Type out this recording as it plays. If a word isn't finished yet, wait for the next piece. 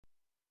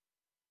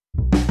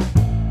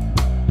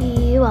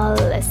You are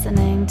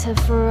listening to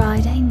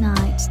Friday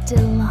Night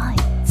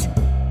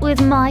Delight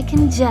with Mike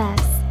and Jess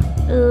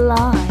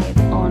live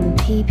on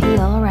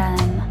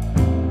PPRN.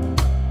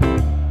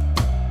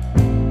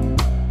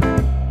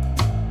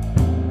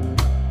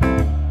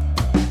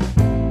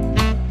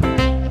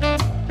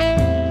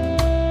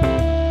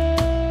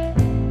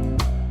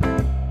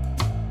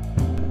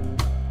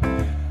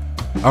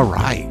 All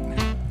right,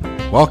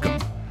 welcome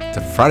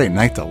to Friday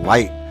Night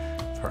Delight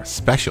for a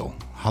special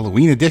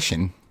Halloween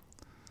edition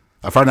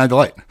of Friday Night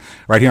Delight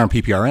right here on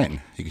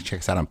PPRN. You can check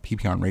us out on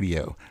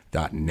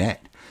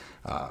pprnradio.net.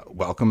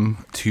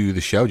 Welcome to the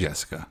show,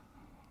 Jessica.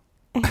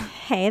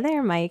 Hey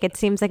there, Mike. It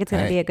seems like it's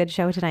going to be a good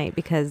show tonight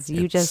because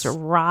you just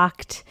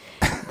rocked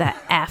the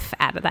F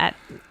out of that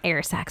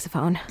air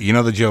saxophone. You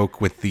know the joke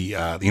with the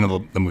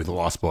movie The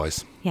Lost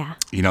Boys? Yeah.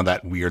 You know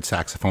that weird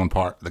saxophone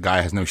part? The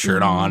guy has no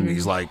shirt on, and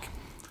he's like,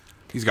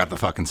 he's got the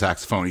fucking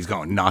saxophone. He's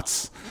going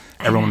nuts.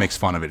 Everyone makes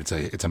fun of it.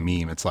 It's a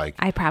meme. It's like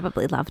I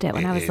probably loved it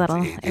when I was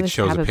little. It was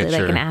shows probably a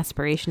picture, like an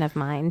aspiration of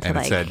mine to and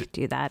it said,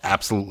 do that.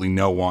 Absolutely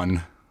no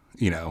one,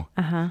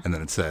 and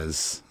then it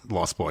says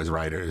Lost Boys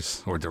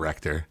writers or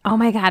director. Oh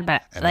my God,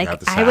 but And like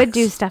got the I would sax.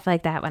 do stuff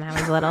like that when I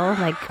was little,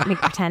 like make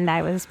pretend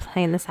I was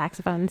playing the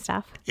saxophone and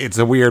stuff. It's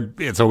a weird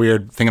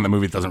thing in the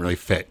movie that doesn't really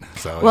fit.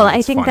 So Well, it's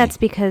I think funny. that's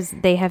because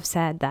they have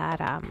said that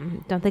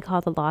don't they call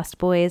the Lost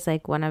Boys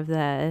like one of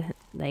the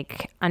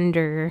like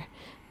under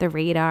the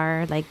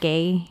radar like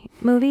gay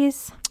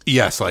movies?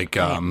 Yes, like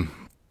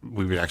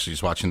we were actually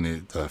just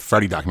watching the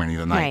Freddy documentary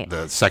the other night. Right.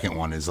 The second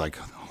one is like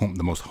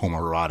the most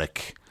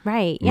homoerotic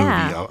Right. movie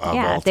Yeah. of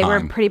yeah. all They were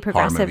time. pretty Horror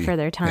progressive movie. for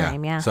their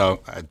time. Yeah. So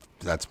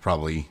that's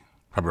probably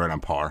right on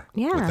par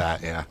Yeah. with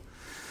that. Yeah.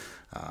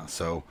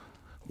 So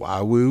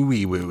wow woo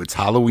wee woo, it's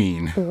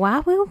Halloween.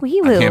 Wow, woo,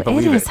 wee, woo. can't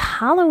believe It is it.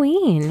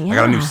 Halloween. Yeah. I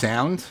got a new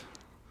sound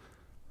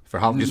for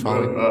Halloween. Just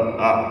Halloween.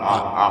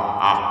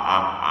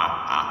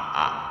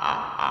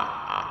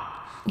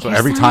 So Your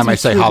every sounds time I are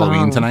say too Halloween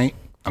long. tonight,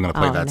 I'm gonna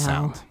play Oh, that no.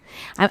 sound.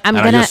 I'm And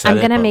I gonna just said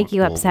it, but make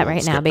you we'll upset right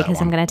now skip that because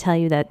I'm one. gonna tell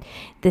you that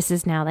this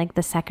is now like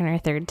the second or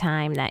third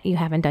time that you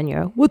haven't done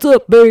your "What's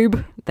up, babe"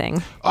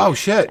 thing. Oh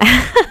shit!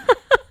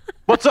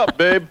 What's up,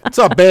 babe? What's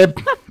up, babe?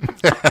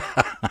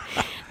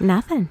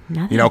 Nothing.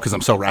 Because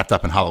I'm so wrapped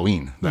up in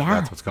Halloween. Yeah.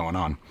 That's what's going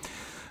on.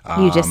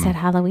 You just said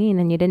Halloween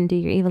and you didn't do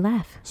your evil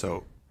laugh.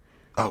 So,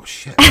 oh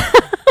shit.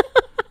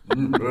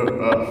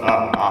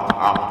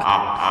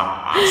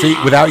 See,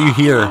 without you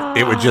here,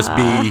 it would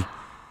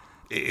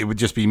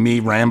just be me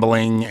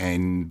rambling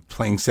and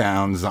playing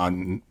sounds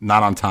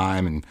not on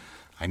time, and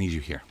I need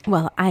you here.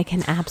 Well, I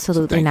can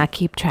absolutely thank not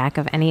keep track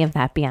of any of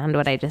that beyond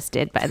what I just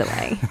did, by the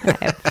way.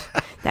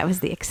 That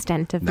was the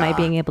extent of my Nah.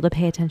 being able to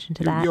pay attention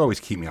to that. You always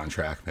keep me on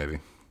track, baby.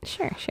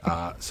 Sure.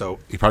 So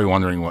you're probably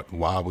wondering what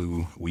wah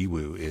woo wee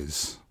woo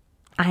is.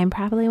 I'm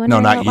probably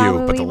wondering. No, not what you, Wah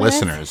Woo but the Wee Woo is.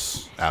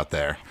 listeners out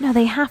there. No,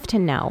 they have to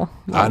know.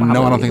 what Wah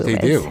No, Woo I don't Wee think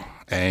Woo they is. do.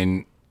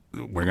 And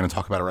we're going to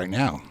talk about it right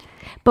now.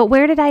 But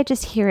where did I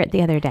just hear it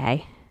the other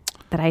day?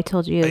 That I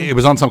told you? It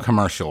was on some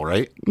commercial,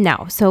 right?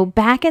 No. So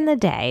back in the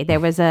day, there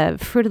was a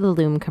Fruit of the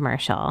Loom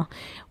commercial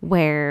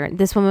where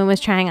this woman was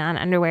trying on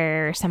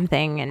underwear or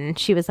something, and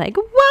she was like,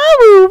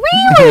 "Whoa, wee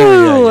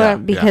woo," Yeah,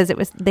 because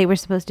they were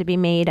supposed to be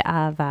made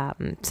of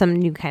some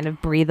new kind of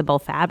breathable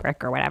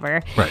fabric or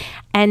whatever. Right.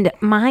 And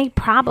my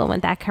problem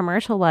with that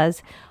commercial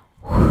was,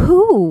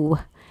 who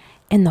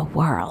in the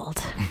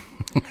world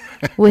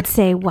would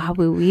say "wah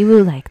woo wee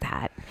woo" like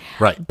that?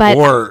 Right. But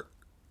or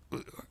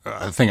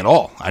a thing at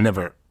all. I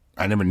never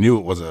knew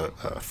it was a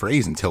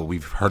phrase until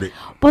we've heard it.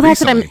 Well,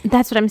 recently.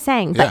 that's what I'm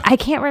saying. But Yeah. I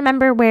can't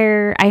remember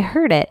where I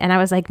heard it, and I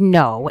was like,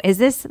 "No, is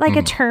this like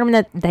a term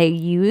that they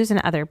use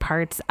in other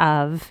parts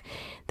of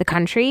the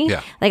country?"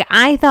 Yeah. Like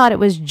I thought it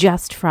was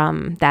just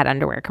from that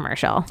underwear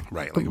commercial.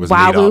 Right, like it was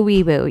Wow, made woo, up.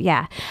 wee, woo,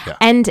 yeah. Yeah.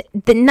 And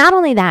not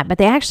only that, but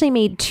they actually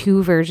made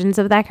two versions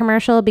of that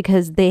commercial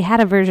because they had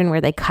a version where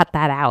they cut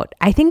that out.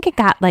 I think it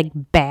got like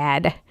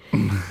bad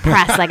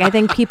press. Like I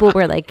think people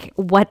were like,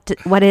 "What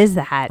is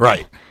that?"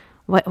 Right.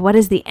 What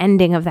is the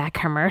ending of that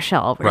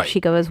commercial where Right. she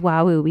goes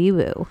 "wow woo wee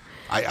woo"?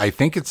 I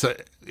think it's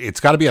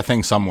got to be a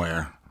thing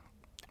somewhere.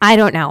 I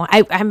don't know.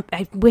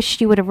 I wish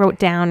you would have wrote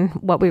down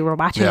what we were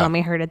watching Yeah. when we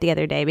heard it the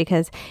other day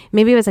because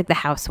maybe it was like The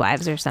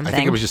Housewives or something. I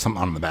think it was just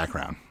something on in the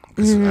background.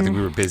 'Cause I think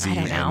we were busy I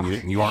don't know.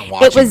 and you weren't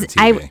watching It was the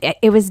TV.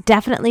 it was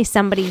definitely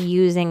somebody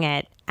using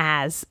it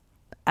as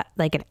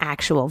like an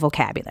actual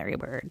vocabulary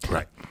word.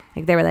 Right.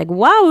 Like they were like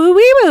 "wow woo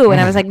wee woo,"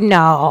 and I was like,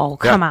 "No,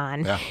 Yeah, come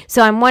on." yeah.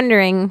 So I'm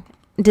wondering,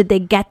 did they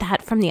get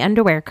that from the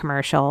underwear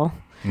commercial?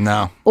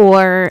 No.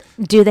 Or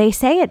do they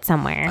say it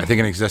somewhere? I think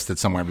it existed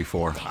somewhere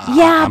before.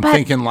 Yeah, I'm but-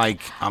 thinking like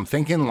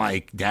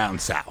down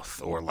south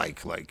or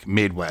like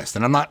Midwest,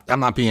 and I'm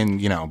not being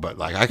but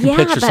like I can Yeah,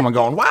 picture but- someone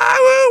going wow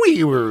woo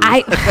wee woo.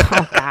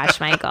 Oh gosh,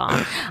 Michael.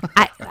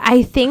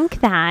 I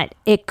think that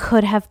it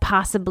could have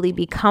possibly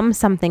become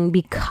something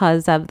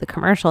because of the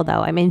commercial,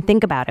 though. I mean,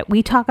 think about it.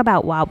 We talk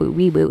about "wow woo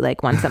wee woo"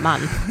 like once a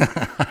month.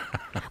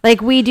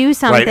 Like we do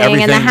something in the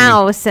everything-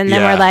 house, and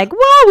then yeah. we're like,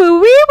 whoa,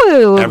 woo, wee,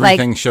 woo.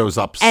 Everything Like, shows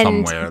up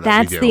and somewhere.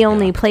 that's the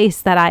only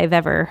place that I've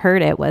ever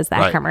heard it was that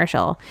Right.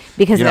 commercial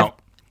because You of- know,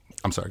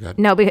 I'm sorry, go ahead.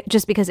 no,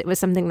 just because it was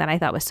something that I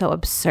thought was so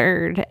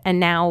absurd, and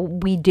now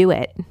we do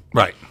it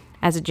Right.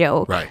 as a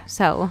joke. Right.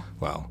 So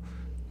Well,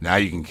 now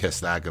you can kiss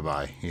that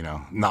goodbye.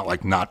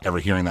 Not ever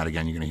hearing that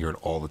again. You're going to hear it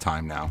all the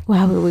time now.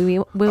 wow, Oh,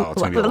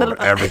 it's going to be all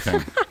over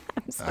everything.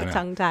 so I know.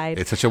 tongue tied.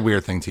 It's such a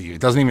weird thing to you.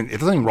 It doesn't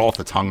even roll off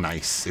the tongue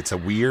nice. It's a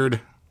weird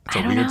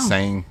know.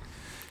 saying.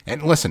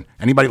 And listen,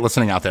 anybody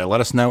listening out there,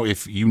 let us know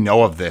if you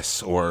know of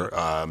this or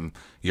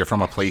you're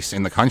from a place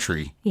in the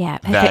country Yeah,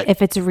 that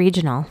if it's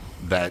regional.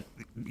 that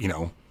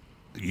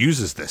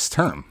uses this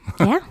term.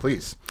 Yeah.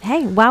 Please.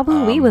 Hey, wow,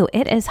 woo, wee, woo.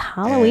 It is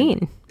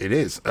Halloween. It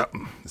is.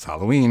 It's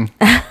Halloween.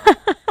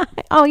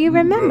 Oh, you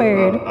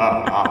remembered.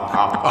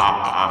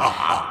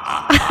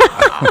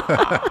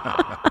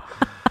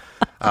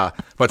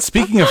 But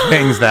speaking of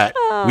things that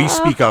we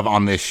speak of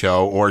on this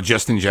show or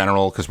just in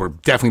general, because we're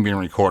definitely being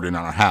recorded in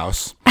our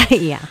house,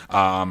 Yeah.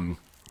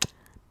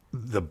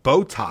 the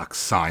Botox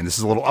sign, this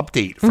is a little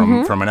update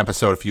from an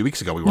episode a few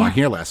weeks ago. We weren't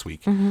here last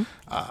week.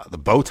 The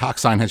Botox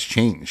sign has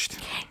changed.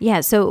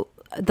 Yeah, so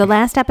the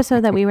last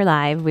episode that we were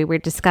live, we were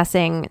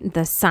discussing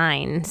the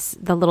signs,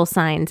 the little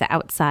signs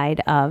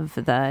outside of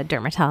the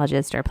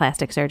dermatologist or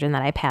plastic surgeon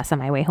that I pass on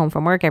my way home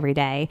from work every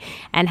day,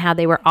 and how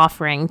they were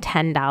offering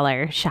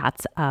 $10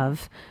 shots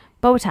of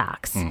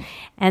Botox.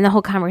 And the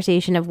whole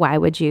conversation of why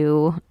would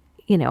you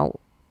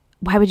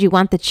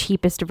want the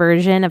cheapest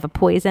version of a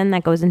poison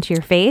that goes into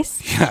your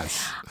face?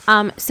 Yes.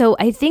 So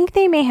I think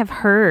they may have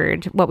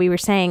heard what we were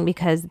saying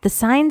because the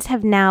signs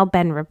have now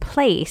been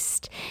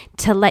replaced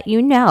to let you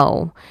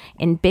know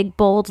in big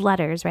bold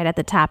letters right at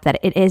the top that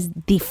it is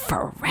the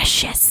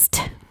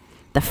freshest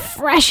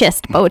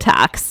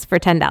Botox for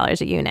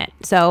 $10 a unit.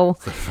 So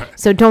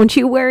don't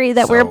you worry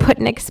that we're So-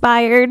 putting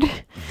expired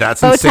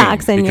That's Botox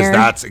insane in because your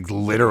that's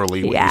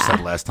literally what Yeah. you said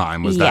last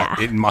time was that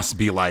Yeah. it must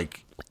be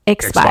like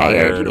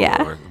Expired,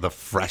 yeah. or the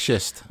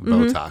freshest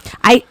Botox.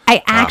 I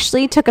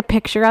actually took a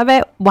picture of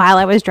it while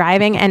I was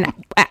driving and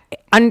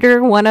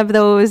under one of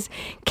those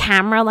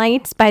camera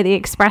lights by the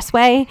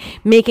expressway,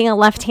 making a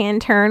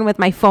left-hand turn with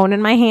my phone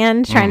in my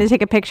hand, trying to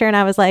take a picture. And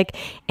I was like,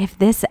 if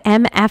this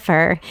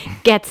MFer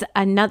gets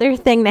another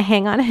thing to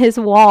hang on his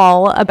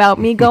wall about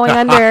me going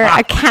under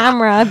a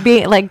camera,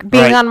 being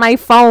Right. on my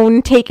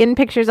phone, taking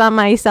pictures on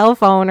my cell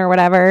phone or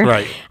whatever,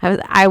 Right.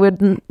 I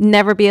would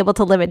never be able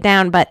to live it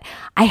down. But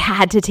I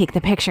had to take the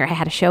picture. I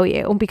had to show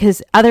you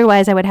because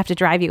otherwise I would have to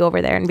drive you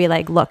over there and be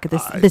like, look,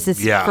 this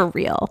is for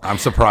real. I'm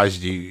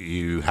surprised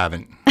you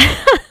haven't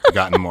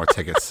gotten more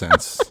tickets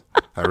since.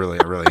 I really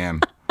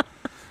am.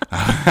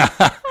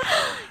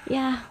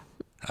 Yeah.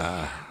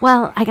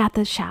 Well, I got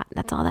the shot.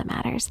 That's all that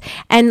matters.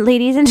 And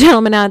ladies and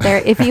gentlemen out there,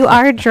 if you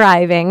are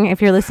driving,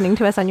 if you're listening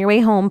to us on your way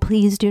home,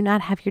 please do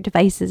not have your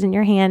devices in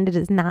your hand. It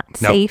is not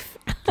Nope. safe.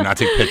 Do not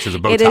take pictures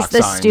of Botox It is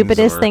the signs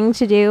stupidest or thing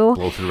to do.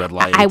 blow through red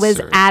lights I was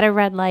or at a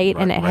red light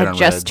and it red had on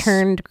just reds.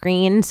 turned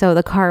green, so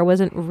the car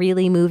wasn't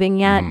really moving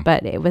yet,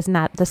 but it was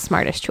not the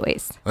smartest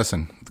choice.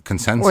 Listen, the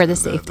consensus Or the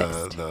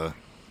safest.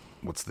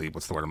 What's the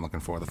word I'm looking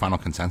for? The final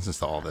consensus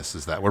to all this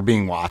is that we're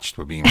being watched,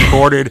 we're being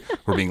recorded,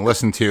 we're being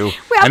listened to,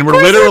 and we're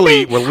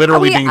literally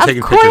being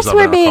taken pictures of we're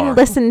in our being car.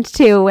 listened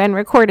to and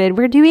recorded.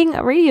 We're doing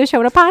a radio show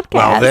and a podcast.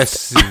 Well,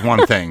 this is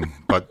one thing,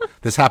 but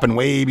this happened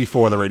way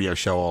before the radio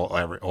show.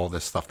 All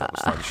this stuff that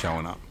started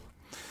showing up.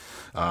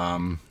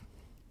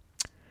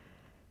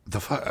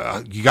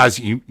 You guys,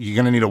 you're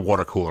gonna need a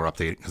water cooler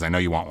update because I know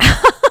you want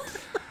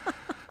one.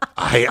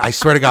 I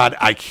swear to God,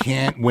 I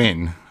can't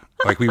win.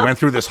 Like we went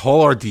through this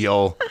whole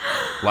ordeal.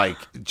 Like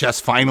Jess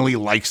finally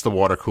likes the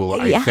water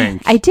cooler. Yeah, I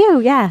think I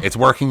do. Yeah. it's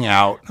working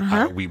out.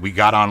 We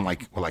got on we're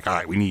like, all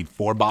right, we need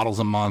 4 bottles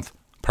a month.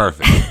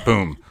 Perfect.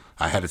 Boom.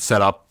 I had it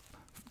set up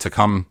to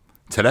come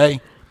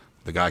today.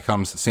 The guy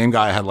comes, the same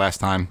guy I had last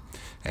time.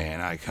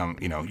 And I come,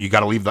 you got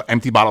to leave the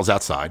empty bottles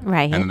outside.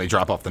 Right. And then they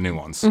drop off the new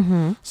ones.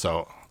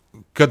 So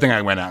good thing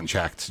I went out and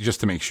checked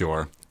just to make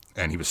sure.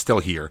 And he was still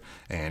here.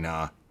 And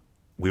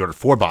we ordered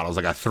 4 bottles.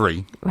 I got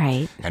 3.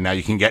 Right. And now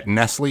you can get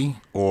Nestle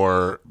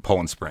or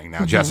Poland Spring.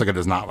 Now, Jessica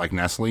does not like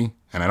Nestle.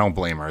 And I don't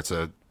blame her. It's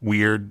a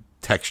weird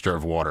texture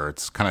of water.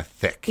 It's kind of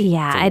thick.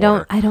 Yeah, for I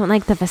water. don't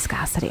like the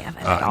viscosity of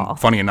it at all.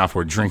 Funny enough,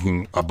 we're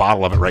drinking a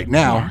bottle of it right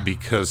now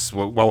because,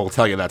 we'll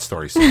tell you that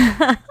story soon.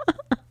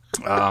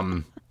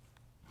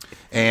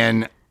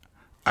 And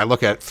I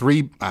look at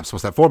 3, I'm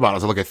supposed to have 4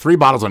 bottles. I look at 3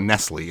 bottles of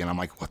Nestle and I'm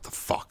like, what the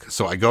fuck?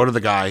 So I go to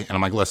the guy and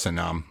I'm like, listen,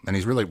 and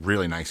he's really,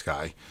 really nice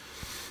guy.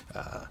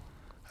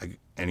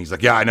 And he's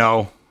like, yeah, I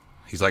know.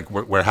 He's like,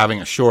 we're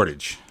having a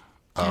shortage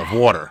of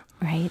water.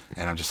 Right.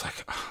 And I'm just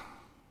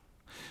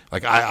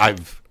like, I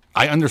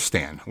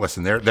understand.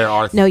 Listen, there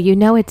are.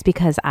 No, it's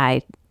because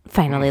I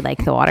finally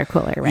like the water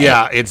cooler, right?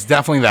 Yeah, it's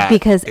definitely that.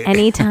 Because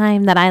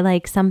anytime that I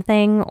like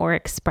something or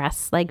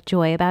express like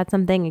joy about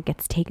something, it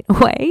gets taken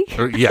away.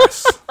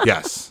 Yes,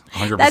 100%.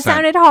 100%. That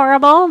sounded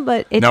horrible,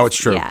 but No, it's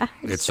true. Yeah,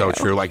 It's so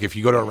true. Like if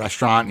you go to a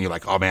restaurant and you're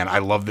like, oh man, I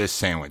love this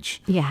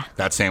sandwich. Yeah.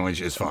 That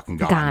sandwich is fucking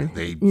gone. Gone.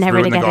 They Never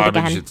threw it in to the get it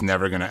garbage. again. It's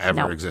never going to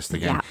ever Nope. exist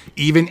again. Yeah.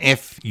 Even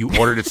if you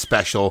ordered it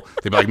special,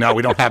 they'd be like, no,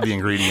 we don't have the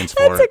ingredients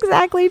for That's it.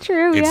 exactly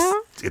true. It's, Yeah.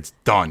 it's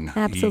done.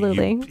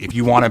 Absolutely. If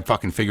you want to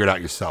fucking figure it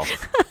out yourself.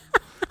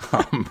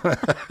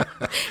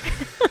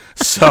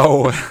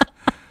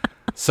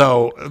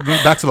 So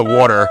back to the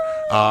water.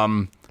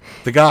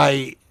 The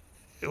guy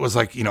was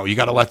like, you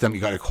got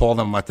to call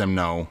them, let them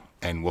know,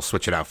 and we'll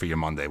switch it out for you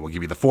Monday. We'll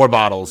give you the 4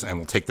 bottles, and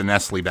we'll take the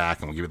Nestle back,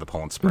 and we'll give you the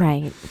Poland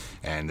Spring. Right.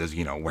 And there's,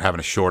 we're having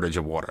a shortage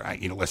of water.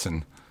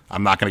 Listen,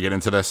 I'm not going to get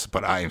into this,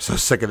 but I am so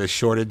sick of this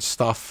shortage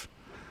stuff.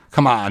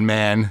 Come on,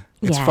 man.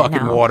 It's Yeah,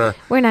 fucking no. water.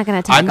 We're not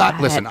going to talk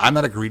about it. I'm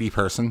not a greedy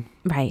person.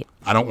 Right.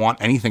 I don't want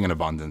anything in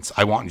abundance.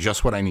 I want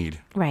just what I need.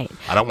 Right.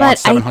 I don't want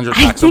 700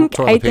 packs of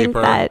toilet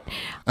paper. I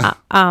think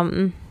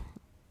that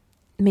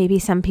maybe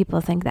some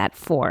people think that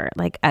for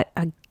like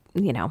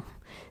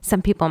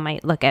some people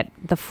might look at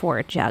the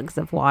 4 jugs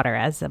of water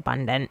as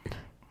abundant.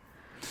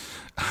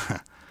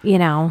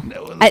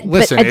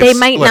 Listen, but they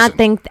might not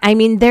think. I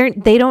mean,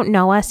 they don't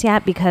know us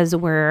yet because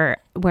we're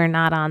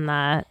not on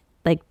the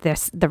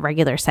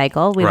regular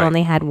cycle. We've Right.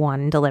 only had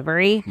 1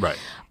 delivery. Right.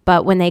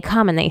 But when they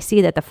come and they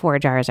see that the 4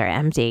 jars are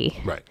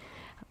empty, Right.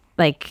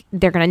 like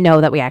they're gonna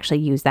know that we actually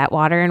use that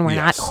water and we're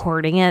Yes. not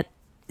hoarding it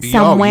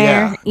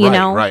somewhere.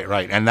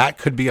 Right. And that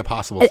could be a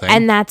possible thing.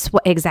 And that's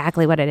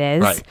exactly what it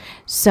is. Right.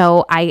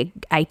 So I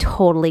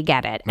totally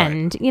get it. Right.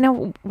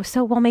 And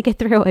so we'll make it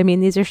through. I mean,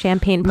 these are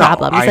champagne No,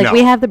 problems. I like know.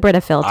 we have the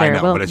Brita filter. I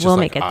know, but it's We'll just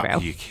make like, it through.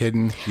 Are you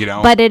kidding?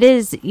 But it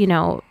is,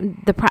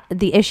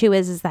 the issue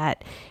is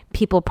that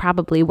people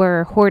probably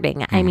were hoarding.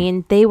 Mm-hmm. I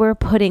mean, they were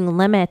putting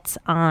limits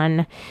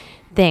on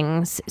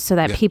things so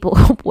that people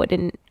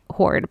wouldn't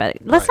hoard. But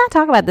let's not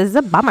talk about this.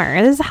 This is a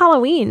bummer. This is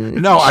Halloween.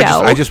 No,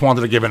 show. I just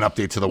wanted to give an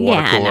update to the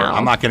water Yeah, cooler. no.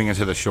 I'm not getting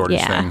into the shortage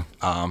Yeah.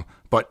 thing.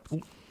 But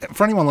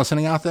for anyone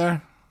listening out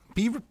there,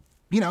 be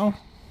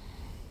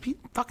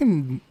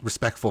fucking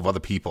respectful of other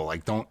people.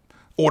 Like, don't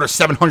order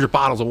 700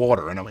 bottles of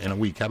water in a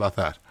week. How about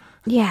that?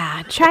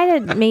 Yeah. Try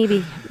to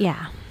maybe,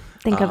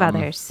 think of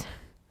others.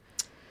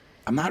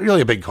 I'm not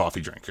really a big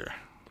coffee drinker,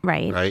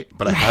 Right.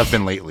 but I have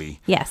been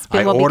lately. Yes. I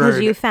Because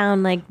ordered- you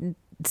found like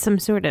some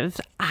sort of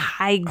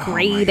high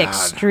grade God.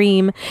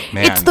 extreme.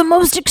 Man. It's the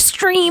most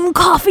extreme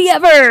coffee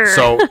ever.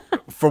 So,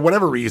 for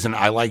whatever reason,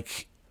 I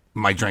like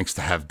my drinks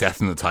to have death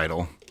in the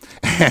title.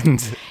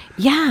 And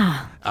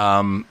yeah.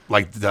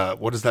 like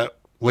what is that?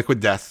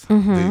 Liquid Death,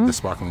 the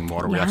sparkling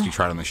water. We actually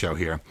tried on the show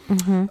here.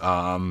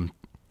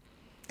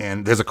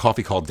 And there's a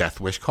coffee called Death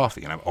Wish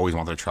Coffee, and I've always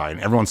wanted to try it.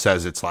 And everyone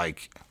says it's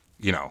like,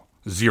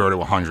 0 to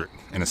 100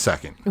 in a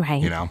second.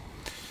 Right.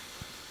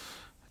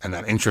 And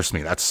that interests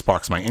me. That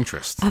sparks my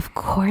interest. Of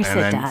course And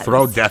it then does.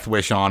 throw Death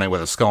Wish on it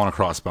with a skull and a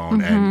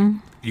crossbone, and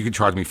you can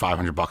charge me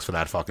 $500 for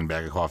that fucking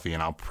bag of coffee,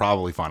 and I'll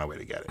probably find a way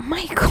to get it.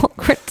 Michael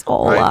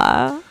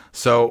Gratola. Right.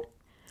 So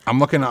I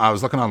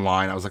was looking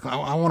online. I was like,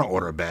 I want to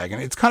order a bag,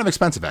 and it's kind of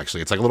expensive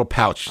actually. It's like a little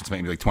pouch. It's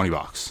maybe like $20.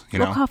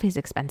 Well, coffee's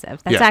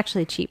expensive. That's Yeah.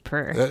 actually cheap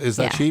for. Is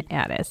that cheap?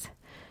 Yeah, it is.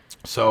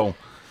 So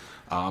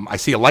I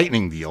see a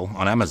lightning deal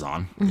on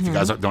Amazon. If you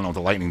guys don't know what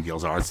the lightning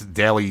deals are, it's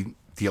daily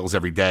deals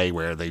every day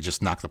where they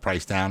just knock the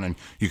price down, and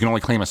you can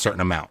only claim a certain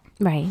amount.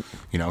 Right.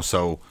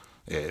 So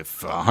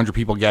if 100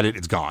 people get it,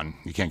 it's gone.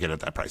 You can't get it at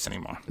that price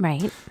anymore.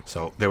 Right.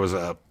 So there was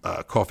a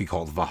coffee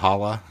called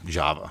Valhalla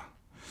Java,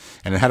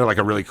 and it had like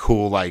a really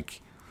cool,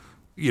 like,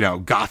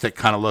 gothic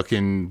kind of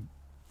looking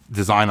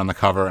design on the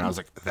cover, and I was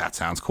like, that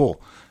sounds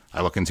cool.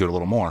 I look into it a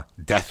little more.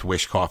 Death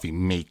Wish Coffee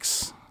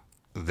makes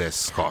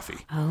this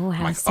coffee. Oh, how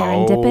I'm like,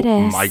 serendipitous.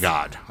 oh my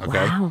God.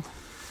 Okay.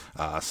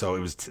 Wow. So it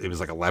was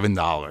like $11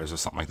 or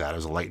something like that. It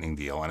was a lightning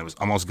deal, and it was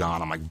almost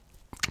gone. I'm like,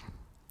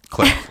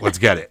 click, let's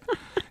get it.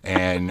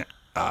 And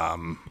I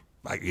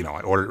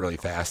ordered it really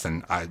fast,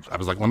 and I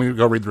was like, let me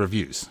go read the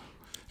reviews.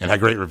 And it had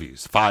great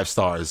reviews, 5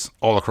 stars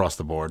all across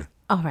the board,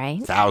 All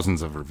right.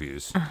 thousands of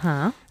reviews.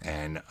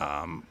 And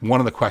one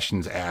of the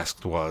questions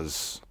asked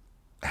was,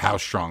 how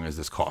strong is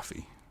this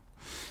coffee?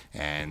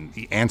 And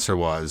the answer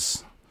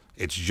was,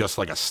 it's just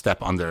like a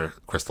step under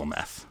crystal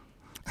meth.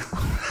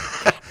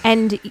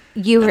 And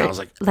you were I was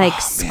like, oh, man.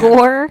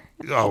 score.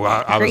 Oh,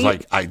 I was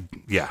Great. like,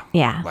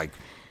 Yeah. like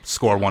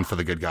score 1 for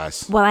the good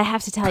guys. Well, I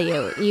have to tell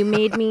you, you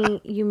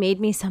made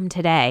me some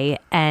today,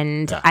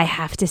 and Yeah. I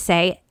have to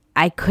say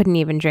I couldn't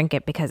even drink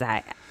it because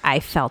I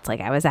felt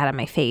like I was out of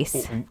my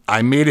face.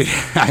 I made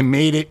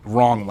it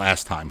wrong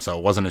last time, so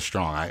it wasn't as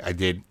strong. I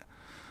did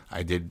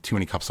too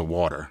many cups of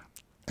water,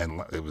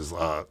 and it was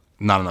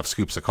not enough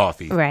scoops of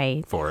coffee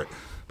Right. for it.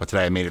 But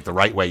today I made it the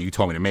right way. You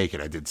told me to make it.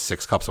 I did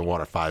 6 cups of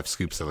water, 5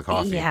 scoops of the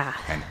coffee. Yeah.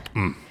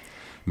 And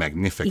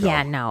magnifico.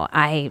 Yeah, no,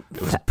 I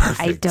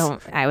perfect.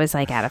 I was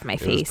like out of my It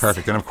face. was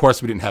perfect. And of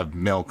course we didn't have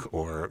milk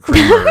or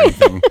cream or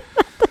anything.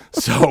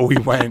 So we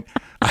went.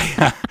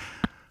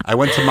 I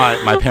went to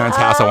my parents'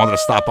 house. I wanted to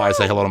stop by and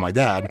say hello to my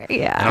dad.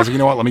 Yeah. And I was like, you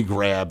know what? Let me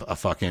grab a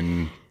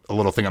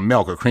little thing of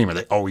milk or creamer.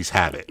 They always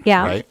have it.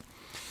 Yeah. Right.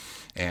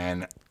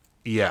 And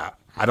yeah,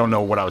 I don't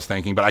know what I was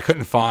thinking, but I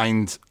couldn't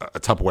find a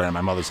Tupperware in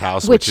my mother's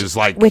house, which is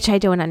like, which I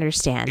don't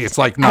understand. it's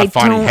like not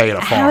finding hay at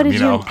a farm, you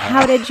know.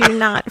 How did you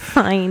not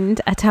find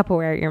a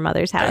Tupperware at your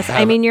mother's house? I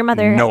have mean, your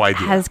mother no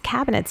idea. has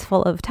cabinets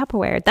full of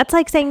Tupperware. That's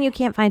like saying you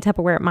can't find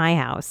Tupperware at my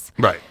house.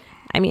 Right.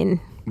 I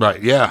mean,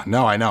 Right. Yeah.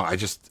 No, I know. I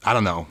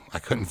don't know. I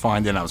couldn't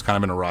find it. And I was kind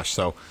of in a rush.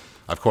 So,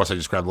 of course, I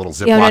just grabbed a little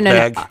Ziploc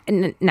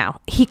bag. No.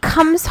 He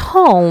comes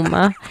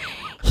home.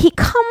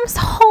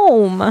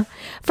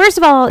 First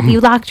of all, you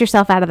locked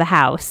yourself out of the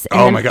house. And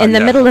Oh my God, In the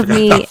yeah, middle I of forgot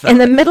me, about that. in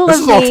the middle This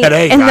of is all me,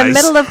 today, in the guys.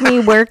 middle of me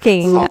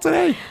working. All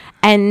today.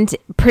 And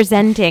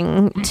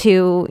presenting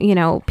to,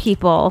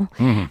 people,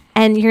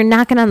 and you're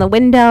knocking on the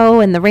window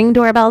and the Ring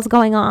doorbell's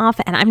going off,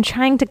 and I'm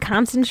trying to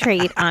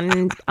concentrate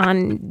on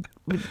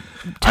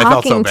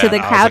talking to the bad. I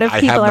was crowd like, of I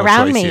people have no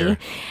around choice me here.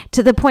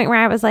 to the point where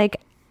I was like,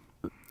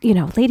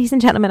 ladies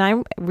and gentlemen,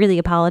 I really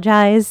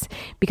apologize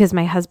because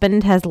my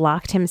husband has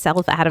locked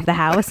himself out of the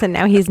house and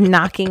now he's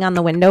knocking on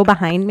the window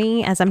behind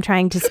me as I'm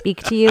trying to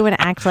speak to you and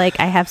act like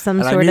I have some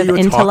And I sort knew of you were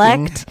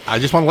intellect. talking. I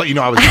just want to let you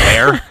know I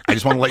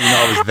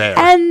was there.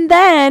 And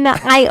then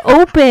I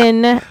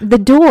open the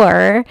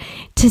door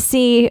to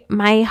see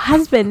my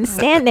husband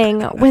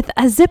standing with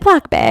a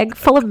Ziploc bag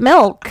full of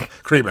milk.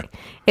 Creamer.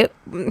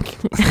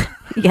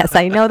 Yes,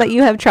 I know that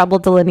you have trouble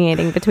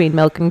delineating between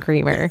milk and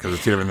creamer. Because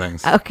it's two different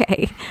things.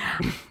 Okay.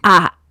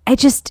 I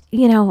just,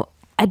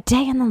 a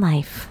day in the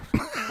life.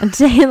 A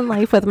day in the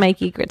life with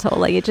Mikey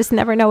Gratola. You just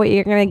never know what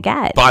you're going to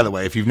get. By the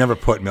way, if you've never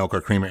put milk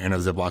or creamer in a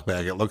Ziploc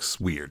bag, it looks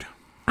weird.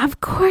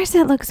 Of course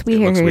it looks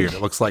weird. It looks weird.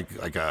 It looks like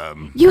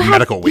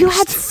medical waste. You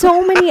had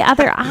so many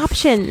other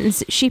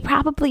options. She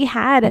probably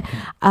had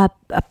a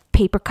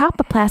paper cup,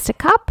 a plastic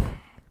cup.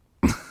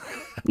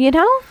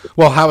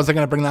 Well, how was I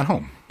going to bring that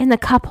home? In the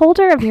cup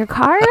holder of your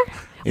car?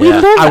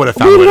 Yeah, I would have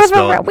found a way to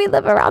spill it. We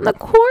live around the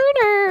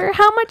corner.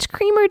 How much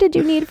creamer did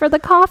you need for the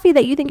coffee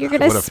that you think you're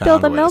going to spill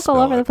the milk all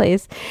over the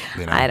place?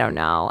 I don't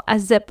know. A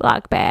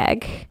Ziploc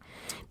bag.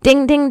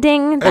 Ding, ding,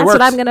 ding. That's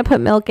what I'm going to put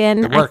milk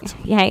in. It worked.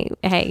 Hey.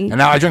 And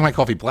now I drink my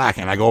coffee black,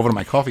 and I go over to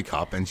my coffee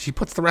cup, and she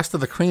puts the rest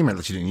of the creamer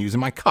that she didn't use in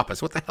my cup. I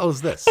said, what the hell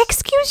is this?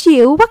 Excuse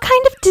you. What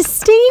kind of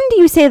disdain do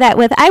you say that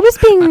with? I was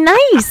being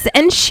nice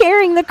and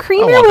sharing the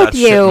creamer with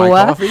you.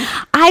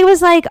 I was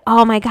like,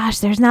 oh my gosh,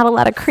 there's not a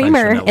lot of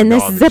creamer in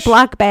this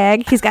Ziploc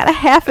bag. He's got a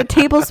half a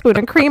tablespoon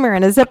of creamer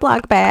in a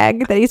Ziploc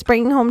bag that he's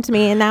bringing home to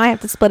me, and now I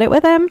have to split it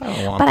with him.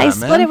 I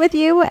split it with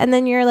you, and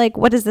then you're like,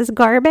 what is this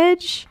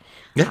garbage?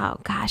 Yeah. Oh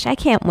gosh, I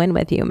can't win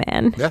with you,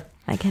 man. Yeah.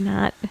 I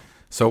cannot.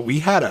 So we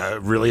had a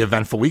really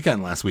eventful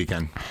weekend last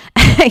weekend.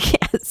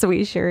 Yes,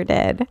 we sure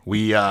did.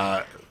 We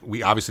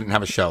obviously didn't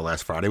have a show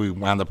last Friday. We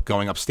wound up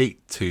going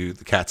upstate to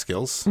the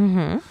Catskills,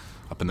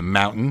 up in the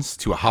mountains,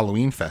 to a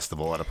Halloween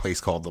festival at a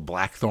place called the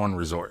Blackthorn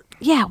Resort.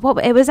 Yeah, well,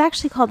 it was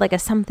actually called like a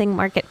something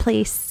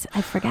marketplace.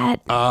 I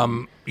forget.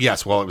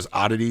 Yes, well, it was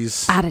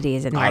Oddities.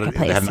 Oddities in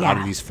Marketplace, They had an yeah.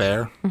 Oddities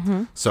fair.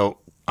 So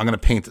I'll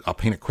paint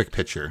a quick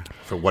picture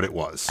for what it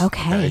was.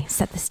 Okay,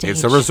 set the stage.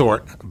 It's a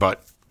resort,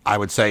 but I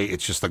would say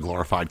it's just a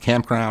glorified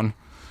campground.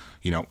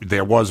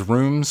 There was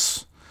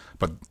rooms,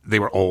 but they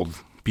were old,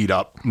 beat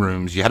up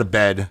rooms. You had a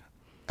bed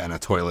and a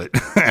toilet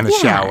and a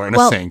shower and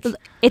a sink.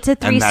 It's a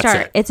 3-star.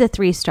 it. It's a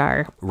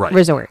 3-star Right,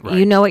 resort. right.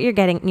 You know what you're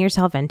getting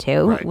yourself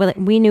into. Right. Well,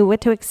 we knew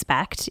what to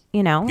expect.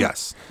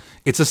 Yes.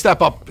 It's a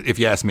step up, if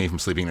you ask me, from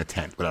sleeping in a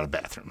tent without a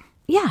bathroom.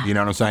 Yeah. You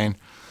know what I'm saying?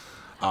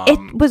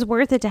 It was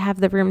worth it to have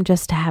the room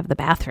just to have the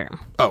bathroom.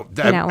 Oh,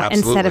 absolutely.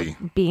 Instead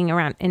of being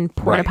around in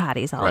porta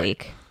potties all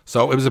week.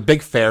 So it was a big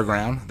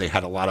fairground. They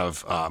had a lot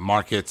of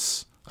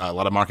markets, a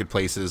lot of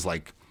marketplaces.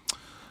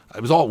 It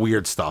was all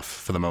weird stuff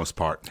for the most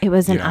part. It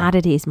was an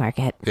oddities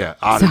market. Yeah,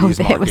 oddities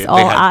so market. It was all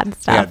odd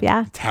stuff,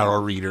 yeah. Tarot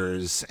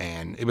readers,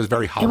 and it was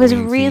very It Halloween was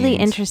really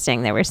themed.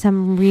 interesting. There were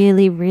some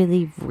really,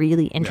 really,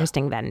 really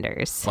interesting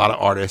vendors. A lot of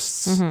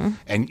artists. Mm-hmm.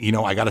 And,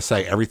 I got to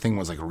say, everything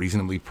was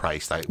reasonably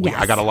priced. I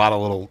got a lot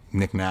of little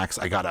knickknacks.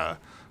 I got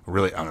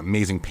an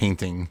amazing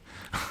painting.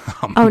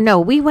 Oh, no.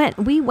 We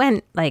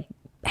went like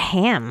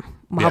ham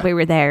while we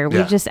were there. We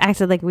Yeah. just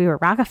acted like we were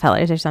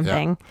Rockefellers or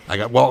something.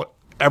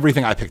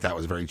 Everything I picked out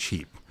was very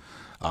cheap.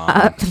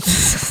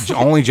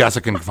 Only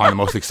Jessica can find the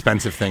most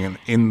expensive thing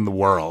in the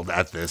world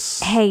at this.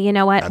 Hey, you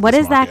know what? at What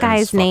this is that market, and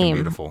it's guy's fucking name?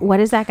 beautiful. What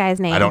is that guy's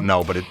name? I don't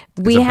know, but it's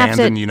We have abandoned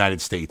to- in the United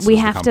States. We is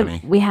the have company.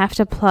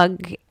 to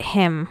plug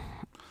him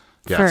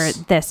Yes.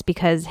 for this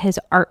because his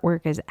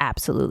artwork is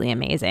absolutely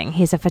amazing.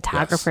 He's a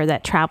photographer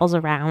that travels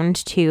around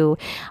to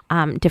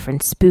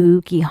different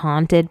spooky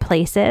haunted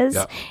places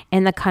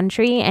in the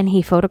country, and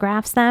he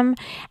photographs them.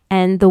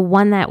 And the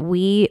one that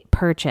we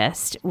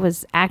purchased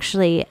was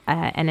actually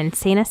an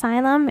insane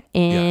asylum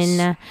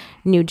in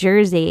New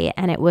Jersey,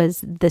 and it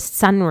was the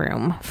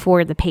sunroom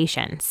for the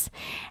patients.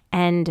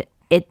 And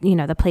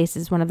the place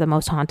is one of the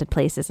most haunted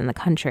places in the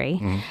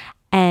country.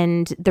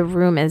 And the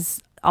room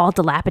is all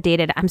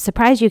dilapidated. I'm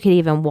surprised you could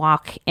even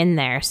walk in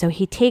there. So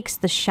he takes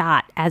the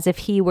shot as if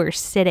he were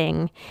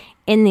sitting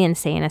in the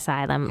insane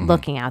asylum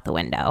looking out the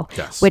window.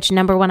 Yes. Which,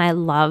 number one, I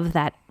love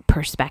that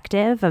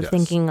perspective of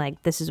thinking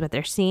like this is what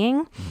they're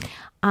seeing.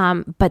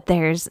 But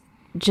there's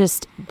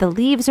just the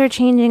leaves are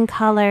changing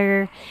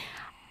color.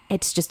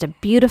 It's just a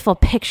beautiful,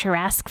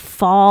 picturesque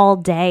fall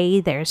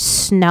day. There's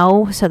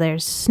snow. So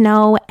there's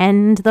snow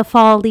and the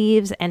fall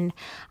leaves. And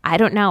I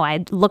don't know.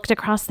 I looked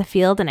across the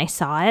field and I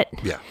saw it.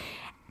 Yeah.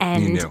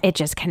 And it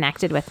just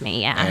connected with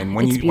me. Yeah. And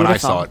when I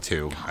saw it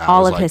too,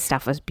 all of his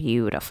stuff was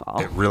beautiful.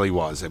 It really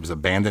was. It was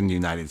Abandoned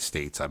United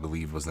States, I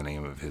believe, was the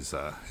name of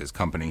his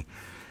company,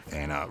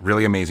 and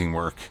really amazing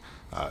work.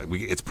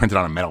 It's printed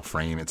on a metal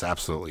frame. It's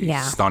absolutely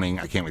stunning.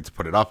 I can't wait to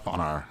put it up on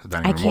our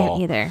dining room wall.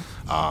 I can't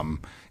either.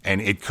 And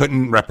it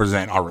couldn't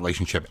represent our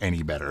relationship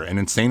any better. An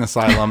insane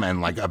asylum and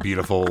like a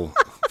beautiful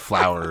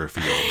flower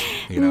field.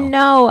 You know?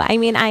 No, I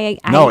mean I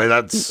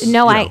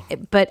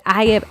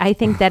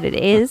think that it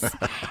is.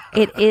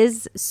 It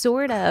is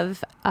sort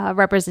of a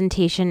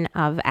representation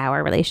of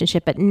our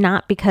relationship, but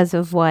not because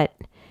of what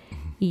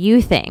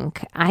you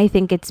think. I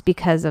think it's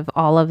because of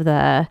all of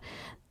the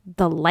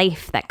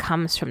life that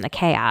comes from the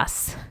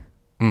chaos.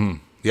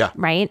 Yeah.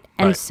 Right?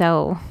 And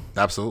so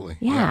absolutely.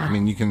 Yeah. I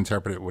mean, you can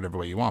interpret it whatever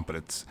way you want,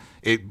 but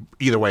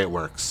either way it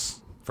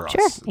works for us.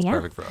 Sure. It's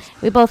perfect for us.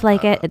 We both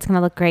like it. It's going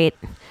to look great.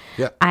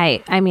 Yeah.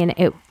 I mean,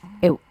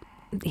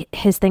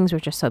 his things were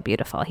just so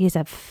beautiful. He's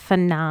a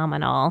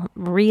phenomenal,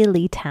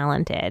 really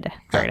talented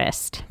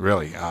artist.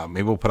 Really.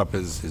 Maybe we'll put up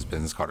his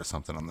business card or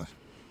something on the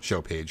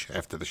show page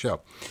after the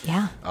show.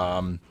 Yeah.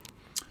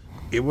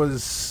 It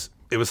was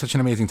such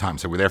an amazing time.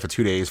 So we're there for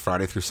 2 days,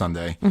 Friday through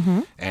Sunday.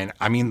 And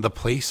I mean, the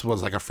place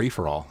was like a free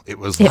for all. It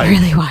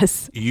really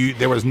was.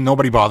 There was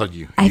nobody bothered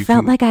you. I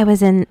felt like I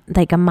was in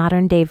like a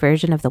modern day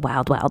version of the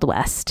Wild Wild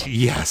West.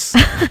 Yes.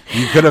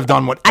 You could have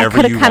done whatever you wanted.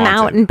 I could have come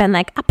out and been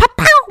like, pow,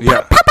 pow,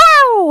 pow,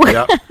 pow,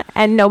 pow.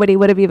 And nobody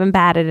would have even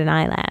batted an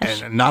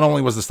eyelash. And not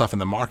only was the stuff in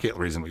the market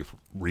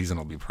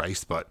reasonably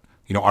priced, but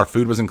our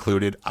food was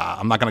included.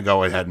 I'm not going to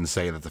go ahead and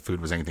say that the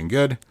food was anything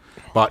good,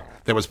 but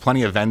there was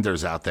plenty of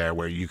vendors out there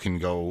where you can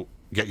go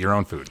get your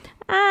own food.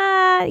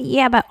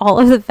 Yeah, but all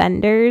of the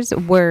vendors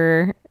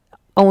were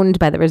owned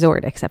by the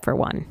resort except for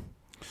one.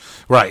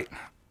 Right.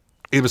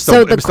 It was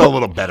still a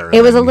little better.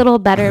 It was a little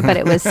better, but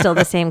it was still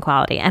the same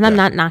quality. And I'm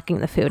not knocking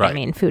the food. Right. I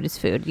mean, food is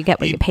food. You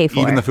get what you pay for.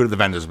 Even the food at the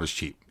vendors was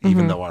cheap,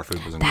 even though our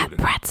food was included.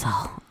 That pretzel.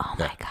 Oh,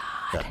 my God.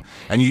 Yeah.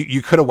 And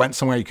you could have went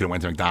somewhere. You could have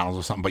went to McDonald's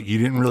or something, but you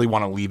didn't really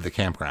want to leave the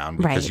campground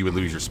because you would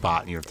lose your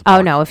spot. And you have to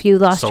park if you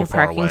lost your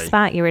parking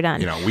spot, you were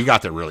done. We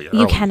got there really early.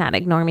 You cannot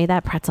ignore me.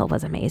 That pretzel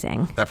was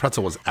amazing. That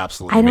pretzel was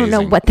absolutely amazing. I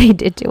don't know what they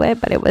did to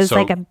it, but it was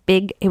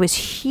it was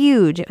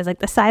huge. It was like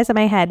the size of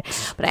my head.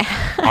 But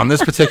on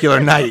this particular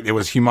night, it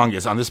was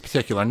humongous. On this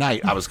particular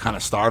night, I was kind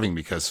of starving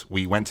because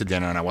we went to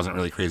dinner and I wasn't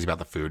really crazy about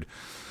the food.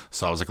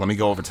 So I was like, let me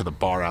go over to the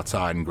bar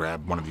outside and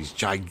grab one of these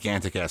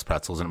gigantic ass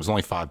pretzels, and it was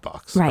only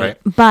 $5. Right.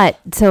 But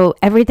so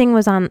everything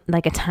was on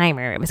like a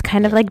timer. It was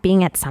kind of like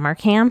being at summer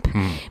camp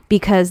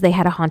because they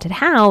had a haunted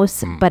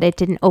house, but it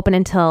didn't open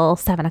until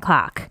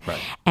 7:00. Right.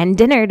 And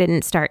dinner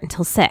didn't start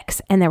until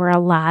 6. And there were a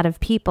lot of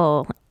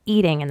people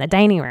eating in the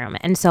dining room,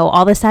 and so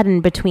all of a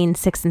sudden between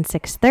 6 and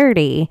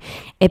 6:30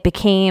 it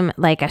became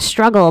like a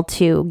struggle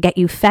to get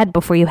you fed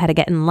before you had to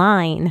get in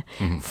line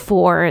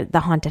for the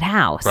haunted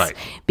house, right?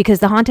 Because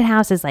the haunted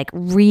house is like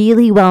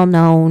really well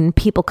known.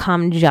 People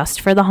come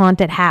just for the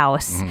haunted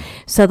house,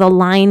 so the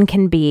line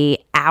can be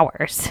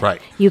hours.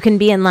 Right. You can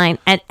be in line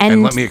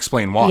and let me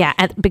explain why. Yeah,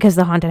 because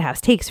the haunted house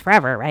takes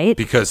forever, right?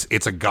 Because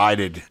it's a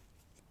guided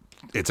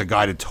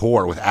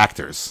tour with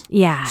actors.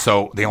 Yeah.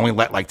 So they only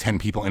let like 10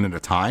 people in at a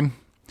time.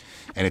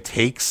 And it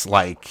takes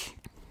like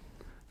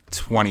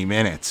 20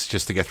 minutes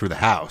just to get through the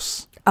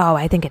house. Oh,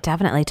 I think it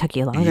definitely took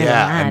you longer than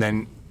that. And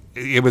then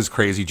it was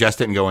crazy. Jess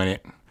didn't go in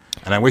it.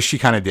 And I wish she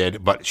kind of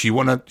did, but she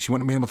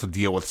wouldn't be able to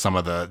deal with some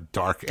of the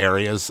dark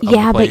areas of the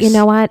place. But you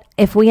know what?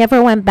 If we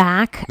ever went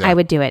back, I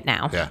would do it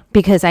now. Yeah.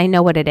 Because I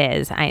know what it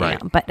is. I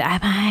know. But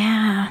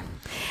I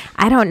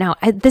don't know.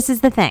 This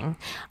is the thing.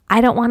 I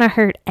don't want to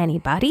hurt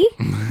anybody,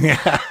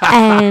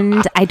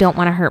 and I don't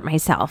want to hurt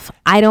myself.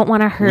 I don't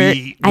want to hurt.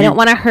 I don't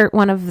want to hurt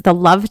one of the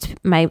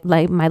my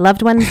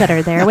loved ones that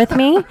are there with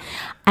me,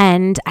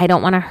 and I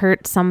don't want to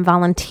hurt some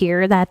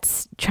volunteer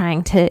that's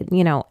trying to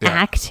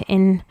act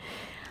in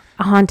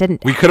a haunted.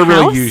 We could have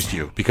really used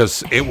you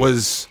because it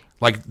was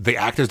like the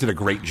actors did a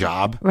great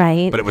job,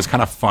 right? But it was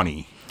kind of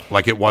funny.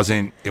 Like it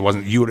wasn't,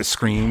 you would have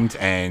screamed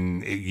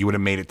and you would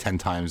have made it 10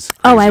 times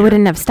crazier. Oh, I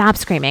wouldn't have stopped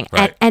screaming.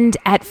 Right. And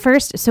at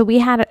first, so we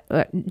had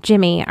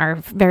Jimmy, our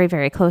very,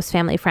 very close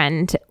family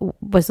friend,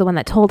 was the one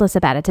that told us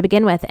about it to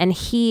begin with. And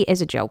he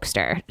is a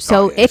jokester.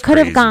 So it could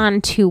have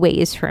gone two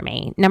ways for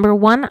me. Number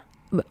one,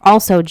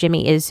 also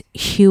Jimmy is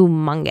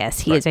humongous.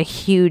 He is a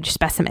huge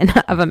specimen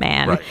of a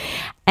man. Right.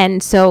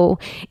 And so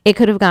it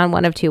could have gone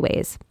one of two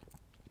ways.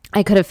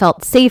 I could have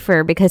felt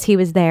safer because he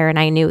was there and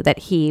I knew that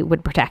he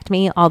would protect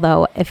me.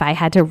 Although if I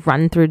had to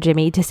run through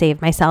Jimmy to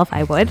save myself,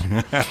 I would.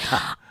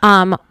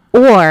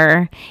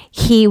 Or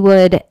he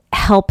would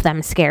help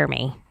them scare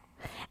me.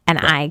 And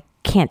I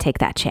can't take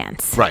that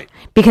chance. Right.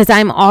 Because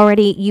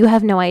you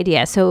have no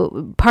idea.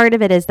 So part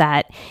of it is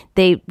that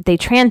they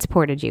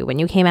transported you when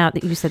you came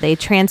out. You said they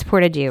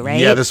transported you, right?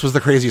 Yeah, this was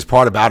the craziest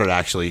part about it,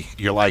 actually.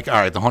 You're like, all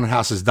right, the haunted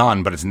house is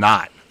done, but it's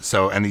not.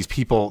 So, and these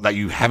people that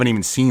you haven't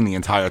even seen the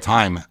entire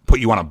time put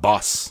you on a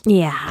bus.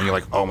 Yeah. And you're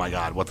like, oh my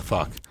God, what the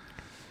fuck?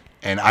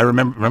 And I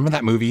remember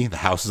that movie, The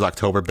House is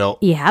October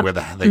Built? Yeah. Where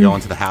they go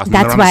into the house and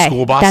That's they're on why. the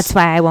school bus? That's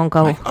why I won't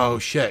go. Like, oh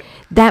shit.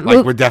 That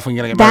we're definitely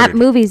going to get that murdered.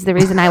 movie's the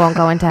reason I won't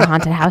go into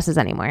haunted houses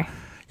anymore.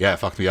 Yeah, it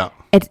fucked me up.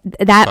 That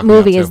Fucked me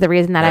movie up, is too. the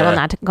reason that I will Yeah.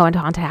 not go into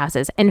haunted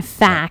houses. In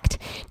fact,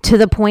 to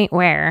the point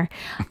where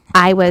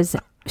I was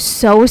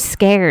so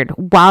scared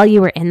while you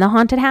were in the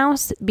haunted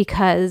house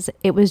because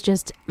it was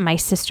just my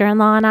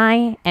sister-in-law and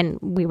I, and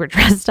we were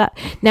dressed up.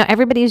 Now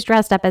everybody's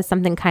dressed up as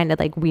something kind of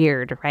like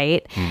weird,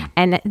 right?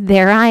 And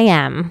there I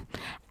am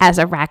as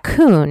a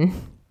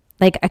raccoon,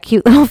 like a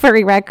cute little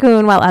furry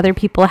raccoon, while other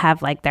people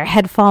have like their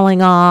head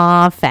falling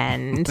off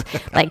and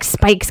like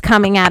spikes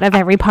coming out of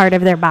every part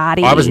of their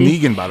body. Oh, I was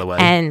Negan, by the way.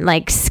 And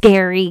like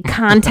scary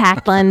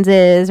contact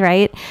lenses,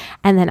 right?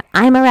 And then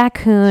I'm a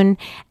raccoon,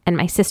 and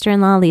my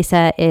sister-in-law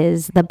Lisa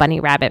is the bunny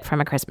rabbit from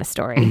A Christmas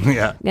Story.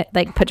 Yeah.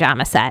 Like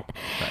pajama set.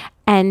 Right.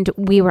 And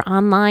we were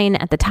online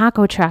at the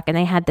taco truck, and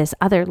they had this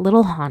other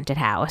little haunted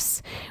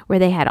house where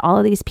they had all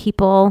of these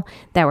people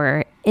that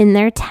were in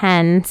their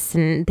tents,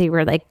 and they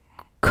were like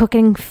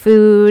cooking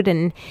food,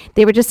 and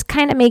they were just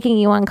kind of making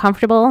you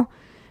uncomfortable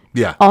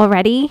Yeah.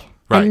 already.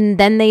 Right. And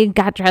then they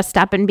got dressed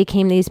up and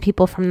became these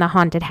people from the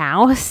haunted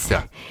house.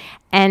 Yeah.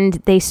 And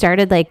they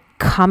started like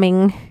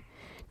coming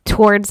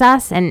towards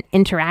us and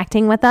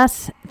interacting with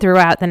us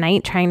throughout the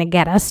night, trying to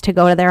get us to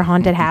go to their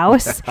haunted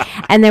house.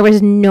 And there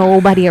was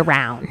nobody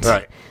around.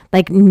 Right.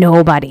 Like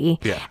nobody.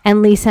 Yeah.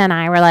 And Lisa and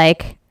I were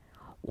like,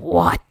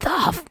 what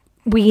the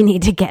we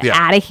need to get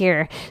out of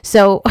here.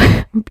 So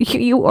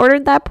you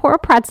ordered that poor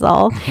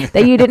pretzel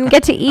that you didn't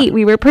get to eat.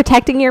 We were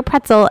protecting your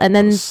pretzel, and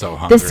then so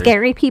hungry. the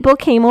scary people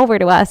came over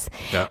to us,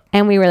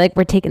 and we were like,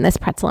 we're taking this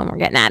pretzel and we're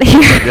getting out of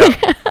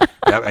here.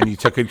 Yep, and you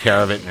took good care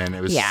of it, and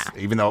it was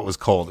even though it was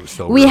cold, it was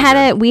still we really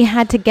had good. we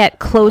had to get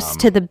close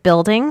to the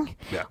building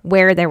Yeah.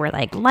 where there were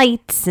like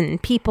lights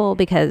and people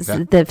because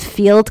the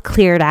field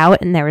cleared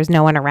out and there was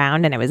no one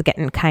around, and it was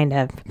getting kind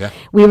of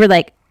we were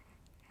like,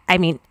 I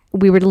mean,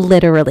 we were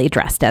literally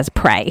dressed as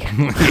prey.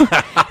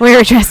 We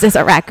were dressed as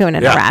a raccoon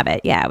and a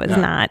rabbit. Yeah, it was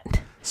not.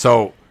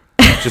 So,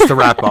 just to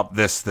wrap up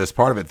this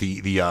part of it,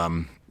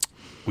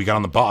 we got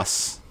on the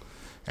bus,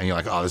 and you're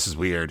like, oh, this is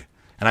weird.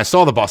 And I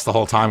saw the bus the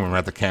whole time when we were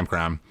at the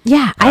campground.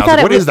 Yeah, I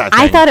thought, what is that thing?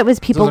 I thought it was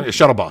people. It was a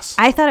shuttle bus.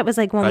 I thought it was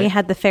like when we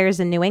had the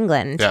fairs in New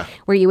England,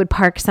 where you would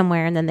park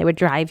somewhere and then they would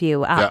drive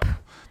you up. Yeah.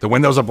 The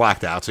windows are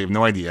blacked out, so you have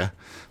no idea.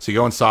 So you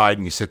go inside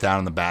and you sit down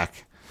in the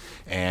back,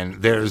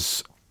 and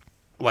there's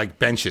like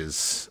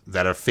benches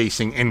that are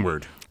facing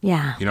inward.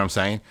 Yeah. You know what I'm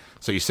saying?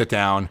 So you sit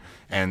down,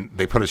 and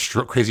they put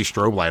a crazy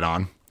strobe light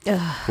on,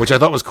 which I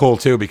thought was cool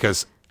too,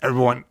 because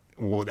everyone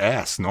would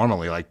ask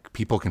normally, like,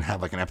 people can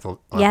have like an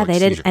epileptic they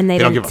seizure. did, and they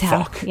don't didn't give a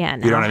tell. fuck. Yeah,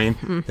 no. You know what I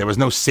mean? There was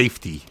no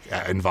safety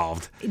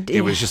involved.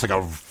 It was just like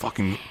a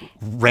fucking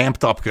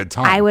ramped up good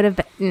time. I would have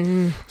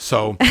been.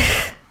 So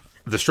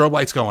the strobe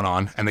light's going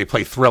on, and they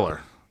play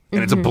Thriller.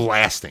 And it's a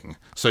blasting.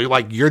 So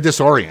you're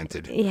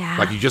disoriented. Yeah.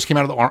 Like you just came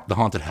out of the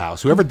haunted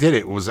house. Whoever did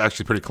it was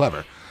actually pretty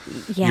clever.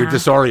 Yeah. You're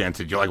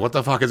disoriented. You're like, what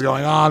the fuck is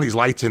going on? These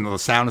lights and the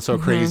sound is so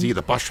crazy.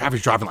 The bus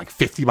traffic's driving like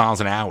 50 miles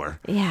an hour.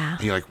 Yeah.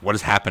 And you're like, what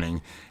is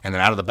happening? And then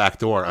out of the back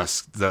door,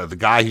 the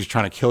guy who's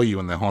trying to kill you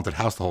in the haunted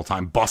house the whole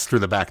time busts through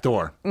the back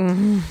door.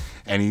 Mm-hmm.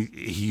 And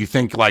you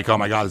think like, oh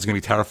my God, it's going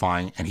to be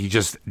terrifying. And he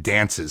just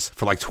dances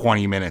for like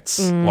 20 minutes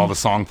while the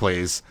song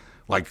plays.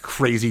 Like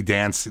crazy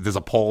dance. There's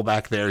a pole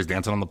back there. He's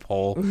dancing on the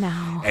pole.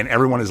 No. And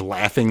everyone is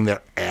laughing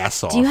their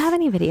ass off. Do you have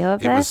any video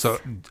of this?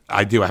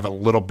 I do. I have a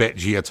little bit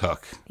Gia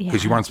took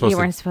because you weren't supposed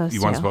to.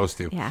 You weren't supposed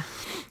to. Yeah.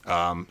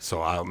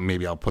 So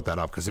I'll put that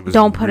up because it was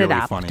Don't put really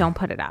it up. Funny. Don't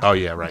put it up. Oh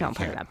yeah, right. Don't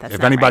put it up. That's if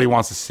not anybody right.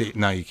 wants to see,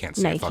 no, you can't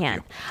see. No, it. you Fuck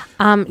can't.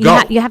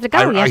 You. You have to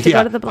go. You have to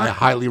go to the Black. I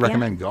highly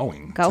recommend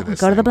going. Go to this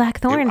to the thing.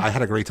 Blackthorn. I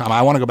had a great time.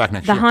 I want to go back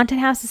next The year. haunted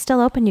house is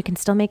still open. You can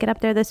still make it up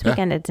there this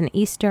weekend. It's in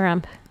East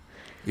Durham.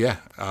 Yeah.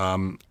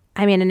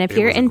 I mean, and if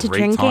you're was a into great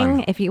drinking,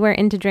 time. if you were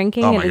into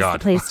drinking, Oh it my is God.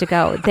 the place to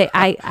go.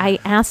 I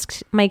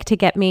asked Mike to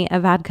get me a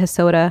vodka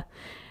soda,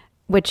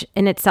 which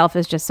in itself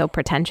is just so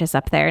pretentious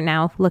up there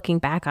now, looking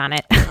back on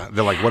it.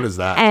 They're like, what is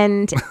that?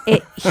 And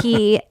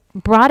he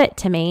brought it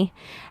to me,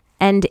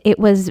 and it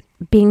was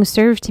being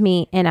served to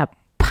me in a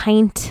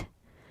pint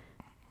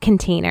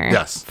container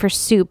Yes. for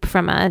soup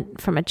from a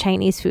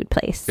Chinese food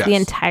place. Yes. The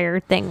entire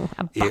thing,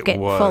 a bucket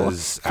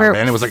was, full.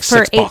 and it was like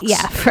for $6.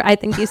 Yeah, I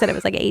think you said it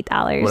was like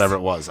 $8. Whatever it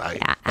was. That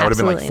would have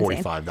been like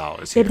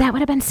 $45 here. That would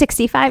have been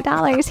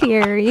 $65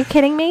 here. Are you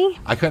kidding me?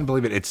 I couldn't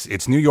believe it.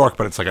 It's New York,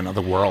 but it's like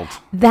another world.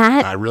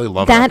 That I really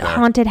love that it up there.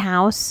 haunted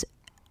house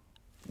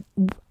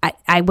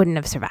I wouldn't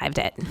have survived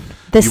it.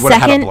 The You would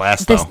have had a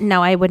blast, though.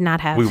 No, I would not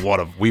have. We would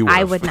have.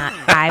 I would not.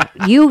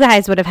 You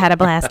guys would have had a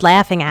blast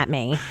laughing at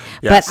me,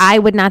 Yes. but I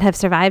would not have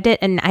survived it,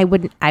 and I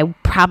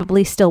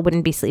probably still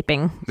wouldn't be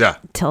sleeping. Yeah.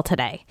 Till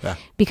today. Yeah.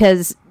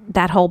 Because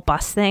that whole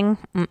bus thing.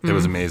 It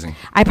was amazing.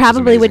 I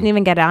probably wouldn't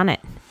even get on it.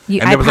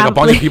 And there was like a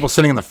bunch of people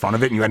sitting in the front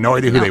of it, and you had no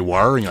idea who they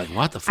were, and you're like,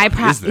 "What the fuck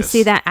is this?"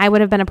 See that I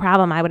would have been a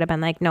problem. I would have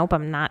been like, "Nope,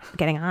 I'm not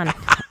getting on."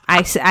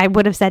 I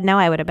would have said no.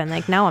 I would have been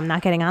like, "No, I'm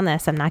not getting on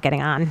this. I'm not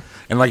getting on."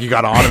 And like you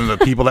got on, and the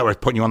people that were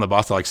putting you on the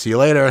bus are like, "See you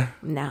later."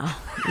 No,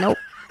 nope.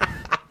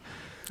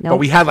 But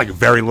we had like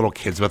very little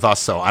kids with us,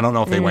 so I don't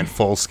know if they went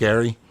full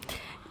scary.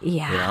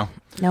 Yeah. You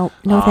know?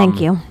 No, thank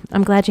you.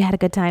 I'm glad you had a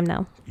good time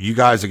though. You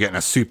guys are getting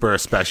a super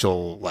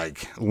special,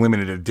 like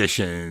limited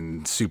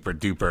edition, super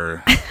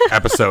duper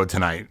episode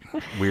tonight.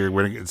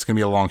 It's gonna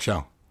be a long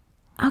show.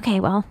 Okay,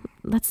 well,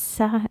 let's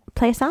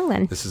play a song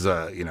then. This is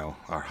our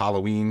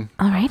Halloween.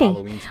 Alrighty.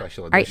 Halloween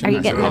special edition. Are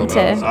you getting them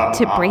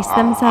to brace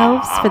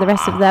themselves for the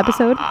rest of the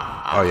episode?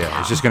 Oh yeah,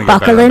 it's just gonna get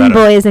Buckle better and in,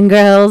 better. boys and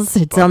girls.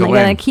 It's Buckle only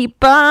gonna in.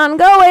 keep on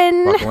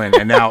going. Buckle in.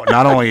 And now,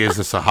 not only is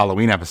this a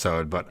Halloween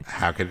episode, but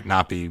how could it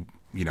not be?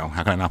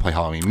 How can I not play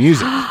Halloween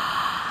music?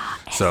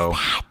 So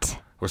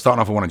we're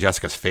starting off with one of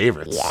Jessica's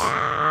favorites.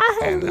 Yeah,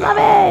 And love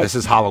it. this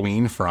is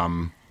Halloween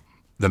from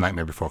The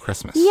Nightmare Before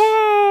Christmas.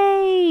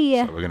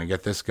 Yay! So we're gonna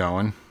get this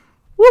going.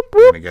 Whoop We're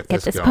whoop. gonna get Get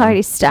this this going.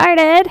 party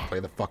started. Play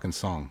the fucking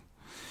song,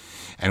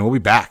 and we'll be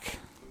back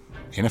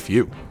in a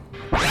few.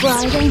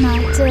 Friday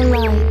Night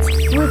Delight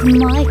with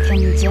Mike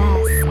and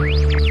Jess.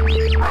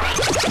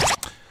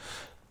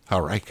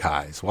 All right,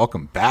 guys,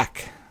 welcome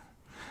back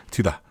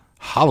to the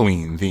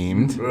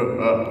Halloween-themed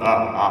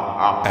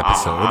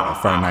episode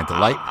of Friday Night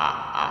Delight,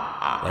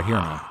 right here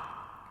on a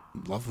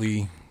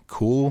lovely,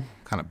 cool,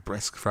 kind of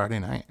brisk Friday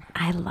night.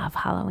 I love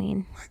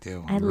Halloween. I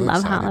do. I I'm really love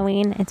excited.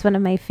 Halloween. It's one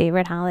of my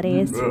favorite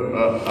holidays.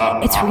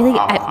 It's really,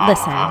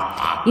 listen,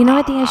 you know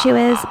what the issue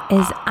is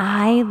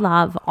I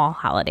love all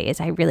holidays.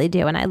 I really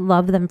do. And I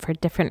love them for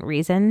different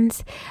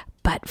reasons.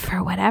 But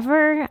for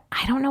whatever,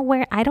 I don't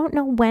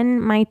know when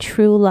my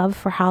true love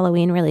for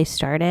Halloween really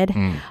started,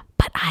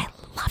 but I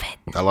love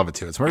it. I love it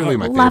too. It's really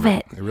my love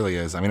favorite. it. It really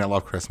is. I mean, I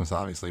love Christmas,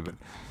 obviously, but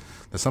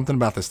there's something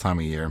about this time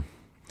of year,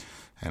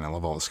 and I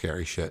love all the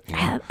scary shit.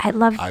 I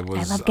love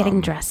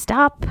getting dressed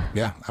up.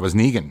 Yeah, I was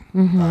Negan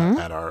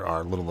at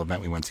our little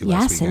event we went to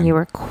last Yes, weekend. and you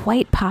were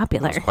quite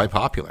popular. It was quite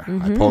popular.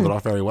 I pulled it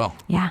off very well.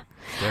 Yeah.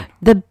 Good.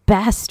 The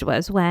best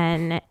was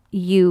when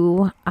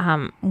you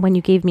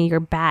gave me your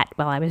bat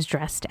while I was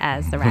dressed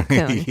as the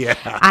raccoon. Yeah.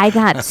 I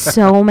got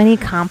so many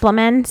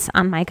compliments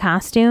on my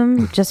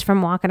costume just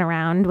from walking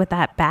around with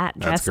that bat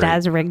dressed great.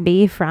 as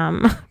Rigby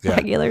from Yeah.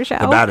 Regular Show.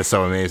 The bat is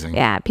so amazing.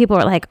 Yeah, people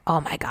were like, "Oh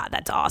my god,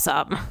 that's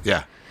awesome."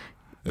 Yeah.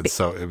 It was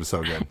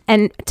so good.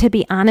 And to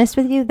be honest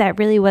with you, that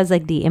really was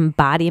like the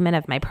embodiment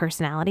of my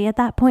personality at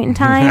that point in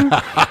time.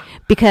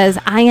 Because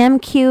I am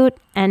cute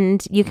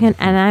and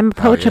I'm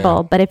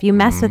approachable, but if you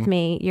mess with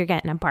me, you're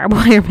getting a barbed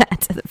wire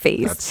bat to the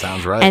face. That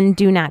sounds right. And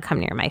do not come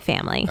near my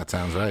family. That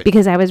sounds right.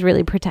 Because I was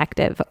really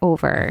protective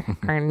over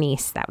our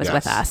niece that was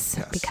with Yes, us.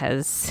 yes.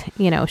 Because,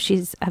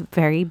 she's a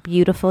very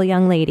beautiful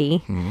young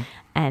lady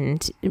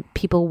and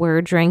people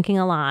were drinking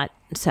a lot.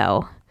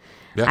 So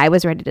Yeah. I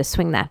was ready to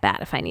swing that bat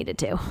if I needed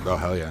to. Oh,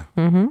 hell yeah.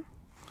 Mm-hmm.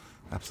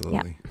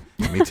 Absolutely.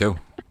 Me too.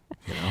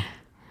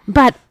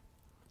 But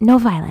no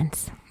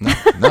violence.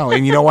 No,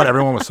 and you know what?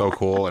 Everyone was so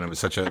cool, and it was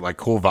such a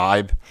cool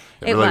vibe.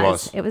 It really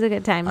was. It was a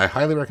good time. I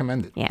highly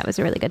recommend it. Yeah, it was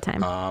a really good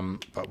time.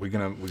 But we're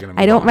gonna.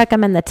 I don't move on.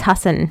 recommend the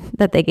tussin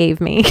that they gave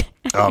me.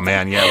 Oh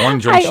man, yeah. One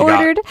drink I she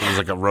ordered. got. It was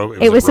like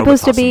a It was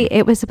supposed to be. Robitussin.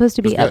 It was supposed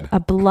to be good. a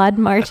blood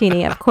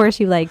martini. Of course,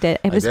 you liked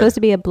it. It was did. supposed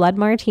to be a blood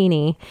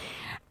martini,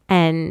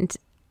 and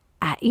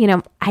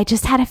I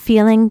just had a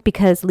feeling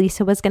because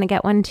Lisa was going to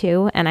get one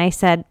too, and I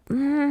said,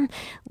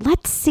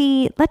 "Let's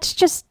see. Let's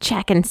just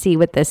check and see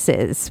what this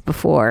is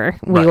before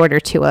we Right. order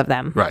two of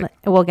them. Right.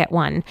 We'll get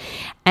one."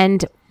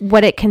 And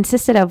what it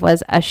consisted of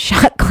was a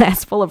shot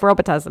glass full of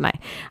Robitussin.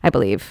 I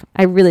believe.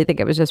 I really think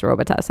it was just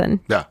Robitussin.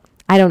 Yeah.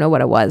 I don't know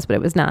what it was, but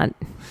it was not.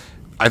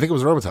 I think it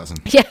was Robitussin.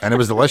 Yeah. And it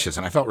was delicious,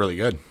 and I felt really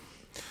good.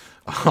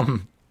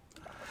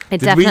 It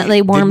Did we-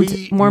 definitely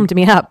did we- warmed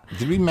me up.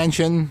 Did we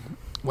mention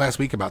last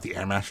week about the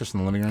air mattress in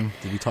the living room?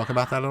 Did we talk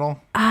about that at all?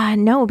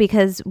 No,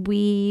 because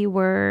we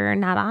were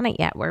not on it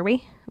yet, were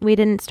we? We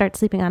didn't start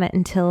sleeping on it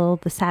until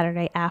the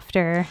Saturday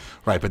after.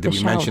 Right, but did the we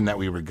show. mention that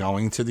we were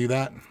going to do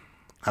that?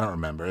 I don't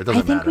remember. It I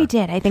doesn't think matter. we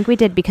did. I think we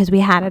did because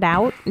we had it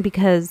out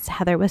because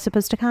Heather was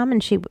supposed to come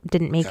and she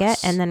didn't make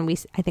Yes. it. And then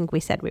I think we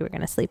said we were going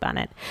to sleep on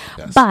it.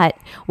 Yes. But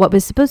what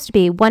was supposed to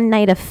be one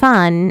night of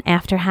fun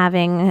after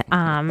having,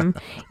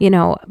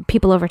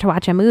 people over to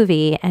watch a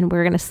movie and we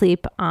were going to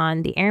sleep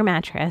on the air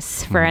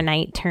mattress for a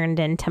night turned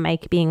into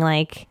Mike being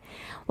like,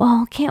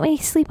 "Well, can't we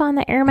sleep on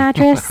the air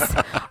mattress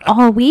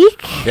all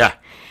week?" Yeah.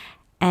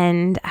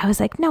 And I was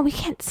like, "No, we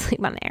can't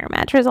sleep on the air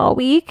mattress all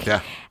week."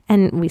 Yeah.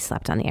 And we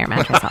slept on the air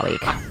mattress all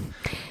week.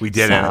 We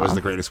did, and it was So-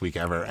 the greatest week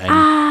ever.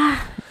 And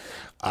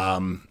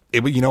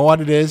you know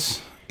what it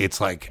is?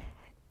 It's like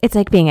It's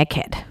like being a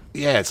kid.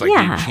 Yeah, it's like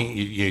Yeah.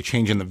 you're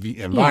changing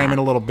the environment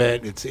a little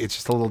bit. It's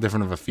just a little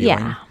different of a feeling.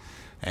 Yeah.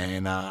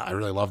 And I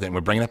really loved it. And we're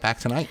bringing it back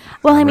tonight.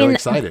 Well, I'm I mean, really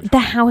excited. the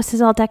house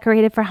is all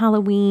decorated for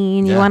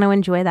Halloween. You Yeah. want to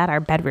enjoy that.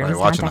 Our bedroom's Right, not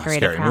watching the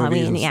decorated for scary movies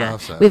Halloween. and Yeah,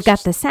 stuff, so we've it's got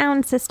just- the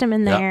sound system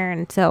in Yep. there,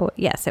 and so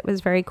yes, it was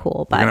very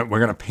cool. But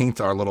we're gonna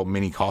paint our little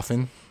mini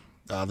coffin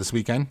this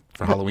weekend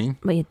for Halloween.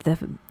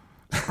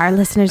 our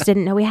listeners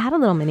didn't know we had a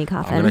little mini I'm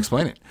coffin. gonna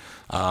explain it.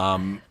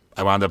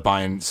 I wound up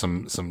buying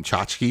some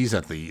tchotchkes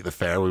at the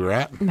fair we were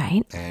at.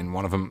 Right. And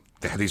one of them,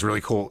 they had these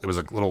really cool. It was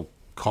a little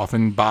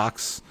coffin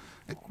box,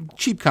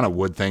 cheap kind of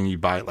wood thing you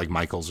buy at like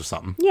Michael's or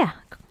something. Yeah.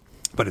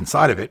 But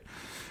inside of it,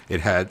 it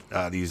had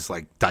these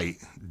like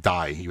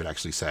die. You would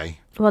actually say.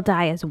 Well,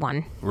 die is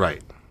one.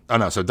 Right. Oh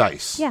no, so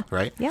dice. Yeah.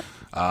 Right. Yep.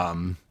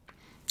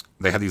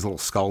 They had these little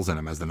skulls in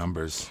them as the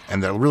numbers,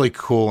 and they're really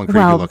cool and creepy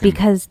Well, looking.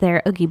 because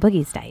they're Oogie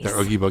Boogie's dice. They're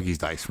Oogie Boogie's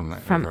dice from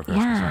Christmas,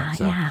 yeah, right?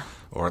 So, yeah.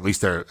 Or at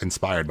least they're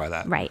inspired by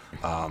that. Right.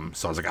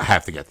 So I was like, I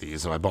have to get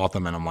these. So I bought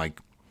them, and I'm like,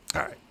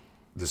 all right,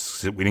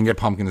 we didn't get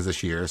pumpkins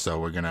this year, so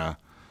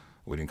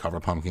we didn't cover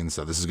pumpkins,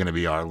 so this is gonna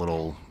be our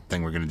little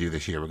thing we're gonna do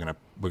this year.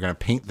 We're gonna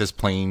paint this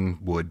plain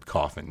wood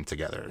coffin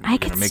together. I We're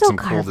could gonna make still some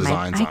cool carve my.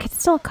 designs. I on could it.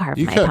 still carve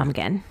You my could.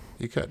 pumpkin.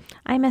 You could.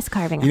 I miss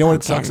carving. You know a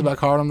what pumpkin. sucks about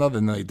carving them though?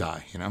 Then they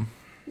die. You know.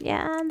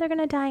 Yeah, they're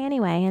gonna die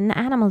anyway, and the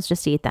animals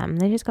just eat them.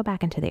 They just go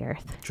back into the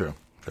earth. True.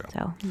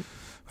 So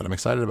But I'm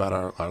excited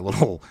about our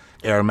little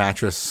air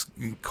mattress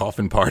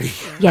coffin party.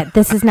 yeah,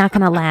 this is not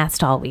gonna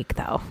last all week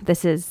though.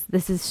 This is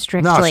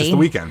strictly No, it's just the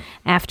weekend.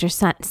 after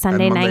Sunday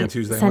Monday night. and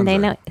Tuesday and Sunday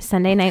Wednesday. night.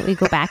 Sunday night we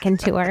go back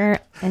into our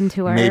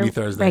Maybe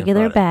Thursday and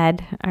regular Friday.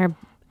 bed,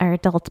 our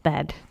adult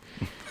bed.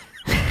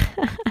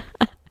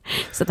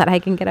 So that I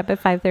can get up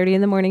at 5:30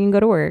 in the morning and go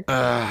to work.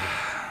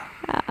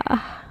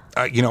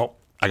 You know,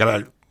 I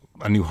got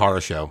a new horror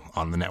show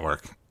on the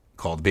network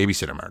called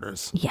Babysitter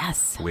Murders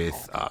Yes.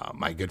 with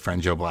my good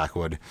friend Joe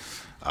Blackwood,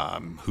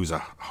 who's a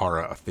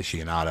horror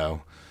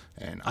aficionado,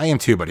 and I am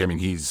too. But I mean,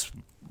 he's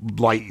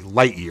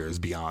light years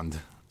beyond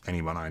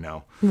anyone I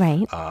know.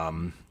 Right.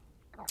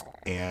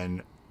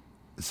 And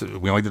so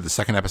we only did the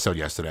second episode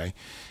yesterday,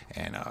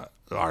 and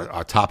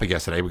our topic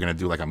yesterday, we're going to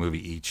do like a movie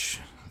each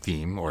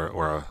theme or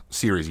a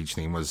series each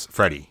theme was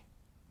Freddy.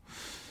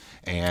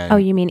 And Oh,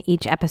 you mean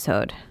each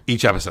episode?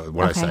 each episode,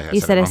 what Okay. I say?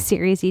 You said it a wrong.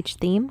 series each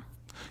theme?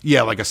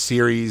 Yeah, like a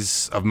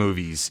series of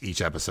movies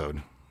each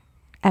episode.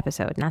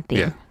 Episode, not theme.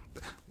 Yeah.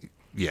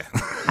 Yeah.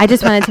 I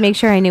just wanted to make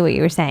sure I knew what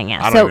you were saying. Yeah.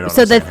 I don't even know what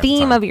So I'm the saying half the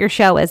theme time. of your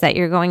show is that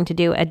you're going to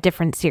do a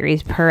different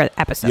series per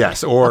episode.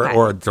 Yes, or Okay.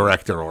 or a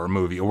director or a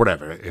movie or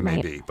whatever it may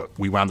Right. be. But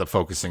we wound up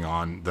focusing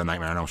on the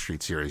Nightmare on Elm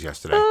Street series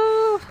yesterday.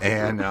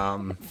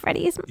 And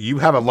Freddy's. you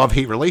have a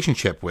love-hate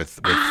relationship with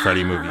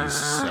Freddy movies.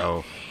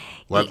 So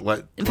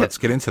let's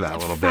get into that a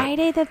little bit.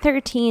 Friday the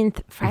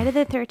 13th. Friday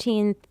the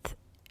 13th.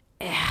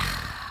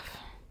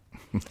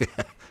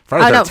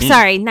 Friday Oh, no, 13th.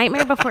 sorry.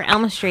 Nightmare Before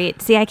Elm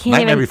Street. See, I can't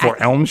Nightmare even.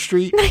 Before Elm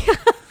Street.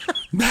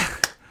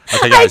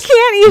 Okay, guys.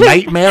 can't even-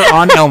 Nightmare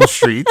on Elm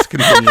Street.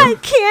 Continue. I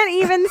can't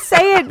even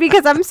say it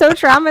because I'm so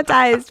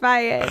traumatized by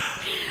it.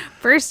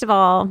 First of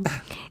all,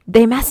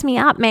 they mess me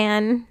up,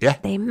 man. Yeah.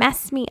 They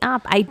mess me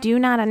up. I do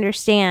not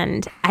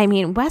understand. I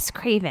mean, Wes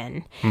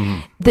Craven,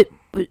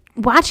 Mm-hmm.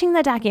 watching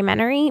the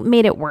documentary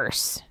made it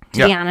worse,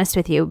 to be Yeah. honest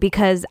with you,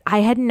 because I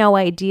had no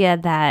idea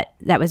that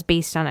was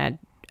based on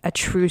a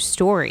true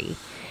story.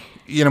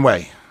 In a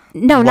way.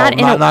 No, Well,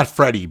 not not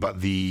Freddy, but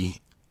the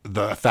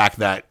fact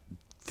that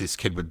this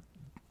kid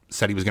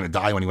said he was going to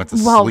die when he went to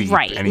Well, sleep,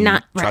 right, and he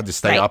not- tried right, to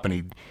stay right. up, and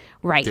he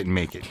right. didn't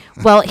make it.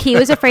 Well, he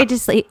was afraid to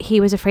sleep. He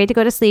was afraid to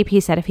go to sleep.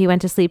 He said if he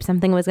went to sleep,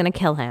 something was going to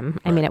kill him.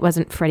 I mean, it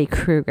wasn't Freddy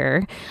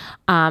Krueger,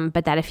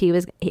 but that if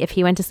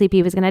he went to sleep,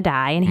 he was going to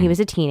die. And he was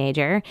a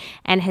teenager,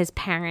 and his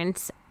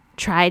parents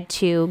tried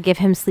to give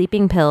him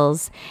sleeping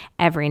pills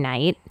every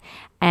night.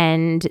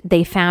 And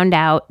they found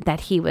out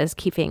that he was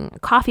keeping a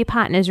coffee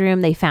pot in his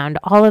room. They found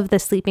all of the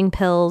sleeping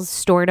pills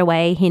stored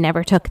away. He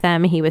never took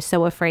them. He was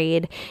so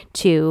afraid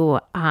to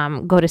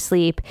go to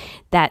sleep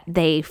that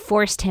they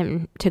forced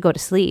him to go to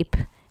sleep.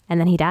 And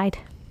then he died.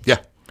 Yeah.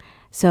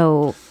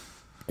 So,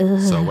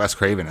 So Wes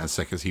Craven, as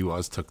sick as he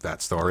was, took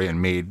that story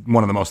and made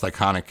one of the most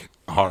iconic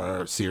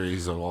horror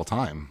series of all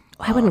time.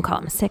 I wouldn't call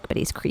him sick, but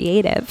he's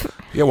creative.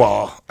 Yeah,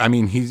 well, I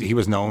mean, he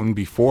was known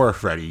before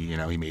Freddy. You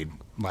know, he made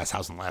Last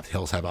House on the Left,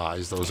 Hills Have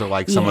Eyes. Those are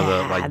like some of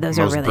the Yeah, those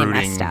most are really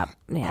brooding messed up.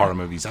 Yeah. horror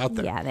movies out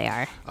there. Yeah, they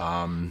are.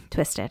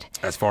 Twisted.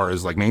 As far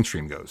as like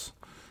mainstream goes.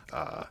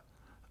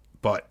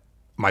 But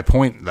my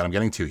point that I'm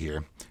getting to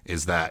here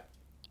is that,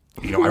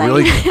 you know,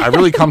 I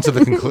really come to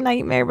the conclusion.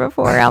 Nightmare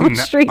Before Elm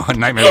Street.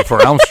 Nightmare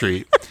Before Elm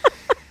Street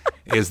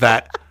is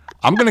that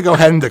I'm going to go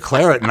ahead and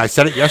declare it, and I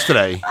said it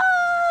yesterday.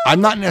 I'm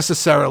not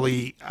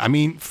necessarily. I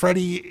mean,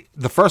 Freddy.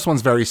 The first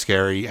one's very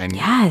scary, and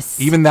Yes.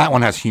 even that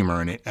one has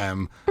humor in it.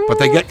 But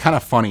they get kind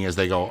of funny as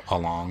they go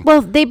along.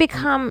 Well, they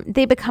become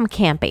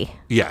campy.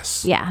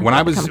 Yes. Yeah, When they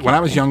I was become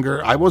campy.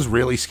 younger, I was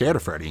really scared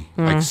of Freddy.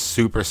 Like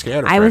super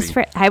scared of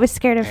Freddy. I was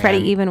scared of Freddy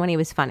And- even when he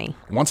was funny.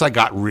 Once I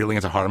got really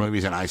into horror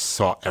movies and I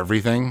saw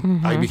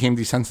everything, I became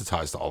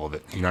desensitized to all of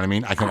it. You know what I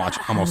mean? I can watch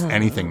almost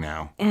anything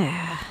now.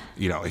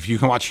 You know, if you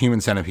can watch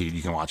Human Centipede,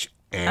 you can watch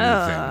anything.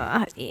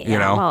 Yeah, you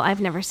know? well,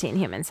 I've never seen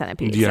Human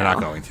Centipede. You're so. not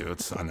going to.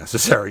 It's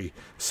unnecessary.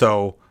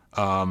 So,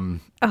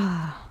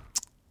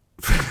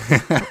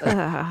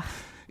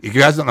 you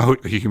guys don't know who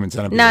Human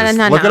Centipede is.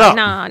 No, Look no, it up.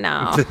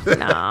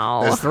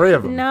 no. There's 3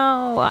 of them.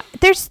 No,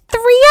 there's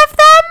 3 of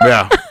them.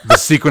 Yeah, the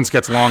sequence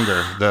gets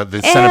longer. The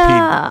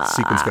centipede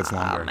sequence gets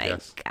longer. Oh my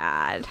Yes.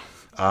 god.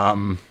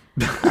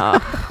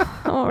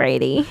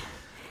 Alrighty.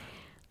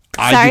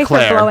 I Sorry for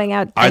declare, blowing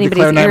out I anybody's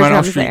declare Nightmare on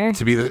Elm eardrums Street there.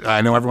 to be the.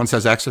 I know everyone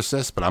says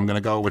Exorcist, but I'm going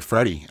to go with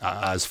Freddy.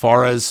 As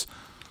far as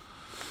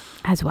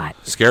As what?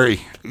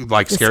 scary,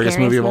 like scariest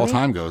movie of all movie?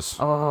 time goes.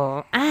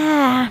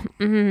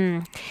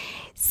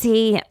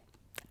 See,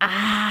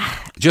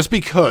 Just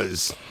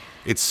because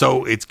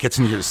it gets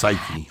into your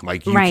psyche.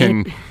 Like you Right.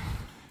 can,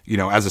 you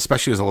know,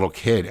 especially as a little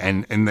kid,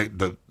 and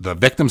the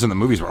victims in the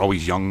movies were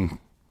always young,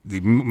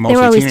 mostly they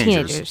were always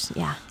teenagers. teenagers.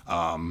 Yeah.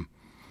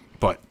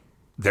 But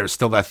there's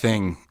still that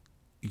thing,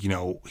 you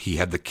know, he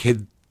had the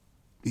kid,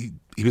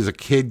 he was a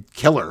kid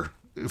killer,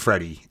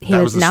 Freddy. He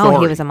That was the no, story.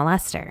 he was a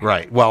molester.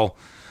 Right. Well,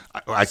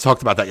 I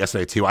talked about that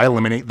yesterday too. I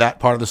eliminate that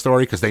part of the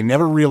story because they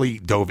never really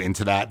dove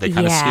into that. They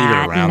kind of skated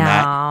around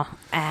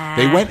that.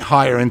 They went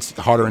harder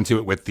into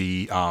it with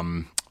the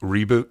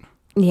reboot.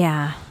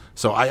 Yeah.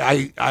 So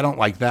I don't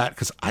like that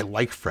because I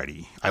like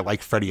Freddy. I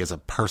like Freddy as a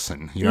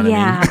person. You know what I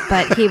Yeah, mean?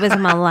 but he was a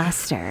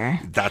molester.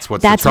 That's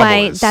what That's the trouble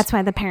why. is. That's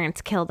why the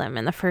parents killed him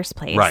in the first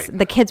place. Right.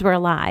 The kids were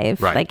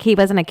alive. Right. Like he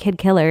wasn't a kid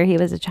killer. He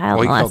was a child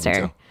Well, he killed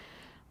them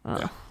molester.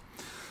 too. Yeah.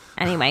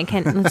 Anyway,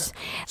 let's,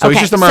 So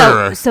he's just a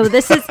murderer. So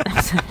this is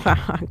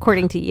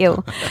according to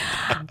you.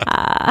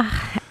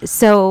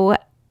 So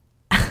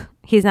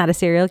he's not a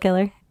serial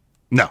killer.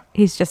 No.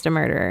 He's just a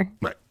murderer.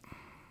 Right.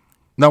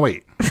 No,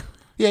 wait.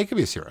 Yeah, he could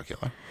be a serial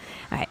killer.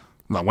 All right.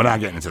 No, we're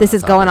not getting into This that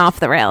is going topic. off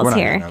the rails We're not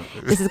here.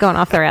 getting- This is going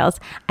off the rails.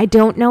 I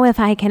don't know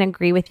if I can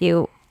agree with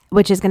you,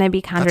 which is going to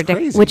be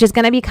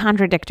crazy.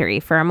 contradictory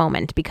for a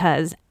moment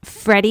because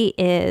Freddy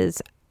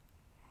is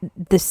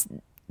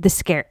the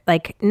scare,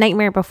 like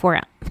Nightmare Before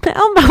Elm. Why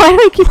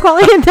do I keep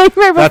calling it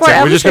Nightmare Before That's it.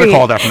 Elm We're just Street? going to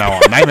call it that from now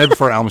on. Nightmare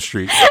Before Elm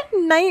Street.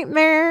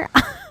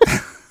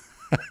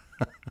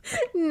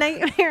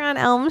 Nightmare on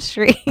Elm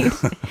Street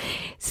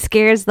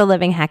scares the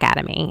living heck out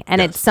of me. And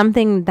Yes. it's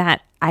something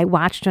that I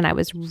watched when I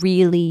was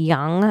really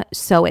young,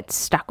 so it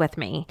stuck with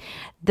me.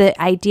 The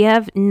idea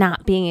of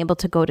not being able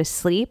to go to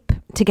sleep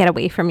to get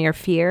away from your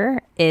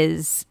fear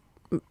is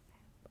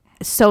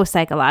so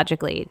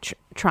psychologically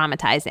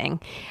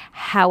traumatizing.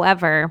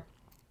 However,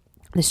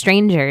 The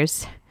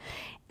Strangers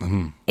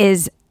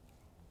is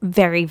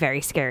very,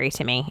 very scary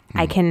to me.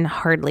 I can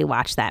hardly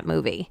watch that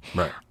movie.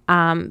 Right.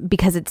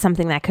 Because it's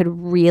something that could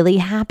really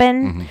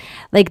happen.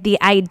 Like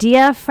the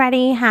idea of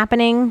Freddy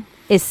happening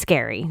is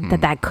scary,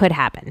 that could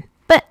happen.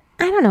 But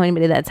I don't know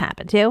anybody that's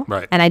happened to.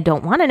 Right. And I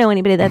don't want to know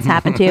anybody that's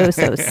happened to,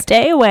 so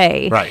stay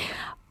away. Right.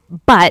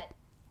 But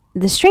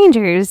The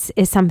Strangers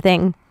is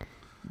something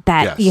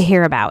that Yes. you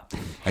hear about.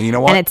 And you know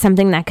what? And it's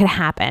something that could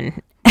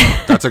happen.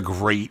 That's a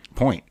great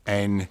point.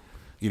 And,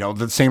 you know,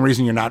 the same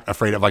reason you're not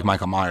afraid of like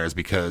Michael Myers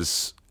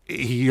because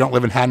you don't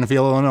live in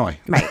Haddonfield, Illinois.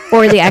 Right.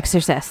 Or The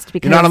Exorcist.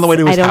 Because not on the way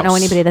to his I don't know house.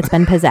 anybody that's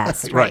been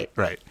possessed. Right.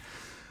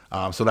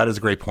 So that is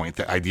a great point.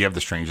 The idea of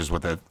The Strangers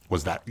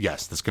was that,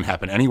 yes, this can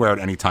happen anywhere at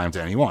any time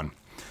to anyone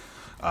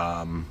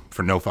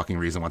for no fucking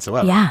reason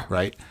whatsoever. Yeah.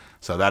 Right?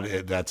 So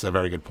that's a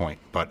very good point.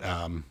 But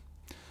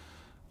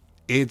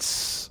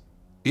it's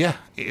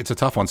a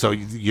tough one. So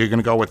you're going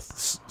to go with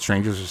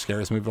Strangers the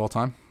scariest movie of all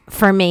time?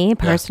 For me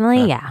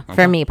personally, yeah. Okay.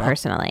 For me Well,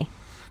 personally.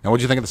 Now, what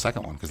did you think of the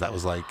second one? Because that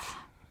was like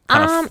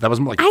that was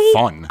like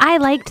fun. I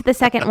liked the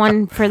second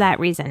one for that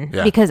reason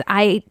Yeah. because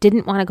I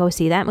didn't want to go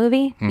see that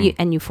movie,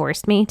 and you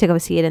forced me to go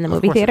see it in the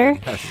movie course I theater,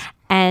 did, yes.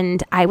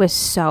 and I was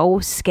so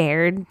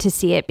scared to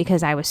see it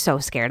because I was so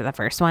scared of the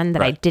first one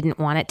that I Right. didn't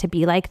want it to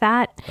be like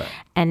that,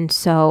 and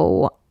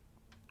so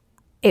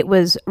it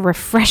was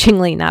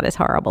refreshingly not as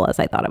horrible as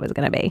I thought it was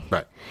going to be.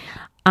 Right.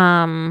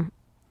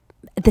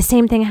 The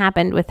same thing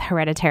happened with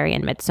Hereditary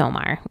and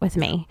Midsommar with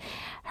me.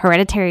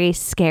 Hereditary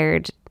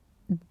scared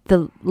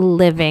the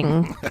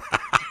living.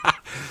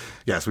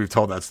 Yes, we've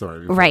told that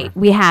story before. Right,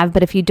 we have,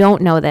 but if you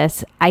don't know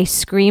this, I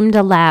screamed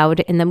aloud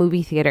in the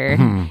movie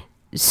theater.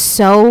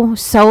 So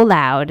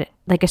loud,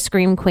 like a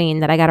scream queen,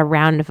 that I got a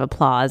round of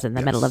applause in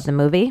the middle of the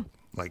movie.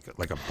 Like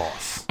a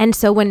boss. And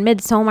so when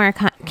Midsommar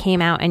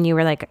came out and you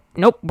were like,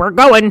 nope, we're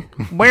going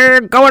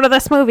to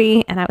this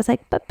movie. And I was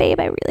like, but babe,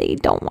 I really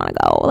don't want to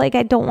go. Like,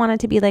 I don't want it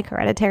to be like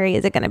Hereditary.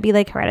 Is it going to be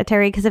like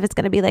Hereditary? Because if it's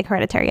going to be like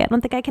Hereditary, I don't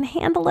think I can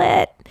handle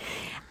it.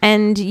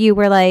 And you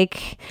were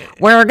like,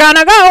 we're going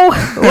to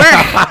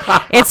go.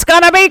 It's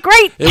gonna be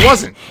great. It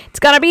wasn't. It's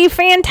gonna be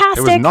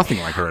fantastic. It was nothing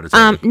like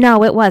Hereditary.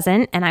 No, it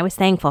wasn't, and I was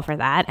thankful for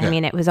that. Yeah. I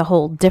mean, it was a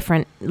whole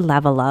different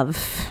level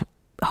of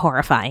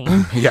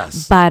horrifying.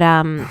 Yes. But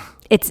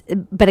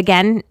but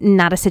again,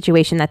 not a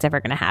situation that's ever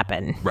going to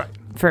happen. Right.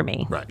 For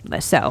me. Right.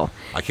 So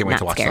I can't wait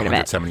to watch the scared of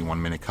it.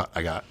 171-minute cut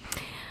I got.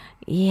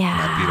 Yeah.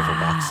 That beautiful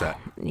box set.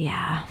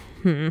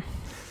 Yeah.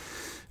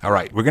 All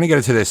right, we're going to get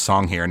into this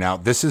song here. Now,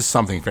 this is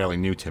something fairly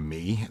new to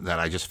me that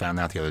I just found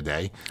out the other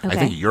day. Okay. I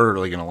think you're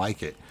really going to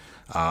like it.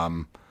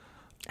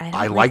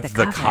 I liked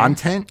the cover.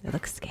 content. It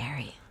looks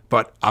scary.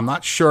 But I'm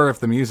not sure if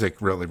the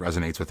music really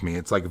resonates with me.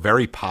 It's like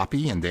very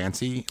poppy and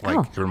dancey. Like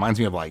Oh. it reminds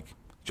me of like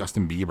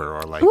Justin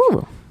Bieber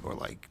Ooh. or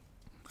like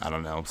I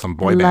don't know, some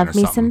boy band or Love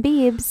me something. some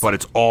Biebs. But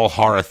it's all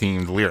horror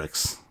themed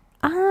lyrics.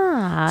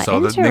 Ah, So the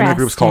interesting. name of the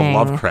group is called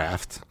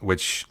Lovecraft,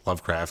 which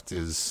Lovecraft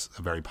is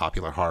a very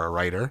popular horror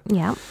writer.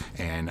 Yeah.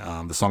 And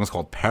the song is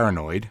called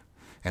Paranoid,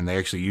 and they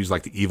actually use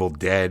like the Evil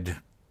Dead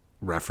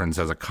reference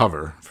as a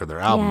cover for their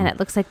album. Yeah, and it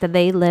looks like the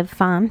They Live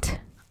font.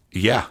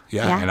 Yeah.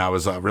 Yeah. And I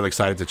was really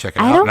excited to check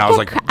it I out. don't And I was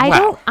get like, cre-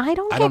 wow, I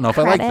don't I get don't know if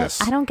I like credit.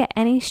 this. I don't get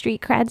any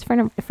street creds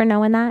for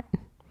knowing that.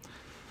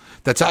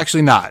 That's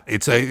actually not.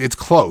 It's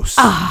close.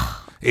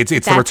 It's the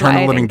that's Return why of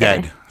I the Living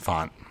didn't get Dead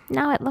font.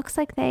 No, it looks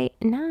like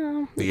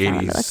no. The that's not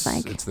what 80s. It looks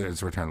like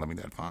It's Return of the Living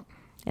Dead font.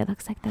 it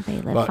looks like the They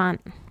Live But-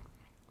 font.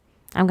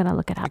 I'm gonna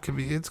look it up.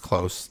 It's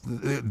close.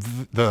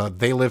 The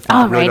They Live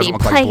font really doesn't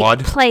Alrighty, look like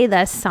blood. play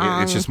the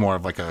song. It's just more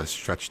of like a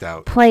stretched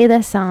out. play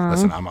the song.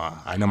 Listen,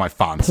 I know my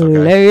fonts. Okay.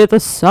 Play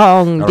the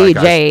song, All right,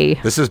 DJ.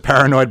 guys. This is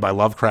Paranoid by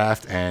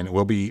Lovecraft, and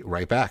we'll be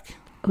right back.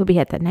 We'll be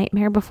at the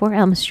Nightmare Before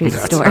Elm Street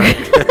store.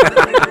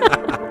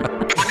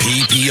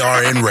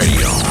 PPRN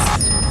Radio.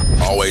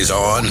 Always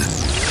on,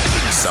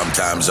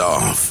 sometimes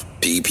off.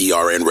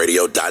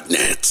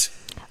 PPRNradio.net.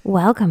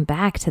 Welcome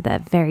back to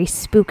the very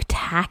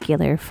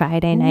spooktacular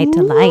Friday Night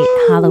Delight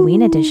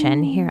Halloween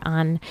edition here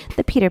on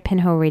the Peter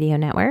Pinhole Radio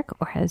Network,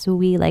 or as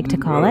we like to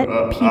call it,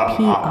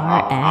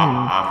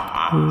 PPRN.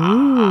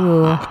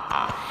 Ooh,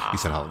 You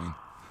said Halloween,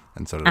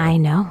 and so did I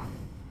know.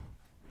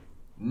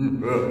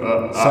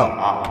 So,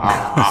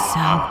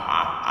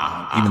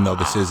 So, even though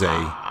this is a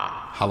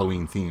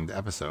Halloween themed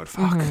episode,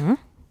 fuck. Mm-hmm.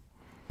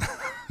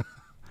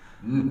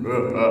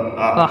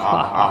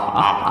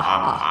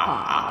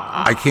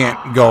 I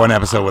can't go an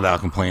episode without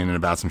complaining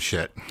about some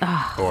shit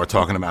or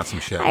talking about some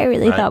shit. I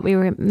really right? thought we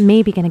were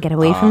maybe going to get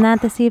away from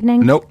that this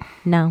evening. Nope.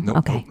 No? Nope.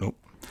 Okay. Nope.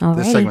 All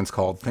This right. segment's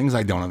called Things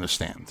I Don't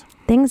Understand.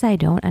 Things I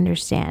don't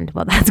understand.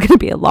 Well, that's going to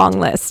be a long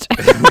list.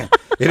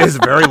 It is a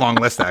very long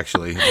list,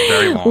 actually. It's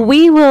very long.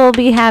 We will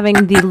be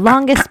having the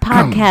longest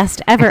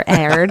podcast ever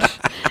aired.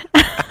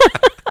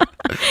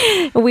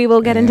 We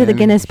will get into the And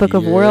Guinness Book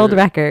of World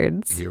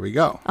Records. Here we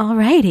go.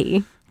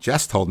 Alrighty.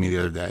 Jess told me the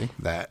other day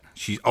that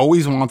she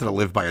always wanted to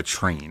live by a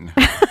train.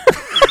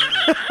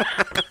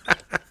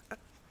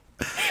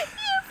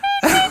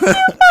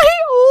 My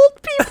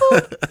old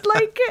people,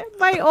 like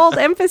my old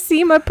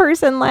emphysema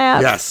person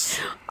laugh. Yes.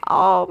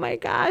 Oh my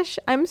gosh.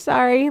 I'm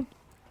sorry. I'm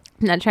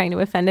not trying to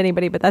offend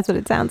anybody, but that's what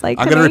it sounds like.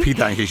 I'm going to repeat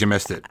that in case you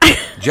missed it.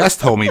 Jess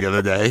told me the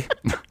other day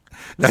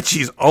that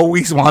she's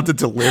always wanted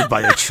to live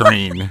by a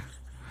train.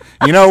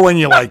 You know when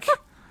you like,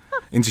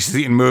 and you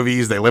see it in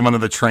movies, they live under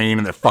the train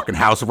and their fucking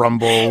house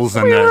rumbles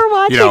and We they're, were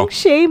watching you know,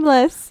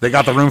 Shameless. they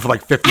got the room for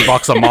like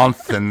 $50 a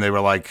month and they were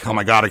like, oh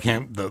my God, I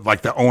can't,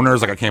 the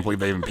owners, like, I can't believe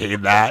they even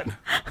paid that.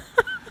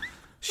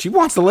 She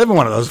wants to live in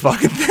one of those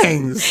fucking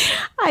things.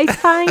 I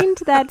find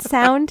that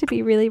sound to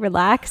be really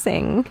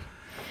relaxing.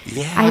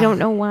 Yeah. I don't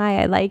know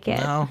why I like it.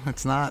 No,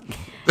 it's not.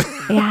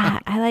 Yeah,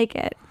 I like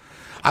it.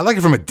 I like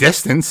it from a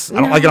distance. I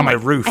don't like it on my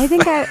roof. I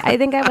think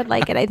I would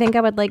like it. I think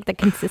I would like the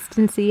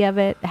consistency of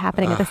it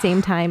happening at the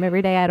same time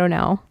every day. I don't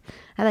know.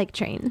 I like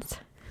trains.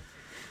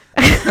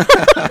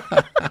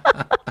 I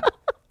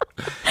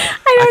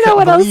don't know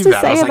what else to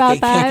say about They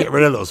can't that. get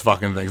rid of those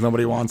fucking things.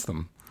 Nobody wants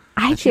them.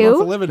 I she wants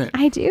do. to live in it.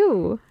 I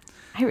do.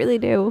 I really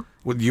do.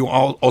 Would you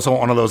also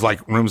want one of those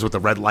like rooms with the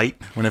red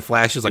light when it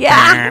flashes? Like,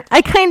 Yeah,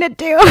 I kind of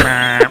do.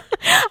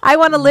 I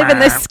want to live in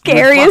the Fucking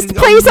scariest go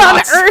place on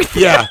nuts. earth.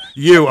 Yeah,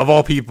 you of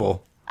all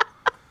people.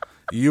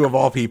 You of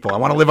all people. I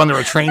want to live under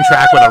a train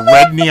track with a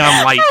red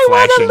neon light I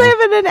want to flashing. live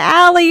in an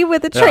alley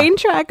with a train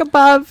track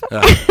above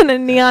and a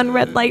neon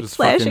red light Just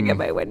flashing fucking- at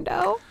my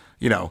window.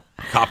 You know,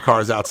 cop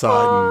cars outside,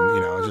 and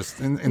you know, just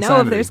insanity.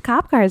 No, if there's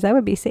cop cars, that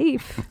would be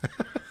safe.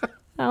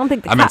 I don't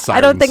think I meant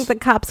I don't sirens. think the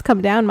cops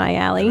come down my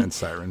alley. and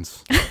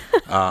sirens.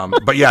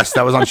 But yes,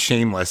 that was on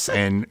Shameless.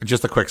 And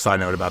just a quick side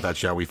note about that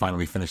show. We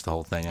finally finished the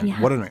whole thing. And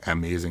Yeah. what an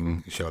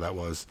amazing show that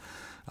was.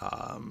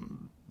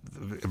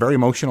 Very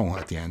emotional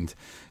at the end.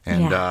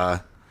 And, Yeah.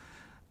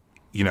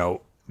 you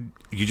know,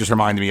 you just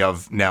reminded me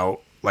of now,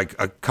 like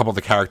a couple of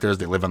the characters,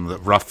 they live in the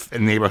rough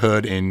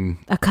neighborhood in,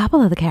 A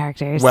couple of the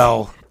characters.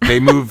 well, they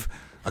move,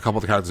 a couple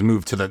of the characters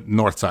move to the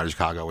north side of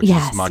Chicago, which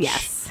yes, is much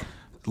yes.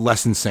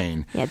 less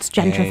insane. Yeah, it's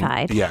And-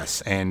 gentrified.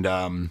 yes. And,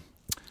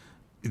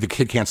 the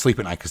kid can't sleep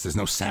at night because there's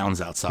no sounds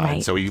outside.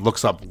 Right. So he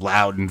looks up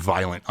loud and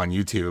violent on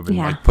YouTube and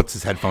Yeah. like puts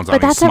his headphones on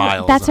But and he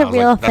smiles. that's and a I was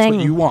real like, That's thing.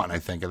 what you want, I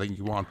think. I think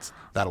you want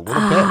that a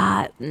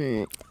little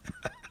bit.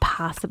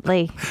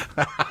 Possibly.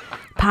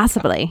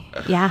 Possibly.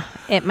 Yeah.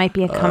 It might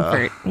be a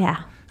comfort.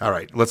 Yeah. All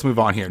right, let's move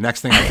on here.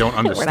 Next thing I don't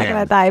We're not going to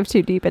understand. dive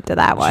too deep into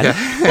that one.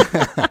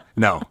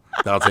 No,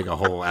 that'll take a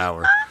whole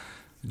hour.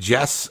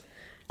 Jess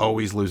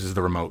always loses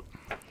the remote.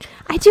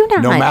 I do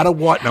not. No matter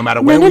what, no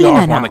matter where we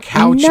are, if we're on the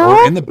couch No,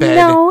 or in the bed.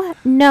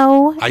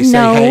 No, I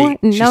say,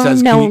 hey, she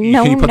says, can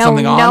you put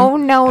something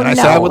on? No, and I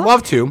say, I would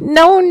love to.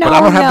 No, but I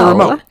don't have the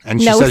remote. And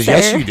she No, says,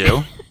 yes, sir. you do.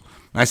 And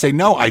I say,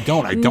 no, I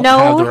don't. I don't No,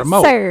 have the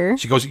remote. sir.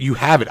 She goes, you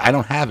have it. I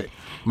don't have it.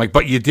 I'm like,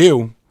 but you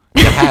do.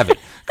 You have it.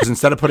 Because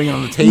instead of putting it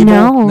on the table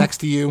No. next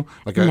to you,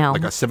 like No.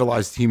 a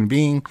civilized human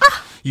being,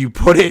 you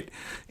put it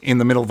in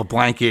the middle of a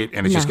blanket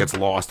and it just No. gets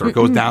lost, or it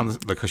goes down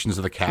the cushions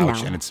of the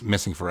couch No. and it's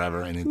missing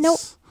forever. And it's Nope.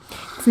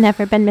 It's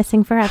never been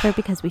missing forever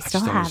because we still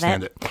don't have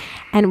understand it. it.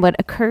 And what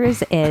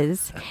occurs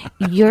is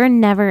you're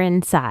never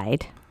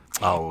inside.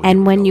 Oh,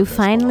 And when go you with this.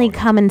 finally Hold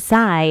on. come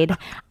inside,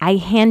 I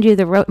hand you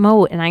the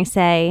remote and I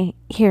say,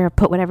 here,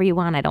 put whatever you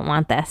want. I don't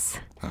want this.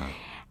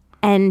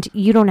 And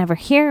you don't ever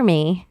hear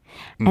me.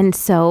 And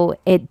so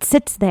it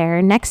sits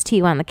there next to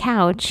you on the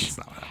couch. That's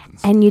not what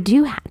happens. And you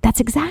do. That's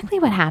exactly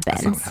what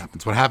happens. That's not what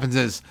happens. What happens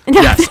is,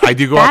 yes, I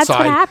do go That's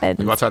outside. what happens.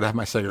 I go outside to have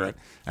my cigarette,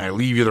 and I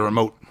leave you the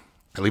remote.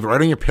 I leave it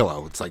right on your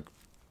pillow. It's like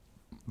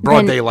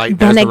broad daylight.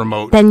 There's the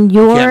remote. Then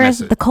You can't you're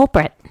miss it. the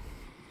culprit.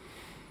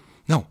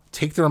 No,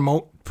 take the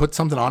remote, put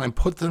something on, and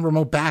put the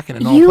remote back in a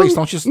normal place.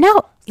 Don't just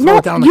throw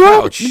it down on the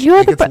couch. You're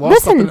It gets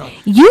lost up listen. in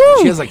You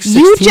She has like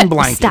you 16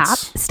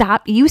 blankets.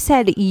 Stop. You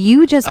said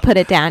you just put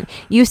it down.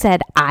 You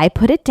said I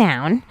put it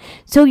down.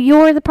 So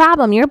you're the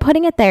problem. You're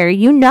putting it there.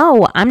 You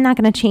know I'm not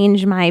going to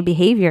change my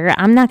behavior.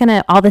 I'm not going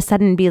to all of a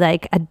sudden be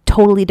like a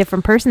totally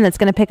different person that's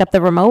going to pick up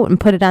the remote and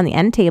put it on the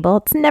end table.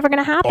 It's never going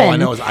to happen. All I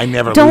know is I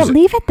never don't lose it.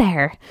 leave it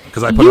there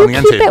 'Cause I put it on the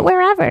end keep table. it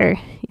wherever.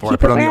 Or I Keep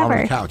put it it on the arm of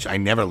wherever. the couch. I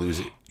never lose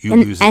it. You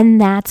lose it.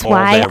 And that's all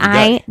why day, every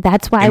day.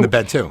 that's why in the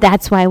bed too.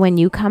 That's why when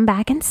you come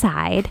back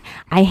inside,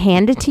 I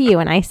hand it to you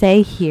and I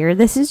say, "Here,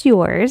 this is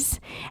yours,"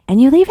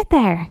 and you leave it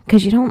there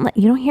because you don't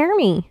hear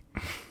me.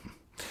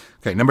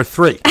 Okay, number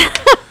 3.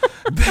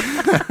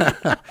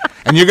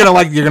 And you're gonna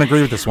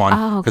agree with this one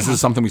Oh, because okay. this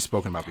is something we've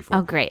spoken about before.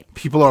 Oh, great.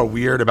 People are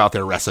weird about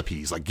their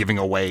recipes, like giving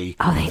away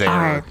Oh, they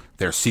are.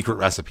 their secret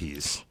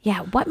recipes. Yeah,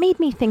 what made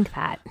me think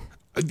that?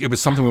 It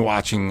was something we were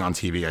watching on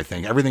TV, I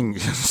think. Everything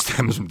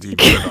stems from TV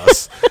with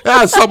us.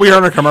 Yeah, it's something we heard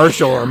in a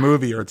commercial or a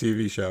movie or a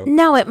TV show.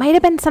 No, it might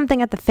have been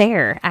something at the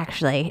fair.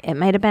 Actually, it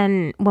might have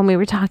been when we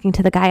were talking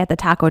to the guy at the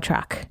taco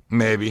truck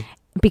Maybe,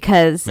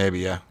 because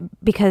yeah.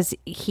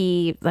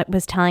 he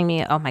was telling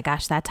me, "Oh my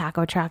gosh, that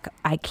taco truck!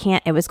 I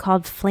can't." It was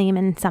called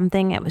Flamin'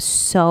 something. It was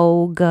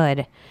so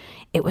good.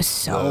 It was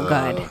so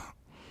good.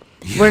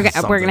 Yeah, We're gonna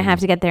something- have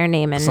to get their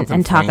name and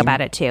something talk Flame. about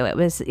it too. It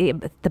was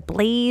the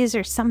Blaze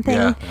or something.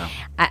 Yeah.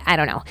 I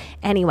don't know.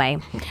 Anyway,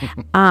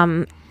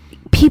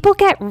 people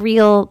get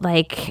real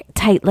like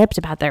tight-lipped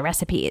about their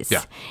recipes.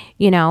 Yeah.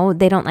 You know,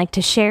 they don't like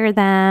to share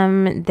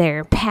them.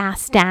 They're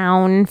passed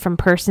down from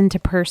person to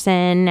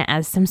person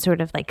as some sort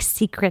of like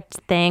secret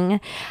thing.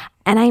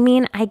 And I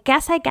mean, I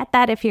guess I get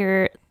that if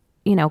you're,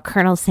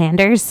 Colonel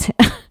Sanders.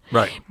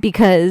 Right.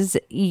 Because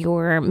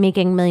you're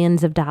making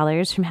millions of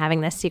dollars from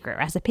having this secret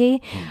recipe.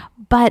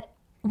 But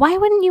why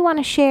wouldn't you want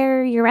to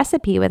share your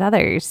recipe with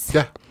others?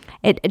 Yeah.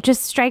 It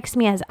just strikes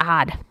me as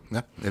odd.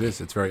 Yeah, it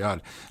is. It's very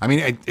odd. I mean,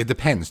 it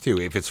depends, too.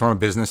 If it's from a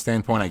business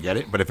standpoint, I get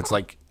it. But if it's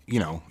like,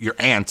 your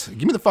aunt,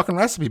 give me the fucking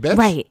recipe, bitch.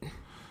 Right.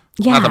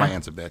 Yeah. Not that my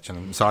aunt's a bitch, and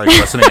I'm sorry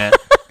for listening,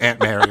 Aunt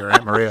Mary or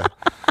Aunt Maria.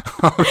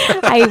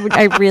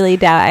 I really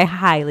doubt, I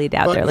highly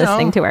doubt But, they're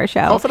listening to our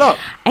show. cough it up.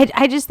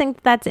 I just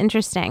think that's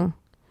interesting.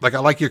 Like, I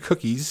like your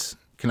cookies.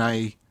 Can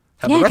I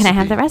have the Yeah, recipe? can I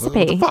have the What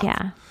recipe? fuck?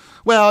 Yeah.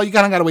 Well, you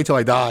gotta wait till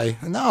I die.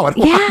 No, I don't want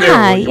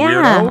Yeah, to. You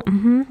yeah. weirdo.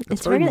 Mm-hmm.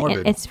 It's very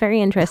morbid. It's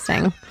very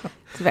interesting.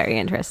 It's very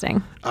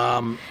interesting.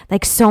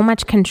 Like so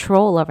much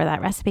control over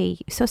that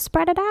recipe. So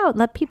spread it out.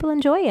 Let people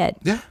enjoy it.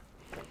 Yeah.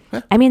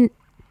 I mean,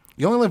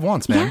 You only live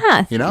once, man.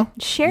 yeah. You know?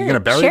 Share, You're gonna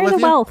bury it share with the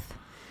you? wealth.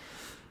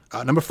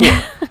 Number 4.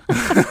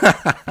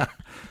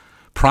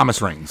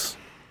 Promise rings.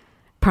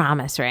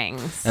 Promise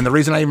rings. And the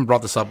reason I even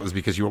brought this up was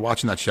because you were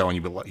watching that show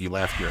and you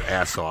laughed your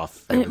ass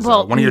off. It was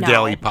Well, one of your no,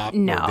 daily pop.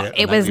 No, or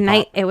it was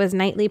nightly pop. It was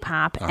Nightly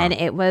Pop, and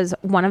it was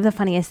one of the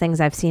funniest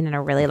things I've seen in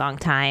a really long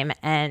time.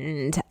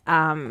 And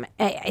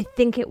I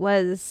think it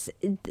was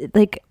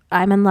like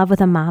I'm in love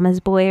with a mama's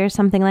boy or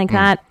something like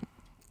that.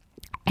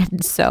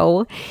 And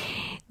so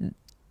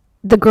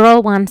the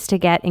girl wants to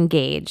get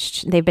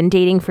engaged. They've been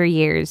dating for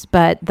years,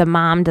 but the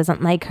mom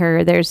doesn't like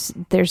her. There's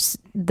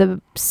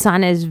the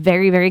son is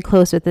very, very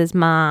close with his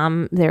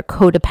mom. They're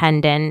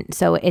codependent.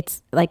 So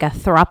it's like a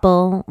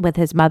throuple with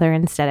his mother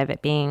instead of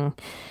it being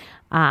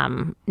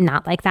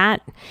not like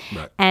that.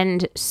 Right.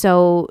 And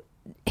so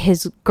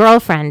his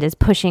girlfriend is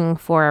pushing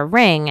for a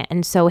ring,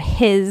 and so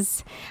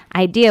his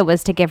idea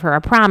was to give her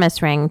a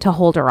promise ring to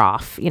hold her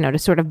off, to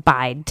sort of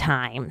bide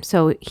time.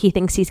 So he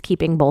thinks he's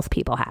keeping both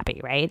people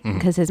happy, right?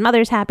 Because his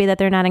mother's happy that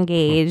they're not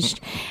engaged,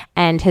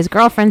 and his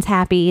girlfriend's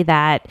happy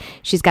that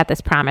she's got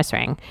this promise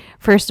ring.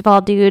 First of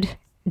all, dude,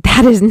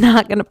 that is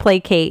not going to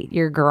placate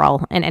your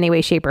girl in any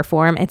way, shape, or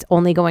form. It's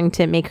only going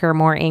to make her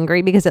more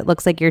angry because it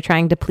looks like you're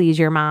trying to please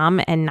your mom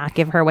and not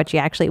give her what she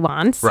actually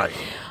wants. Right.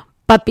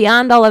 But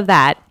beyond all of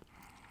that,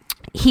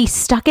 he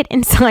stuck it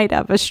inside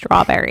of a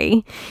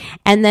strawberry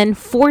and then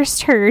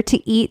forced her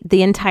to eat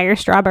the entire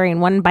strawberry in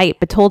one bite,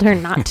 but told her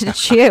not to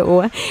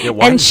chew.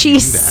 And she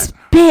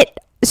spit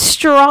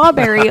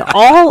strawberry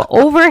all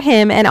over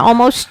him and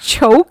almost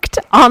choked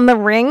on the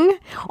ring,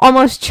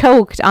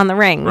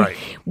 right.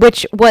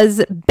 Which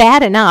was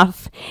bad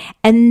enough.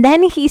 And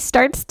then he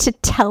starts to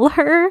tell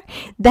her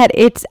that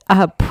it's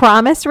a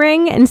promise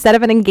ring instead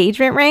of an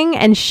engagement ring,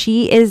 and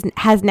she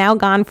has now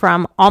gone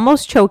from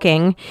almost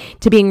choking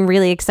to being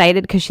really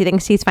excited because she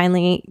thinks he's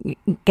finally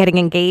getting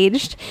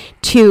engaged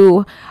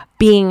to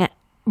being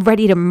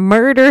ready to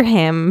murder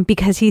him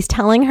because he's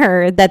telling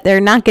her that they're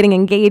not getting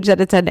engaged,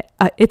 that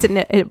it's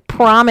a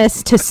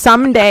promise to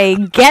someday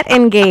get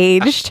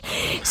engaged.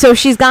 So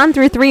she's gone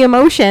through 3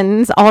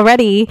 emotions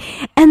already,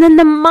 and then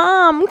the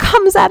mom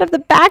comes out of the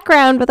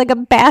background with like a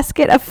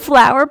basket of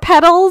flower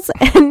petals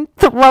and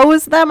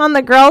throws them on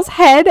the girl's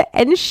head,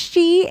 and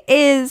she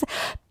is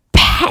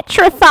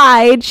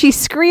petrified. She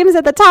screams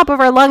at the top of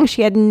her lungs.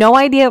 She had no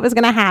idea it was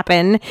going to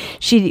happen.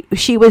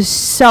 She was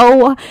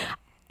so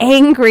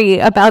angry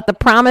about the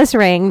promise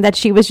ring that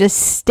she was just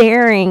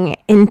staring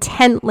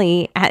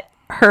intently at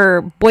her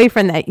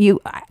boyfriend, that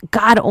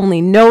God only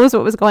knows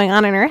what was going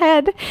on in her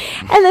head.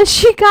 And then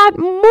she got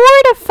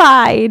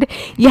mortified.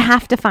 You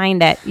have to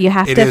find it. You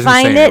have to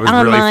find it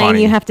online.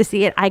 Really, you have to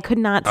see it. I could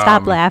not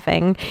stop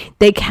laughing.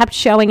 They kept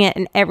showing it,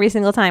 and every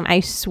single time, I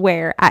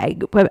swear,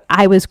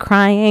 I was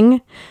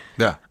crying.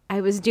 Yeah.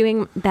 I was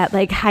doing that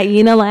like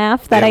hyena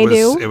laugh that I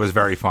do. It was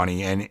very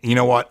funny. And you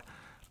know what?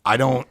 I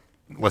don't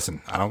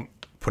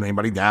put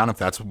anybody down if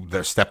that's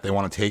their step they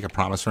want to take, a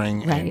promise ring.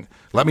 Right. And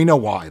let me know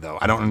why, though.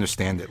 I don't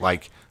understand it.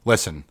 Like,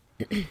 listen,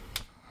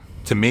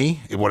 to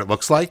me, what it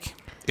looks like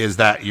is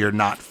that you're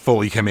not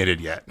fully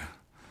committed yet.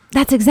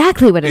 That's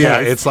exactly what it is. Yeah,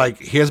 it's like,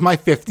 here's my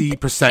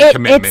 50%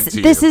 commitment to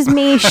you. This is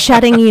me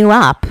shutting you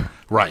up.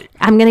 Right.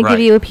 I'm going to give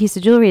you a piece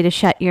of jewelry to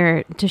shut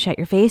your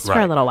face for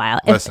a little while.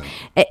 Listen.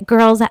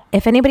 Girls,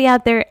 if anybody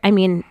out there, I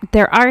mean,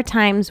 there are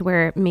times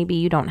where maybe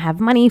you don't have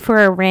money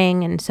for a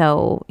ring, and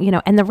so,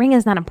 and the ring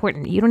is not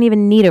important. You don't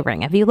even need a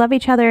ring. If you love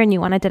each other and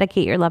you want to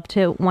dedicate your love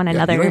to one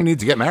another. You don't even need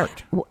to get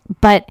married.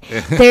 But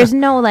there's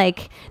no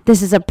like,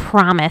 this is a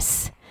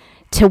promise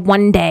to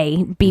one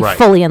day be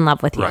fully in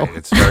love with you. Right.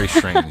 It's very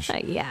strange.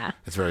 Yeah.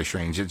 It's very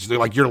strange. It's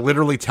like you're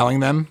literally telling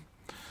them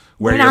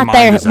where We're your not mind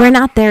there. is at. We're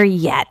not there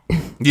yet.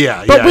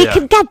 Yeah, but we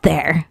could get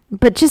there,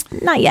 but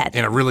just not yet.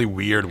 In a really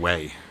weird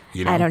way.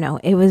 I don't know.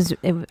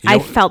 I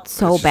felt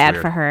so bad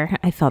for her.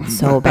 I felt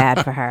so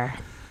bad for her.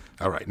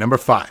 All right. Number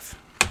 5.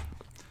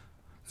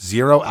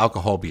 0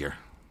 alcohol beer.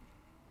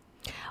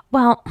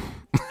 Well.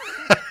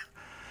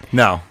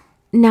 No.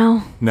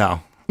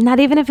 Not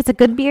even if it's a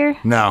good beer?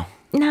 No.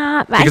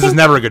 Nah. Because it's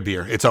never a good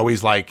beer. It's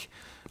always like,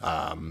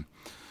 I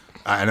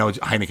know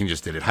Heineken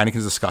just did it.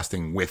 Heineken's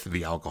disgusting with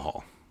the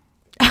alcohol.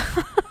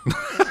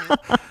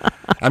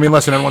 I mean,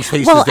 listen, everyone's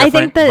taste is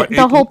different. I think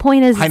the whole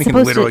point is it's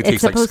supposed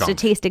like to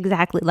taste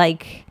exactly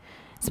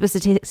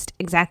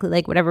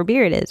like whatever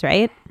beer it is,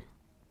 right?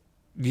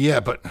 Yeah,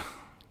 but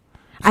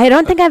I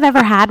don't think I've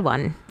ever had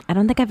one. I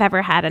don't think I've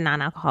ever had a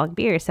non-alcoholic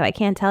beer, so I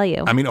can't tell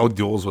you. I mean,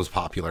 O'Doul's was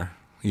popular.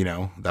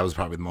 That was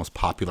probably the most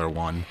popular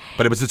one,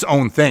 but it was its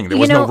own thing. There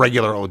was no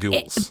regular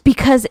O'Doul's.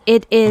 Because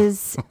it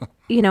is,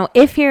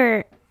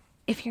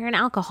 if you're an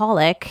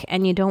alcoholic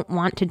and you don't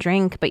want to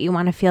drink, but you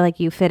want to feel like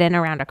you fit in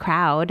around a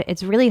crowd,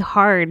 it's really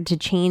hard to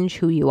change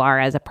who you are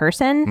as a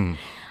person.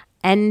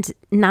 And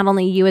not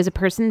only you as a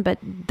person, but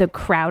the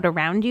crowd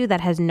around you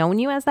that has known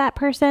you as that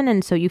person.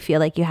 And so you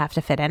feel like you have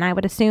to fit in, I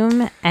would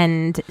assume.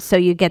 And so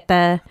you get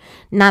the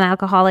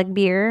non-alcoholic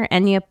beer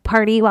and you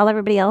party while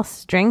everybody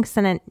else drinks,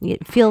 and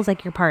it feels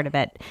like you're part of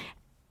it.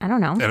 I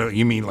don't know.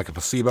 You mean like a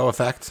placebo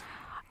effect?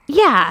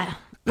 Yeah.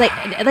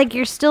 Like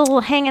you're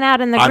still hanging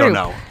out in the group. I don't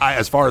know.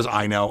 As far as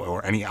I know,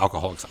 or any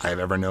alcoholics I have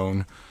ever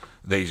known,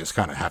 they just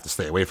kind of have to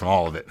stay away from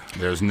all of it.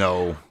 There's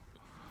no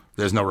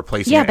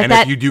replacing it. And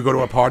if you do go to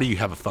a party, you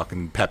have a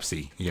fucking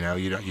Pepsi. You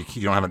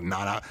don't have a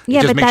non.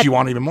 It just makes you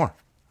want even more.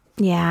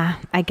 Yeah,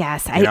 I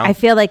guess. I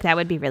feel like that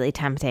would be really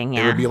tempting.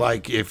 Yeah, it would be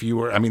like if you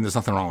were. I mean, there's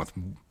nothing wrong with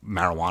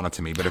marijuana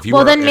to me, but if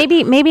you then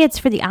maybe it's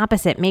for the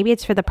opposite. Maybe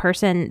it's for the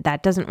person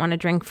that doesn't want to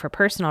drink for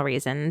personal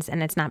reasons,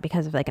 and it's not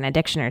because of like an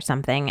addiction or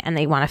something, and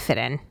they want to fit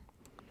in.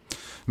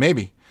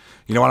 Maybe.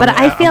 You know what?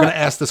 I'm going to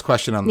ask this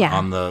question on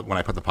the when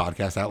I put the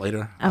podcast out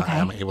later. Okay.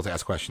 I'm able to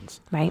ask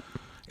questions. Right.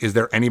 Is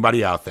there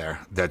anybody out there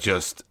that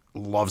just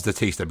loves the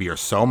taste of beer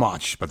so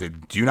much, but they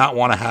do not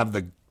want to have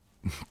the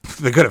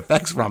the good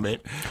effects from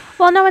it.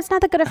 Well, no, it's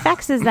not the good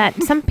effects. Is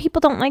that some people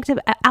don't like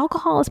to.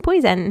 Alcohol is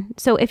poison.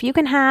 So if you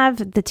can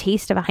have the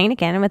taste of a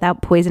Heineken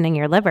without poisoning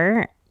your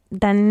liver,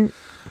 then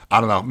I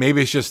don't know.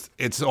 Maybe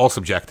it's all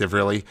subjective,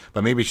 really.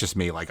 But maybe it's just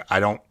me. Like, I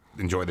don't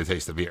enjoy the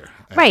taste of beer.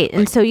 Right,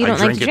 and so you I don't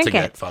like to drink drink it.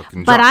 it. Get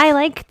fucking but drunk. I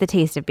like the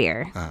taste of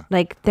beer.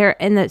 Like there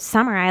in the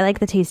summer, I like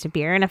the taste of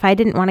beer. And if I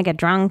didn't want to get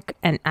drunk,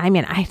 and I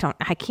mean, I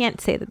can't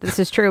say that this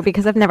is true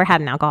because I've never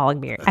had an alcoholic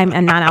beer. I'm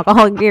a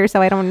non-alcoholic beer,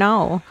 so I don't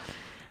know.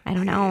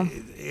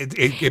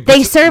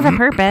 They serve a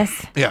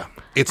purpose. Yeah,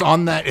 it's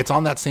on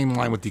that same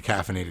line with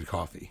decaffeinated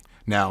coffee.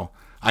 Now,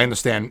 I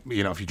understand,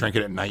 if you drink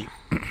it at night,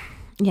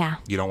 Yeah.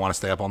 you don't want to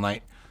stay up all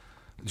night.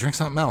 Drink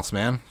something else,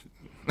 man.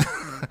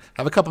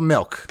 Have a cup of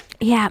milk.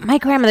 Yeah, my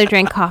grandmother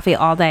drank coffee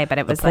all day, but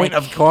it was The point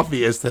like, of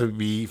coffee is to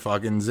be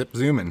fucking zip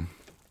zooming.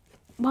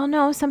 well,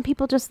 no, some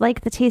people just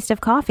like the taste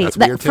of coffee. That's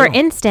weird, For too.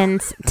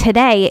 instance,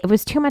 today it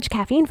was too much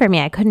caffeine for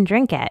me. I couldn't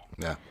drink it.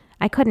 Yeah.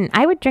 I couldn't.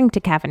 I would drink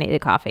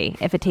decaffeinated coffee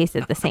if it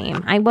tasted the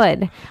same. I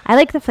would. I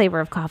like the flavor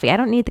of coffee. I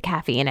don't need the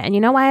caffeine. And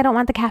you know why I don't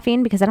want the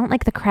caffeine? Because I don't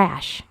like the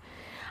crash.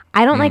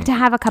 I don't like to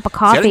have a cup of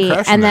I didn't coffee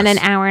crash from and then an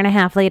this. hour and a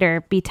half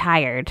later be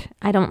tired.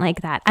 I don't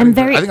like that. I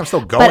think I'm still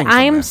going But from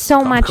I'm this so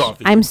cup of much.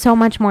 coffee. I'm so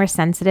much more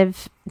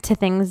sensitive to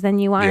things than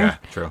you are. Yeah,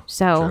 true.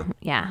 So True.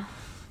 yeah.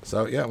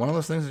 So, yeah, one of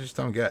those things I just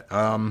don't get.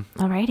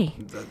 Alrighty.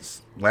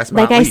 Last but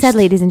Like not I least, said,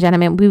 ladies and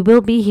gentlemen, we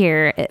will be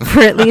here for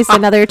at least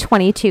another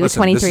 22, listen,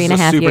 23 and a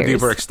half this is a super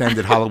years. duper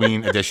extended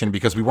Halloween edition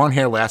because we weren't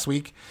here last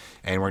week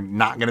and we're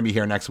not going to be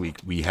here next week.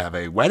 We have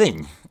a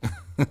wedding.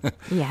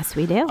 Yes,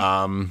 we do.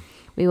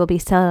 We will be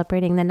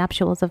celebrating the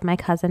nuptials of my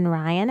cousin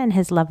Ryan and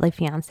his lovely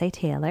fiance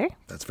Taylor.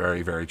 That's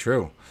very, very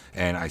true.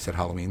 And I said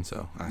Halloween,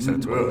 so I said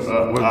it twice.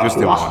 We'll just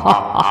do one.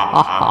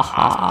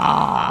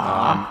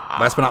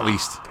 Last but not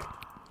least,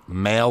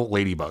 male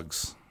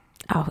ladybugs.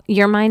 Oh,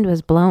 your mind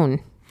was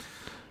blown.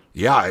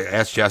 Yeah, I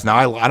asked Jess. Now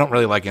I don't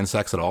really like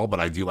insects at all, but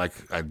I do like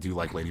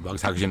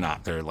ladybugs. How could you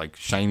not? They're like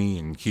shiny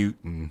and cute,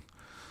 and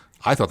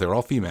I thought they were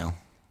all female.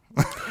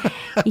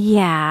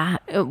 Yeah.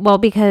 Well,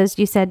 because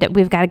you said that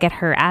we've got to get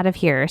her out of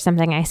here or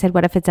something. I said,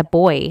 what if it's a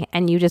boy?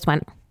 And you just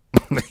went.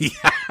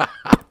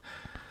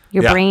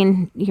 Your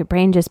Yeah.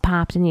 brain just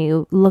popped and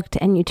you looked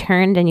and you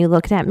turned and you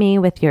looked at me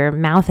with your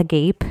mouth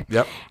agape.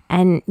 Yep.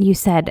 And you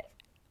said,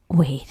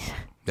 wait,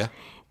 Yeah.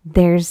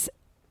 there's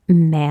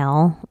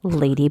male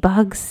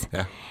ladybugs.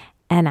 Yeah.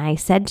 And I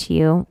said to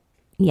you,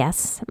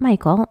 yes,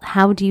 Michael,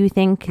 how do you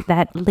think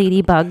that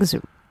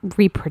ladybugs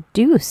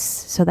reproduce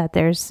so that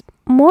there's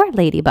more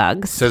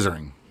ladybugs?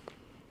 Scissoring.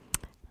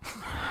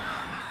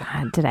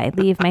 Did I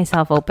leave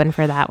myself open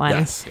for that one?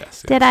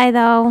 Yes. Did I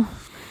though?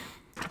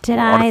 Did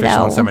I Artificial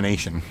though?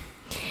 insemination.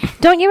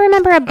 Don't you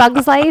remember A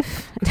Bug's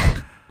Life?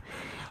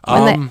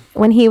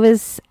 When it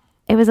was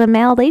a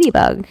male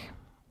ladybug.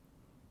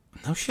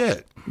 No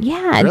shit.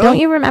 Yeah, Really? don't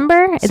you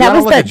remember? See, I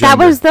don't look at that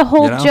was gender, the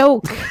whole you know?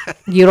 joke.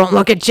 You don't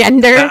look at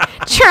gender.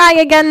 Try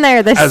again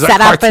there. The As a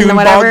setup and cartoon the bug?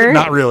 whatever.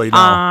 Not really, no.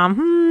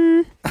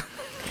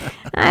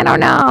 I don't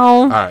know.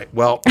 All right.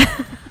 Well,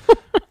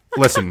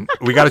 listen,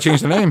 we got to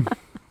change the name.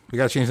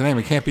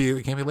 It can't be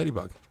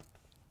ladybug.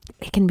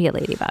 It can be a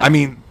ladybug. I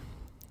mean,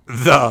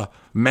 the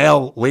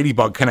male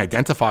ladybug can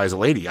identify as a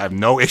lady. I have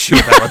no issue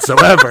with that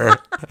whatsoever.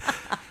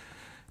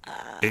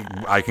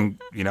 I can,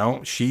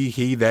 she,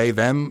 he, they,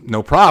 them,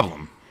 no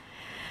problem.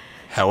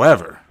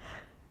 However,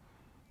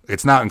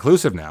 it's not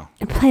inclusive now.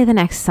 Play the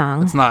next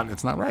song. It's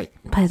not right.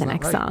 Play the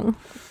next song.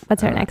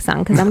 What's our next song?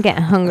 Because I'm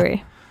getting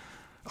hungry.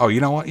 Oh, you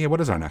know what? Yeah, what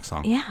is our next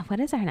song? Yeah, what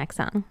is our next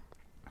song?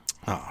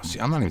 Oh, see,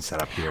 I'm not even set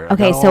up here. I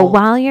Okay, got so all-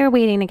 while you're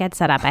waiting to get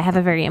set up, I have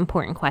a very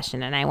important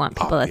question, and I want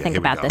people to yeah, think here we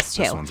about go. this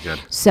too. This one's good.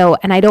 So,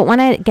 and I don't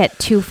want to get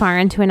too far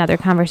into another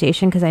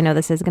conversation because I know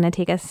this is going to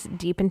take us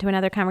deep into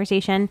another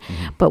conversation.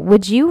 Mm-hmm. But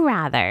would you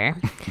rather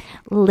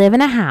live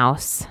in a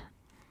house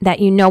that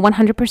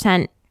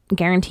 100%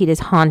 guaranteed is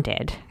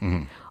haunted,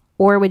 Mm-hmm.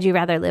 or would you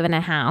rather live in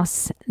a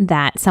house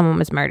that someone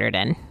was murdered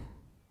in?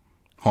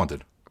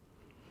 Haunted.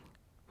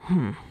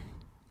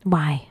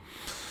 Why?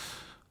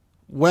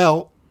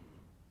 Well,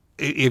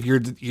 if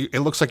it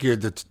looks like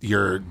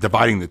you're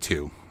dividing the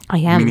two. I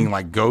am. Meaning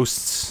like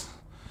ghosts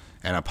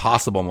and a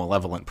possible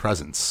malevolent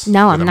presence.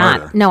 No, with I'm a not.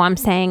 murder. No, I'm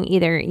saying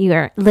either you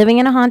are living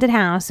in a haunted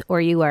house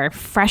or you are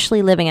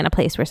freshly living in a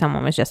place where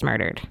someone was just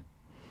murdered.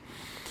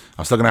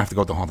 I'm still gonna have to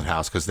go with the haunted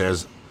house because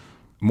there's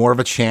more of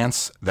a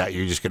chance that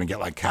you're just gonna get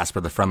like Casper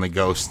the Friendly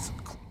Ghost,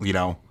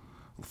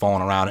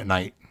 falling around at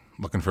night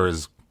looking for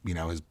his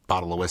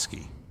bottle of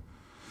whiskey.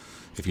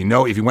 If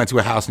you went to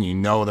a house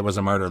and there was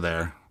a murder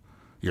there,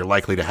 you're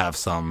likely to have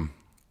some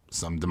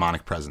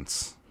demonic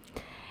presence.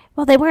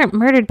 Well, they weren't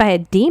murdered by a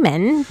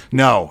demon.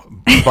 No,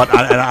 but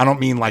I don't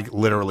mean like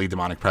literally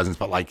demonic presence,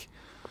 but like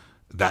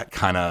that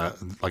kind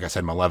of, like I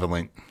said,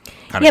 malevolent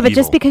kind of Yeah, but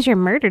just evil. because you're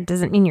murdered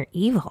doesn't mean you're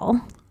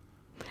evil.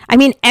 I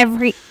mean,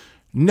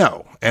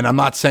 No, and I'm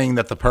not saying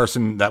that the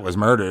person that was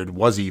murdered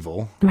was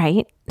evil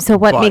right? So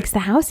what But- makes the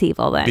house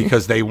evil then?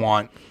 because they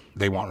want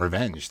they want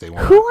revenge. They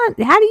want.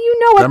 How do you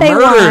know what They're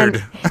they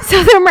murdered. want? So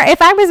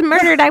if I was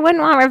murdered, I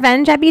wouldn't want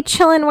revenge. I'd be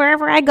chilling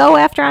wherever I go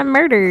after I'm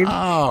murdered,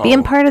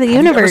 being part of the Have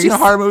universe. you ever seen a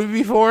horror movie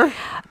before?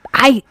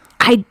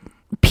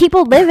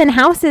 People live in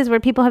houses where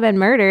people have been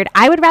murdered.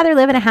 I would rather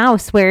live in a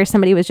house where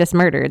somebody was just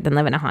murdered than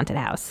live in a haunted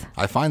house.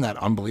 I find that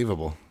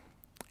unbelievable.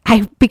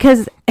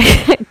 Because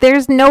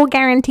there's no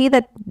guarantee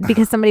that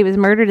because somebody was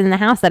murdered in the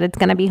house that it's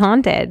going to be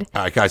haunted.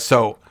 All right, guys.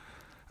 So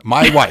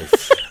my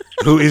wife,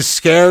 who is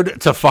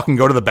scared to fucking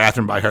go to the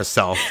bathroom by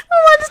herself,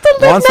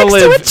 Wants to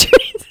live next to a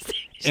train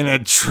station. in a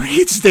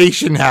train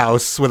station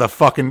house with a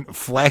fucking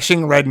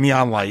flashing red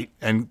neon light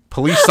and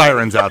police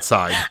sirens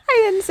outside. I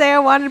didn't say I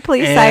wanted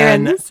police And,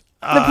 sirens.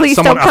 The police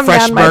someone, don't come a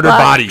fresh down my murdered block.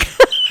 body,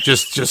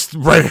 just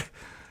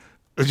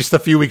a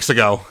few weeks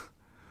ago.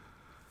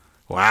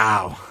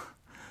 Wow,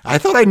 I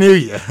thought I knew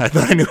you. I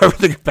thought I knew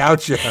everything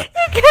about you. You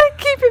gotta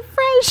keep it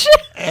fresh.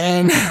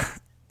 And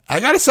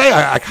I gotta say,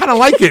 I kind of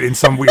like it in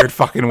some weird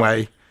fucking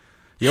way.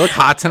 You look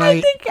hot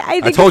tonight. I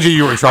think told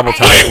you were in trouble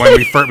tonight when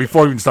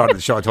before we even started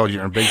the show. I told you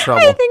you're in big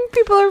trouble. I think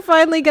people are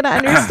finally gonna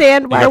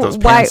understand why. got those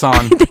pants on.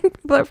 I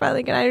think people are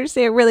finally gonna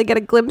understand. Really get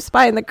a glimpse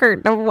behind the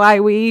curtain of why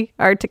we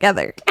are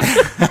together.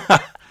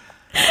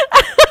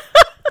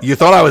 You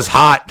thought I was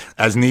hot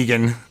as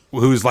Negan,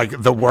 who's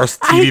like the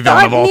worst TV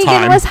villain of all Negan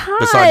time. was hot.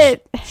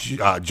 Besides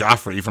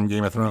Joffrey from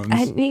Game of Thrones.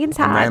 Negan's and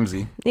hot.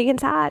 Ramsay.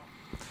 Negan's hot.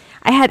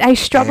 I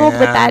struggled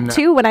with that And-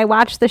 too when I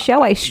watched the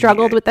show. I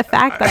struggled with the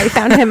fact that I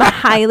found him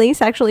highly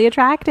sexually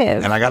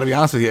attractive. And I got to be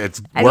honest with you, it's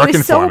And it was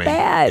working so for me.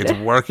 bad. It's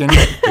working.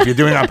 If you're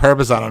doing it on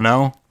purpose, I don't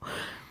know.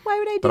 Why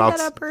would I do But that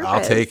on purpose?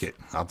 I'll take it.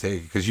 I'll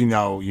take it because you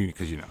know.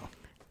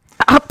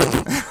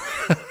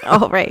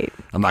 Oh right.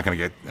 I'm not gonna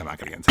get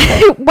into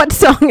it. What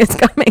song is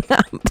coming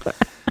up?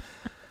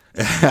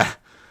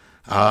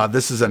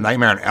 This is A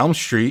Nightmare on Elm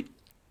Street.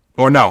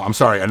 Or no, I'm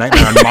sorry, A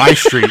Nightmare on My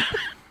Street.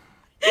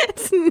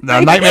 No,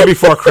 Nightmare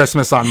Before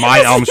Christmas on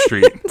My Elm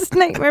Street. It's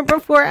Nightmare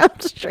Before Elm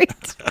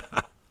Street.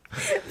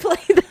 Play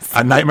this.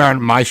 A Nightmare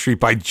on My Street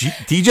by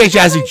DJ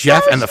Jazzy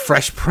Jeff and the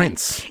Fresh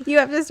Prince. You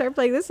have to start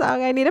playing this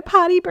song. I need a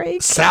potty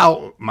break.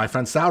 Sal, my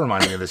friend Sal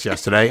reminded me of this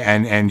yesterday,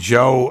 and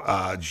Joe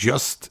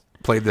just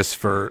played this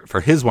for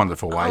his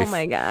wonderful wife. Oh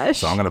my gosh.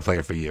 So I'm going to play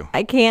it for you.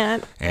 I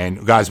can't.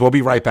 And guys, we'll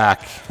be right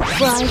back.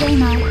 Friday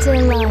Night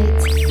Delight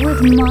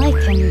with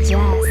Mike and Jess.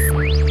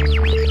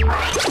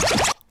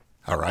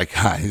 All right,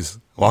 guys.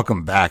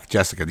 Welcome back.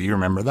 Jessica, do you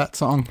remember that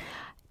song?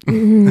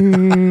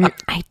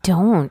 I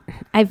don't.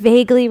 I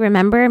vaguely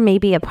remember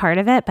maybe a part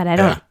of it, but I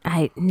don't.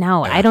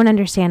 I don't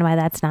understand why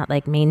that's not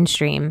like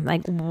mainstream.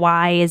 Like,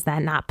 why is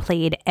that not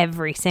played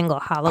every single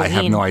Halloween? I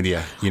have no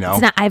idea. You know,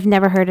 It's not. I've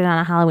never heard it on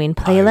a Halloween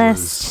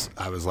playlist.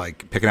 I was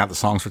like picking out the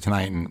songs for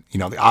tonight, and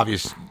the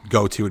obvious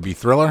go-to would be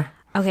Thriller.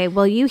 Okay,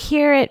 well, you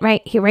hear it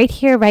right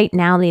here, right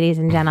now, ladies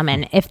and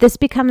gentlemen. If this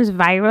becomes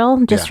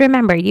viral, just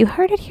remember, you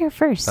heard it here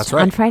first. That's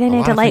right. On Friday A Night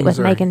lot of Delight with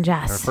things Mike are- and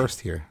Jess. are first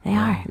here. They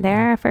are.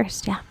 They're our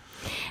first, yeah.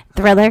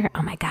 Thriller.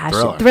 Oh my gosh.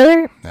 Thriller.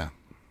 Thriller. Yeah.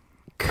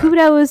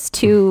 Kudos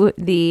to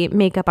the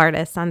makeup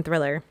artists on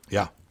Thriller.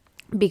 Yeah.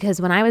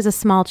 Because when I was a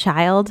small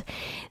child,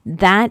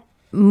 that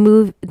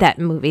video,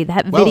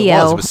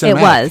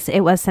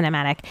 it was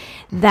cinematic.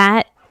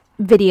 That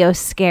video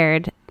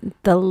scared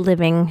the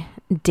living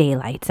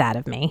daylights out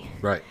of me.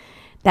 Right.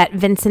 That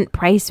Vincent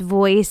Price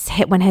voice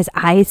hit when his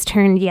eyes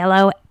turned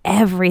yellow.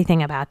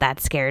 Everything about that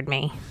scared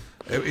me.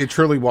 It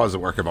truly was a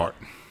work of art.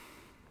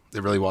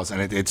 It really was,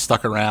 and it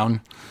stuck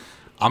around.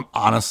 I'm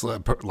honestly,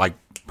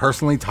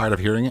 personally tired of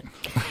hearing it.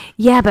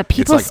 Yeah, but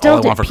people like still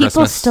all I want for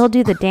Christmas. still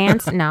do the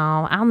dance.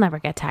 No, I'll never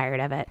get tired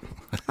of it.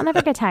 I'll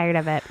never get tired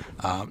of it.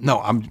 No,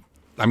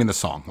 I mean the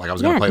song. Like I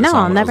was going to Yeah, play the no, song.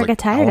 I'll but I was never like, get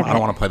tired of it. I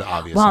don't want to play the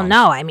obvious. Well, songs.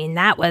 no, I mean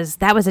that was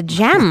a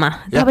gem. Yeah.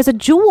 That was a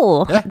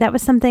jewel. Yeah. That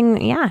was something.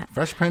 Yeah.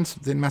 Fresh Prince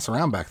didn't mess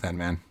around back then,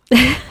 man.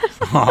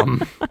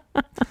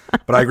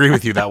 But I agree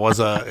with you.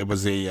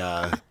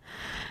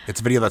 It's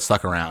a video that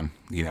stuck around.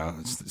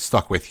 It's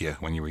stuck with you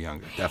when you were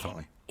younger.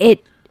 Definitely.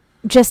 It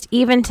just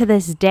even to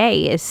this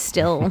day is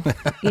still.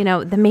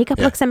 The makeup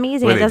Yeah. looks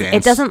amazing. The way they It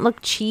dance. doesn't look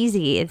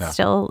cheesy. It's Yeah.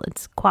 still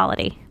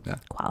quality. Yeah.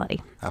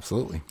 Quality.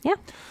 Absolutely. Yeah.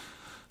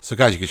 So,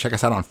 guys, you can check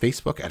us out on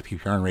Facebook at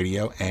PPRN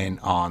Radio and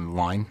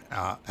online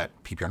at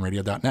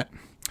pprnradio.net.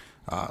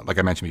 Like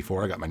I mentioned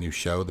before, I got my new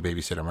show, The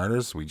Babysitter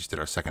Murders. We just did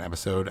our second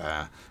episode.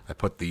 I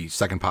put the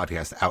second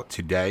podcast out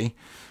today,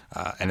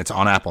 and it's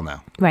on Apple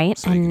now. Right.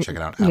 So you can check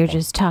it out on You're Apple.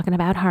 just talking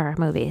about horror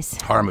movies.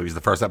 Horror movies.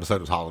 The first episode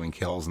was Halloween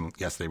Kills, and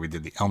yesterday we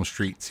did the Elm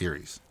Street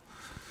series.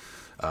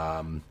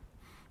 I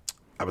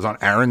was on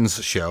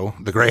Aaron's show,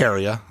 The Gray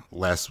Area,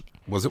 when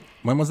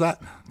was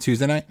that?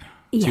 Tuesday night?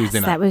 Yes, Tuesday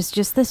night. that was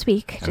just this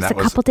week, And just that a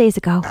was couple days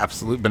ago.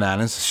 Absolute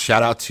bananas.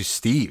 Shout out to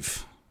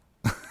Steve,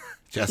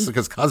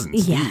 Jessica's cousin.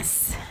 Steve.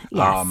 Yes.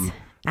 Yes.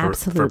 For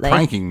absolutely.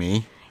 pranking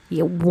me.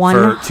 Yeah,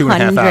 for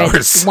 2.5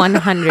 hours.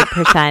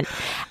 100%.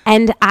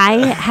 And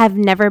I have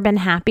never been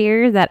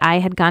happier that I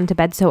had gone to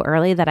bed so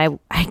early that I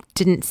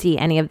didn't see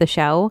any of the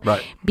show.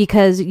 Right.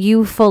 Because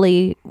you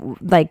fully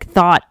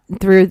thought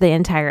through the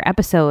entire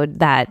episode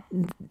that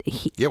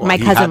my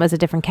cousin was a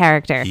different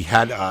character. He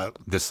had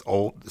this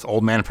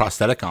old man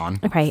prosthetic on,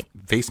 right?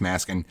 Face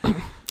mask and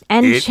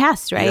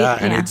chest, right? Yeah,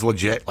 and it's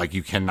legit. Like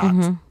you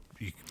cannot,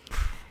 you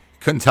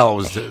couldn't tell it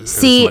was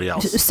somebody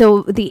else.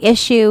 So the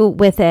issue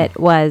with it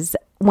was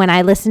when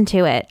I listened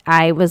to it,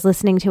 I was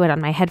listening to it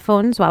on my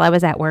headphones while I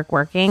was at work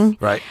working,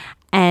 right?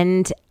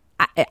 And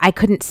I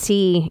couldn't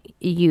see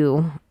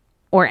you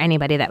or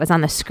anybody that was on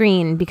the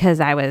screen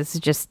because I was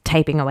just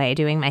typing away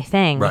doing my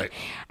thing, right?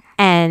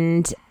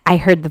 And I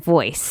heard the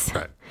voice,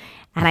 right?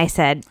 And I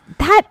said,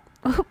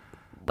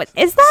 "What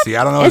is that? See,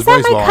 I don't know. Is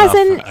that my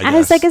cousin?" Enough, I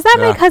was like, "Is that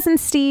my cousin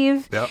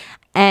Steve?" Yep.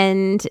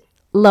 And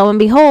lo and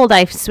behold,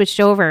 I switched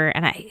over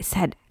and I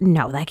said,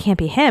 "No, that can't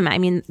be him." I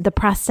mean, the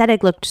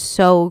prosthetic looked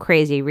so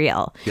crazy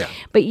real. Yeah.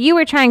 But you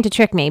were trying to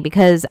trick me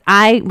because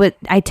I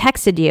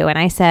texted you and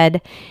I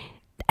said,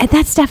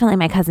 "That's definitely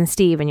my cousin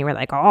Steve." And you were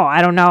like, "Oh,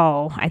 I don't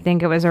know. I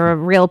think it was a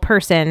real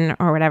person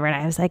or whatever." And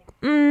I was like,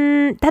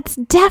 "That's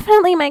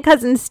definitely my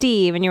cousin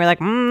Steve." And you were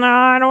like, "No,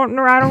 I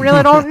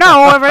really don't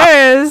know if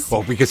it is."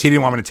 Well, because he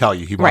didn't want me to tell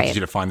you. He wanted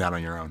you to find out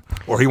on your own.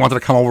 Or he wanted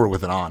to come over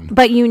with it on.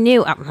 But you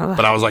knew.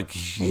 But I was like,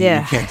 you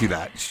can't do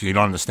that. You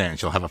don't understand.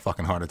 She'll have a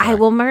fucking heart attack. I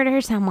will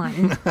murder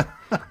someone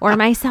or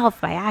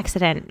myself by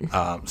accident.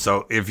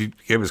 So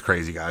it was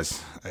crazy,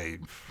 guys. I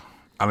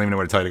don't even know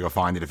where to tell you to go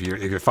find it. If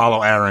you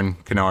follow Aaron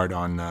Kennard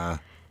on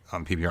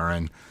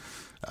PPRN,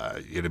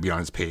 it'll be on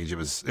his page. It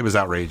was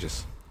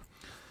outrageous.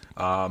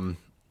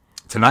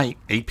 Tonight,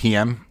 8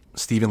 p.m.,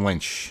 Stephen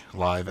Lynch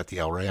live at the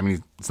El Rey. I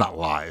mean, it's not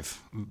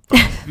live, but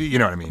you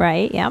know what I mean,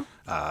 right? Yep.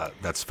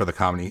 That's for the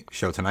comedy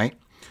show tonight.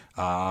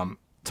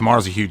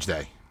 Tomorrow's a huge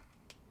day.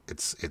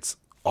 It's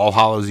All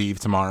Hallows Eve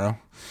tomorrow,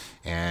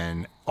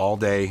 and all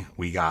day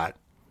we got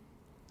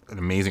an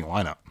amazing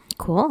lineup.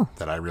 Cool.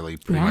 That I really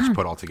pretty much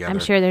put all together. I'm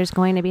sure there's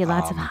going to be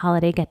lots of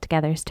holiday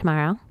get-togethers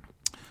tomorrow.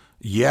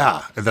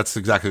 Yeah, that's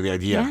exactly the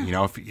idea. Yeah. You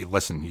know, if you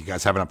listen, you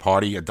guys having a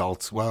party,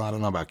 adults. Well, I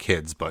don't know about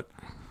kids, but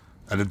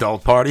an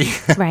adult party,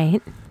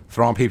 right?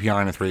 Throw on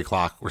PPRN at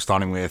 3:00. We're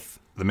starting with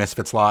the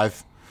Misfits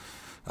live,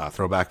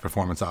 throwback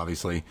performance,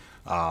 obviously.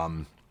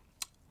 The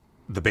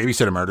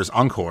Babysitter Murders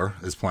Encore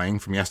is playing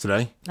from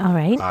yesterday. All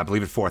right. I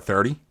believe at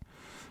 4:30.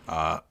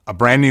 A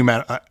brand new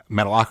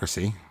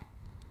Metalocracy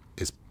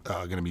is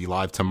going to be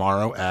live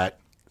tomorrow at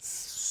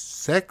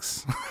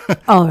 6.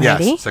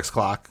 Already? Yes,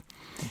 6:00.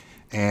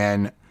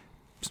 And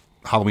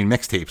Halloween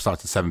Mixtape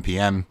starts at 7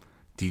 p.m.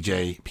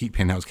 DJ Pete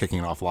Pinho's kicking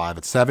it off live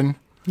at 7.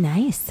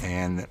 Nice.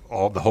 And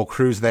the whole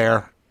crew's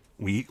there.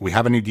 We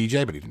have a new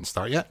DJ, but he didn't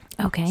start yet.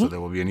 Okay. So there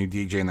will be a new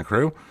DJ in the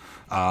crew.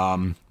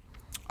 I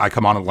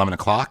come on at 11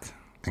 o'clock.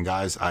 And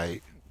guys,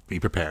 be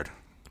prepared.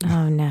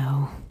 Oh,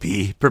 no.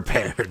 Be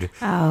prepared.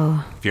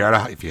 Oh. If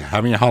you're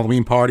having a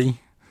Halloween party,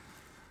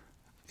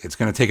 it's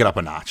going to take it up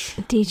a notch.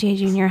 DJ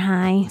Junior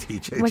High.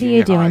 DJ what Junior are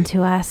you doing High.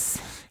 to us?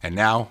 And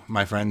now,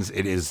 my friends,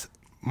 it is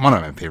one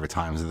of my favorite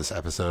times of this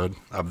episode,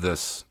 of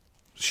this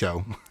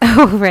show.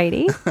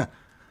 Alrighty.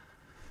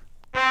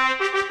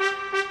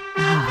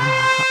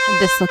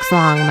 This looks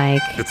long,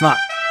 Mike. It's not.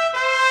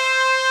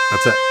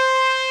 That's it.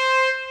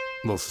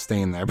 A little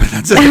sustain there, but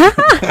that's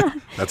it.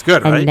 That's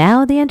good, right? And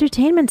now the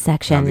entertainment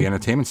section. Now the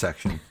entertainment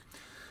section.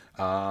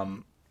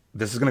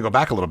 This is going to go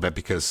back a little bit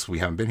because we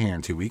haven't been here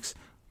in 2 weeks.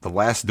 The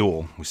Last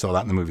Duel. We saw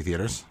that in the movie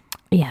theaters.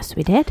 Yes,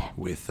 we did.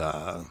 With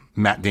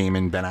Matt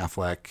Damon, Ben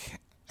Affleck,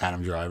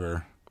 Adam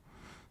Driver.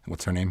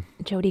 What's her name?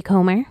 Jodie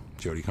Comer.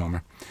 Jodie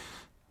Comer.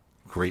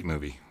 Great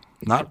movie.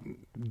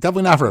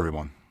 Definitely not for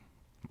everyone,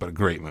 but a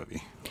great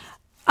movie.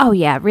 Oh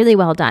yeah, really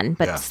well done,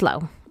 but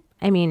slow.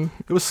 I mean,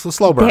 it was a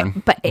slow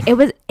burn. But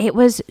it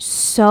was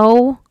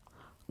so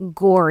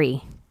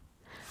gory,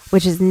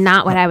 which is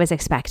not what I was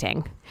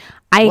expecting.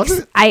 I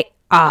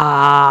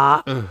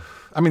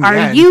mean,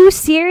 are you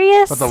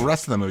serious? But the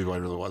rest of the movie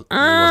really wasn't all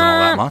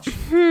that much.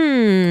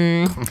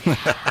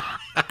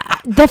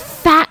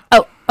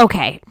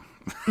 Okay.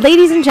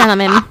 Ladies and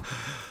gentlemen,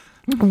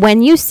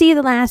 when you see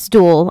The Last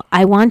Duel,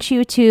 I want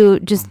you to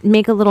just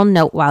make a little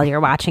note while you're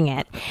watching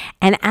it.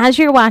 And as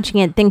you're watching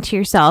it, think to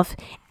yourself,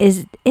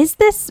 is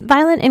this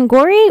violent and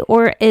gory,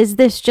 or is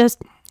this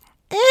just,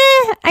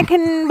 I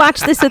can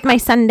watch this with my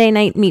Sunday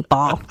night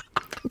meatball?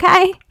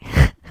 Okay?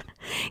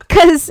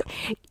 Because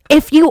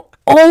if you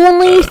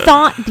only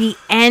thought the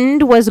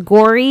end was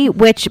gory,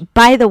 which,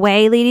 by the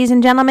way, ladies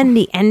and gentlemen,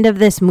 the end of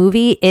this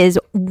movie is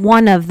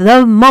one of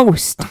the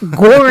most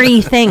gory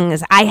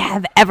things I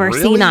have ever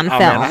seen on film.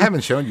 Man, I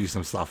haven't shown you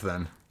some stuff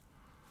then.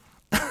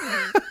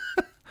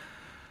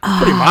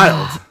 Pretty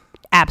mild.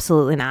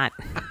 Absolutely not.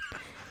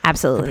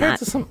 Absolutely compared not.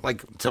 To some,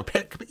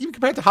 even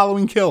compared to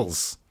Halloween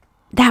Kills.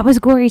 That was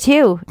gory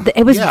too.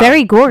 It was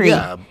very gory.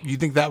 Yeah, you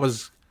think that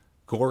was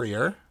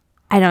gorier?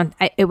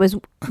 It was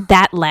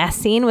that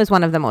last scene was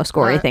one of the most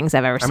gory things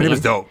I've ever seen. I mean, it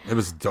was dope. It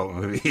was a dope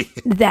movie.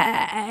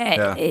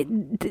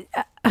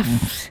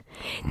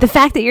 The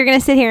fact that you're going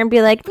to sit here and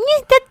be like,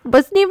 that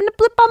wasn't even a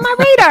blip on my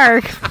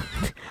radar.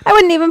 I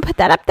wouldn't even put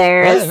that up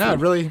there. Yeah, no,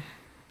 really.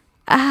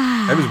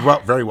 It was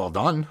very well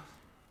done.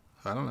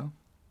 I don't know.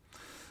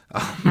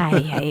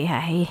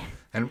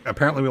 And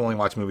apparently we only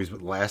watch movies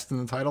with last in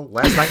the title.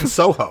 Last Night in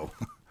Soho.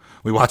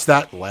 We watched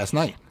that last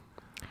night.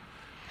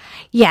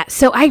 Yeah,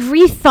 so I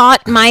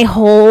rethought my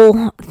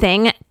whole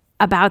thing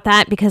about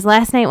that because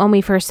last night when we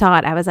first saw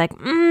it, I was like,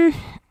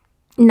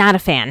 not a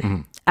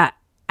fan.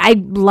 I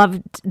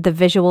loved the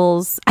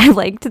visuals. I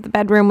liked the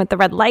bedroom with the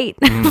red light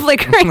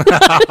flickering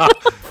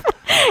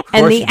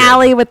and the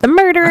alley with the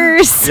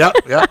murderers. Yep.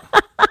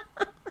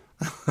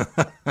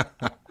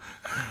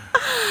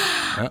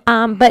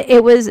 But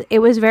it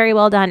was very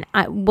well done.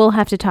 We'll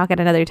have to talk at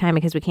another time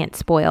because we can't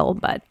spoil.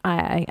 But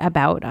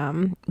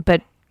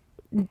but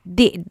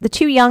the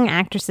two young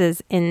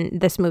actresses in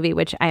this movie,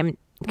 which I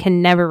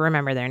can never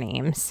remember their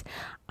names.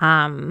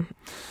 Anya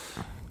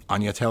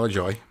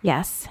Taylor-Joy.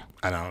 Yes.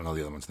 And I don't know the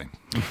other one's name.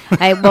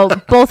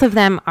 Both of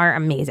them are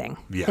amazing.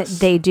 Yes.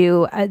 They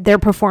do. Their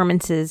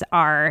performances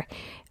are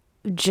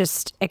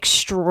just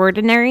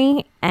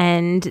extraordinary,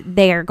 and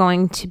they are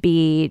going to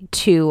be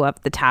two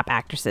of the top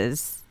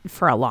actresses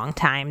for a long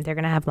time. They're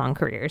going to have long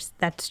careers.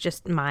 That's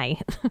just my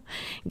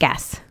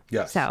guess.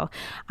 Yes. So,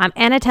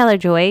 Anna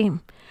Taylor-Joy,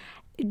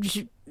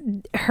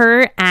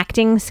 her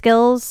acting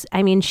skills,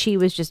 I mean, she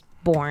was just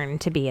born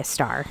to be a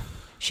star.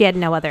 She had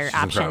no other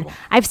option. Incredible.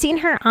 I've seen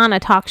her on a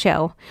talk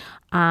show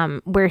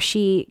where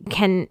she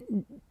can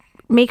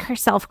make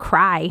herself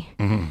cry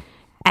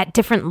at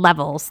different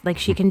levels. Like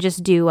she can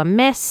just do a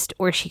mist,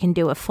 or she can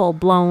do a full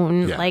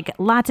blown, like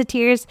lots of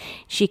tears.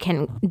 She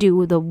can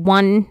do the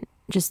one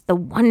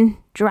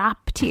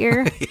drop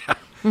tear.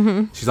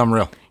 She's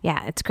unreal.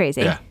 Yeah, it's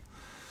crazy. Yeah.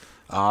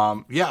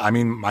 I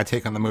mean, my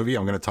take on the movie,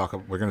 we're going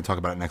to talk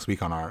about it next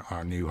week on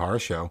our new horror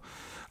show.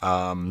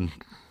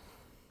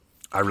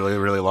 I really,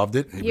 really loved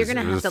it. You're going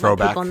to have to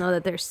let people know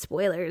that there's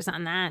spoilers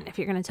on that if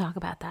you're going to talk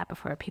about that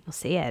before people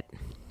see it.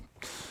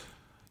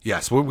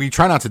 Yes, we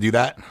try not to do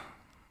that.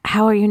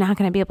 How are you not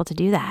going to be able to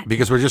do that?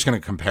 Because we're just going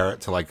to compare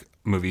it to like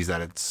movies that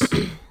it's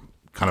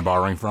kind of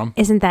borrowing from.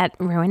 Isn't that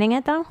ruining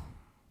it though?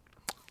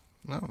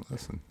 No,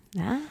 listen.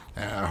 Yeah.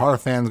 A horror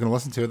fan's going to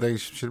listen to it. They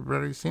should have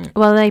already seen it.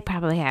 Well, they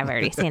probably have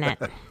already seen it.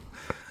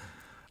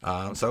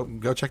 So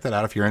go check that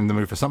out if you're in the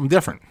mood for something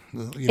different.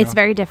 It's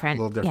very different.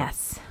 A little different.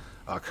 Yes.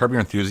 Curb Your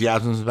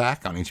Enthusiasm is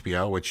back on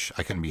HBO, which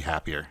I couldn't be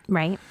happier.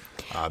 Right.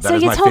 That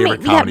is my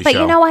favorite comedy show. But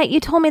you know what?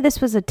 You told me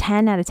this was a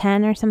 10 out of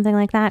 10 or something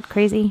like that.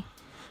 Crazy.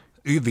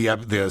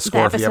 The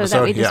score for the episode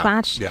that we just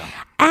watched. Yeah.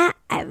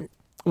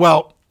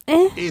 Well,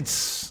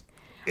 it's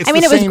I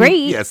mean, it was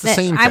great. Yeah, it's the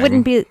same thing. I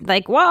wouldn't be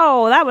like,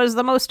 whoa, that was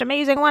the most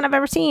amazing one I've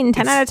ever seen.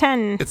 10 out of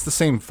 10. It's the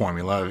same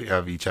formula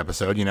of each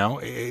episode.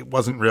 It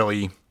wasn't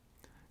really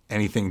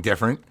anything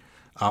different.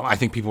 I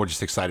think people were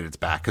just excited it's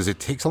back because it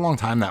takes a long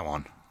time. That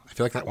one. I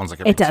feel like that one's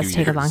like every 2 years. It does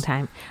take a long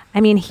time. I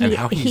mean,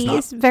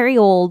 he's very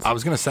old. I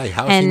was going to say,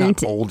 how is he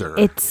not older?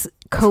 It's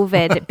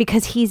COVID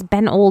because he's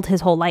been old his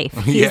whole life.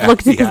 He's Yeah,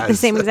 looked he the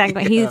same exact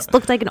way. He's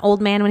looked like an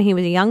old man when he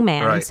was a young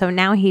man. Right. So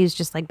now he's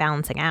just like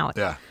balancing out.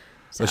 Yeah.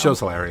 The show's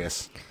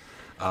hilarious.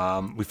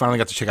 We finally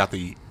got to check out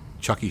the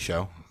Chucky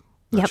show,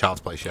 the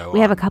Child's Play show. We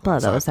have a couple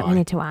of those that we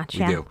need to watch.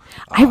 We do.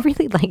 I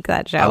really like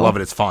that show. I love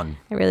it. It's fun.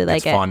 I really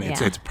like it. It's fun.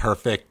 Yeah. It's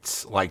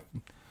perfect, like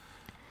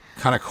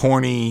kind of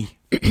corny.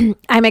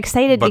 I'm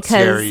excited but because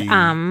scary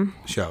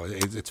show.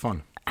 It's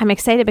fun. I'm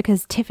excited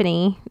because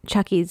Tiffany,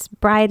 Chucky's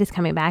bride, is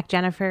coming back.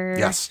 Jennifer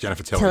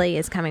Tilly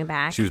is coming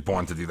back. She was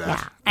born to do that.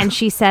 Yeah, and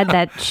she said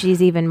that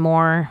she's even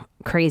more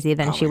crazy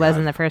than she was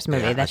in the first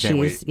movie.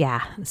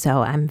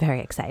 So I'm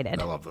very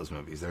excited. I love those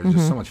movies. They're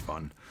just so much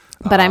fun.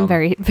 But I'm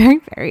very, very,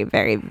 very,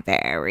 very,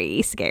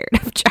 very scared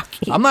of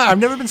Chucky. I've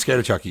never been scared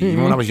of Chucky,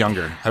 even when I was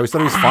younger. I always thought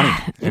he was funny,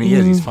 and he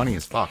is. He's funny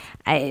as fuck.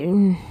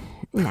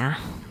 Nah.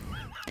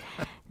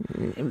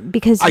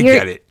 Because I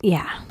get it.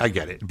 Yeah. I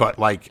get it. But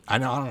like, I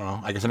don't know.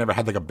 I guess I never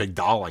had like a big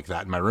doll like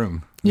that in my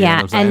room.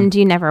 Yeah, and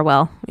you never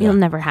will. You'll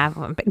never have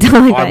one big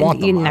doll like that. I want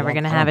them. You're never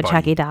going to have a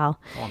Chucky doll.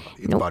 I want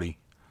Buddy. It's Buddy.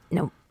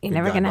 Nope. You're Big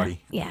never guy, going to.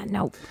 Buddy. Yeah,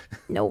 nope.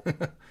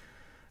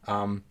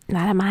 Not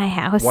at my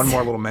house. One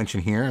more little mention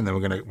here, and then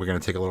we're gonna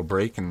take a little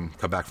break and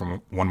come back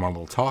from one more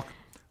little talk.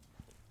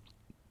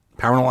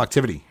 Paranormal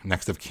Activity,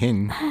 Next of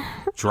Kin,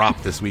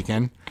 dropped this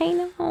weekend.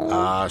 I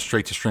know.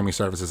 Straight to streaming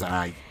services, and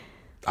I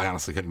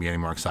honestly couldn't be any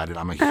more excited.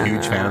 I'm a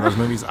huge fan of those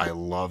movies. I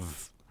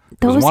love.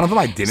 There was one of them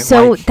I didn't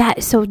like.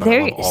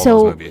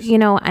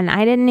 And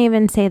I didn't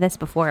even say this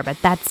before, but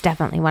that's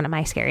definitely one of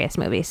my scariest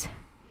movies.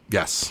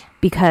 Yes.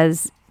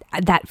 Because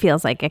that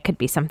feels like it could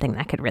be something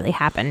that could really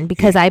happen.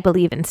 Because I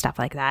believe in stuff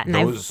like that, and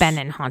I've been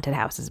in haunted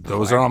houses before.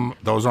 Those are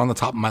on the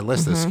top of my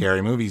list of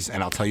scary movies,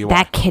 and I'll tell you why.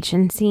 That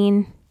kitchen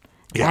scene.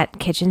 Yeah. That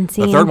kitchen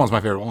scene. The third one's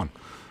my favorite one.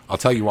 I'll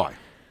tell you why.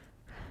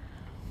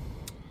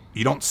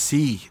 you don't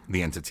see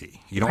the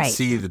entity. You don't Right.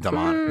 see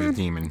the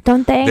demon.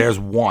 Don't they? There's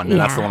one, and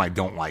that's the Yeah. one I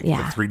don't like. Yeah.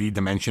 The 3D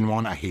dimension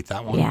one. I hate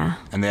that one. Yeah.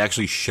 And they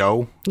actually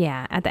show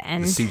Yeah, at the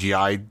end. the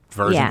CGI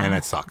version, Yeah. and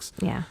it sucks.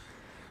 Yeah.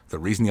 The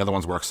reason the other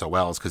ones work so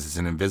well is because it's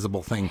an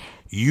invisible thing.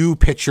 You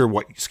picture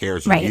what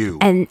scares Right. you.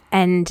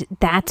 And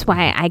that's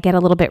why I get a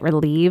little bit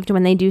relieved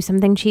when they do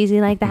something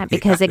cheesy like that,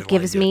 because I it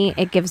gives like me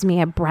it gives me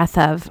a breath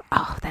of,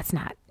 oh, that's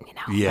not,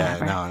 yeah,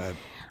 whatever. no,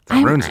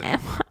 that ruins it.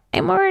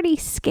 I'm already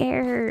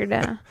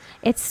scared.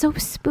 It's so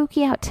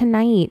spooky out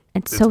tonight.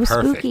 It's so perfect.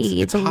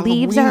 spooky. It's the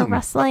leaves are Halloween.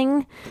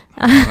 rustling.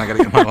 And I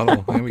gotta get my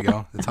little. Here we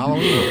go. It's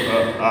Halloween.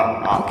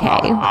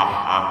 Okay.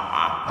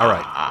 All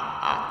right,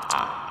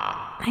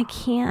 I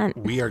can't.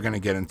 we are gonna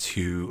get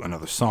into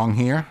another song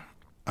here.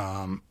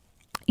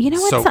 You know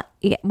what? So-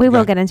 Yeah, we will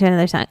ahead. get into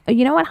another song.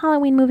 You know what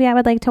Halloween movie I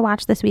would like to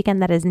watch this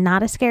weekend that is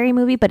not a scary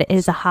movie, but it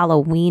is a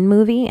Halloween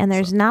movie? And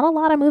there's not a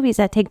lot of movies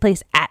that take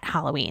place at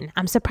Halloween.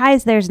 I'm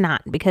surprised there's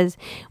not, because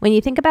when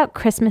you think about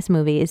Christmas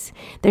movies,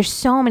 there's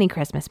so many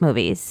Christmas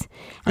movies.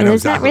 I And know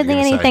there's exactly what not really you're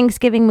any gonna say.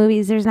 Thanksgiving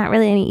movies. There's not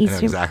really any know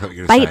Easter. exactly what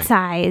you're gonna say.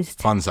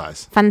 Bite-sized. Fun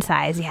size. Fun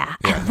size, yeah.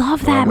 Yeah, I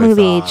love the one that with,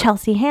 movie.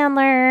 Chelsea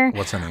Handler.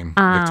 What's her name?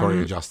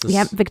 Victoria Justice.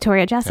 Yep,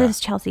 Victoria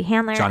Justice, Yeah. Chelsea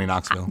Handler. Johnny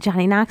Knoxville.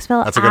 Johnny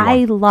Knoxville. That's a good I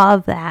one.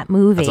 love that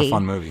movie. That's a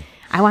fun movie.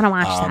 I want to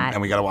watch that.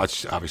 And we gotta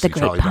watch obviously The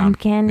Great Charlie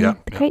Pumpkin. Brown.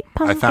 The Great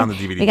Pumpkin. I found the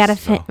DVD. We gotta.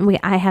 so-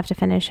 I have to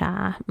finish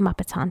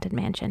Muppets Haunted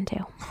Mansion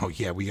too. Oh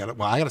yeah, we gotta.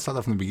 Well, I gotta start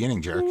that from the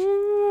beginning, jerk.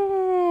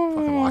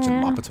 Fucking watching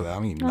Muppets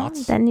without me,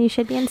 nuts. Then you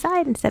should be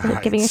inside instead of All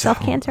right, giving yourself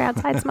so- cancer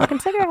outside smoking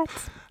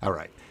cigarettes. All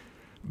right.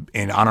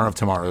 In honor of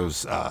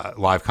tomorrow's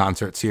live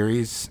concert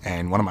series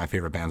and one of my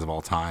favorite bands of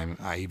all time,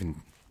 I even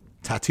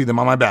tattooed them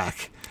on my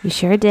back. You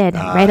sure did.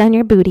 Right on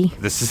your booty.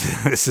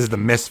 This is the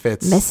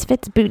Misfits.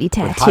 Misfits booty with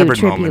tattoo Hybrid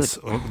tribute. Moments,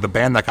 the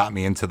band that got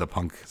me into the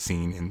punk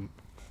scene in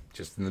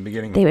the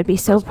beginning. They would be of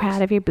so those days.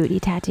 proud of your booty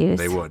tattoos.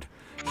 They would.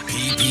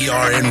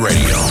 PPRN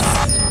Radio.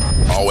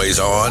 Always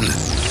on,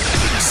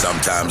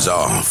 sometimes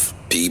off.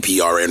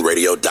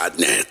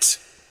 PPRNradio.net.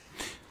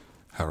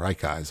 All right,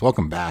 guys,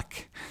 welcome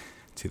back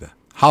to the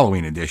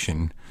Halloween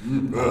edition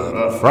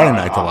of Friday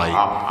Night Delight.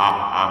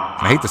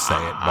 And I hate to say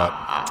it,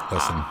 but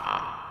listen,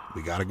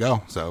 we gotta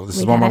go. So this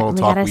is one more little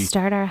talk. We gotta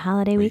start our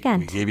holiday we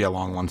weekend. gave you a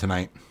long one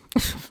tonight,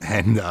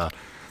 and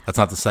that's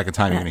not the second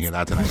time you're gonna hear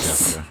that tonight,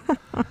 Jessica.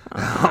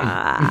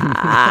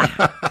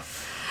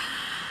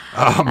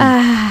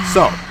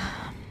 So,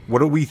 what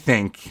do we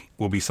think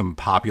will be some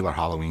popular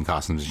Halloween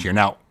costumes this year?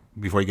 Now,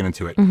 before you get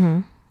into it,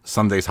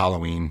 Sunday's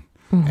Halloween,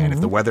 and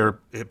if the weather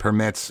it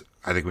permits,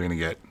 I think we're going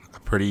to get a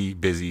pretty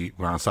busy.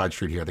 We're on a side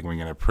street here. I think we're going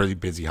to get a pretty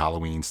busy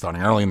Halloween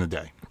starting early in the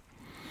day.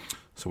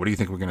 So, what do you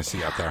think we're going to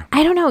see out there?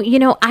 I don't know. You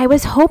know, I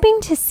was hoping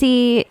to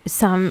see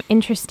some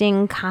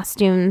interesting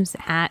costumes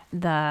at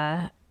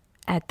the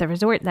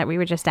resort that we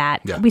were just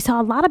at. Yeah. We saw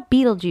a lot of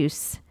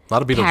Beetlejuice. A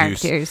lot of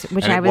Beetlejuice, characters,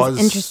 which and I it was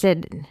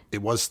interested in.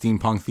 It was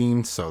steampunk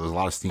themed, so there's a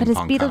lot of But is steampunk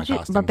kind of Beetlejuice?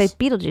 costumes. But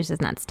Beetlejuice is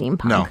not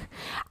steampunk. No.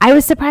 I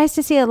was surprised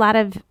to see a lot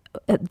of.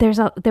 There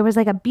was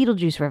like a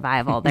Beetlejuice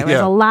revival. There was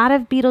Yeah. a lot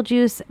of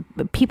Beetlejuice.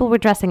 People were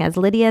dressing as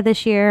Lydia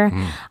this year.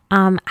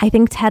 Mm. I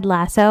think Ted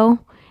Lasso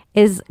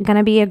is going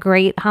to be a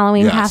great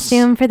Halloween Yes.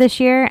 costume for this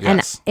year. Yes.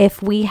 And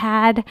if we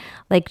had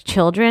like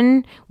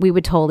children, we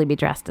would totally be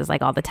dressed as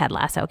like all the Ted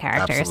Lasso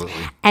characters.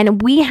 Absolutely.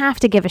 And we have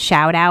to give a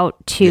shout out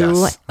to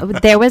Yes.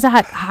 there was a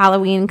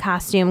Halloween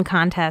costume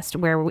contest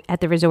at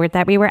the resort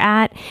that we were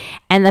at,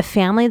 and the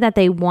family that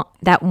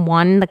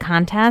won the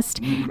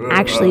contest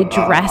actually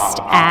dressed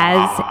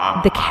as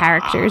the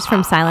characters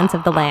from Silence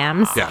of the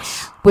Lambs.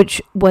 Yes.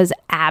 Which was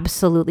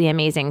absolutely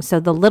amazing.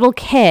 So the little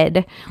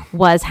kid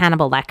was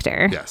Hannibal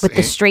Lecter Yes. with the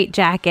And straight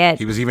jacket,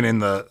 He was even in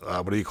the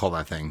what do you call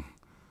that thing?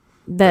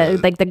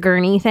 the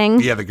gurney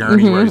thing. Yeah, the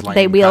gurney where he's laying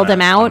They wheeled kinda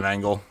him out. on an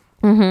angle.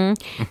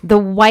 The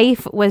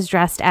wife was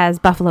dressed as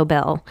Buffalo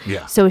Bill.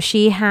 Yeah. So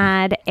she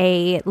had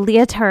a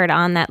leotard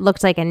on that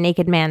looked like a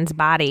naked man's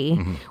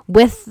body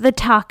with the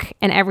tuck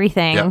and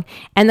everything, Yep.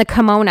 and the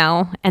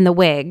kimono and the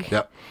wig.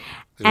 Yep.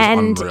 It was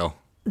And unreal.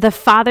 the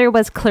father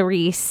was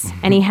Clarice,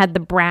 and he had the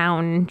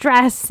brown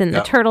dress and the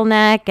Yep.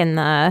 turtleneck and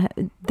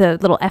the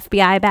little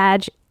FBI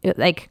badge,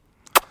 like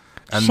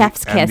And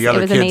chef's and kiss. the other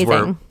It was kids were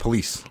amazing.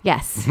 police.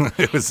 Yes.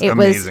 It was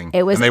amazing.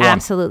 It was And they won.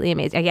 absolutely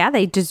amazing. Yeah,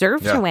 they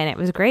deserved Yeah. to win. It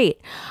was great.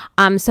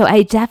 So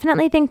I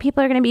definitely think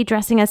people are going to be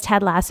dressing as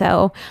Ted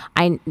Lasso.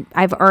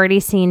 I've already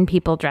seen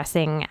people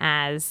dressing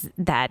as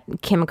that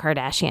Kim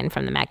Kardashian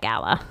from the Met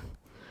Gala.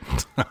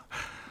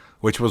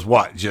 Which was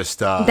what? Just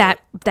That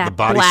the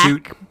black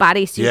bodysuit?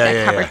 bodysuit Yeah, that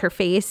yeah, covered yeah. her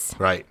face.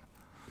 Right.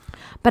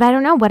 But I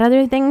don't know. What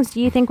other things do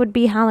you think would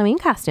be Halloween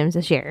costumes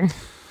this year?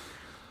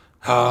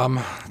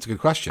 That's a good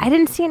question. I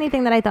didn't see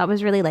anything that I thought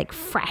was really like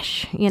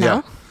fresh, you know?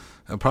 Yeah.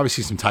 I'll probably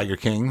see some Tiger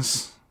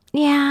Kings.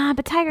 Yeah,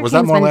 but Tiger Was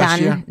King's that more been last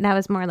done. year? That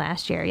was more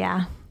last year,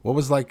 yeah. What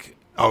was like?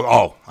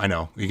 Oh, I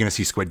know. You're gonna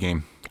see Squid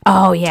Game.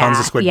 Oh yeah, Tons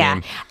of Squid yeah.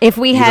 Game. If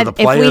we Either had, the if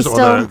we players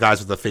still, or the guys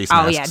with the face oh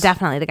masks. yeah,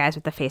 definitely the guys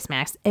with the face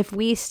masks. If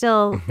we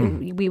still,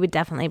 we would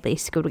definitely be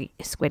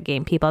Squid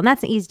Game people, and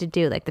that's easy to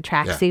do, like the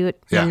tracksuit,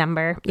 Yeah. the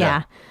number,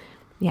 Yeah.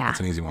 Yeah.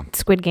 That's an easy one.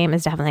 Squid Game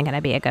is definitely going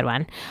to be a good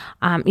one.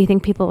 You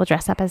think people will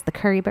dress up as the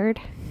curry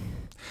bird?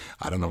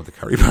 I don't know what the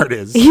curry bird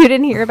is. You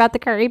didn't hear about the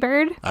curry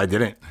bird? I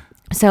didn't.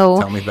 So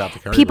Tell me about the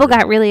curry people bird.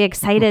 got really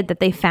excited that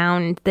they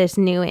found this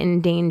new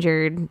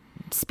endangered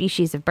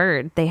species of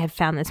bird. They had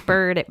found this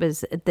bird. It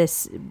was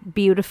this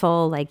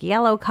beautiful like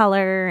yellow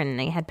color, and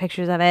they had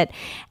pictures of it.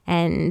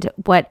 And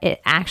what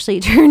it actually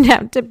turned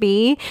out to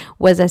be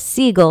was a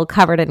seagull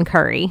covered in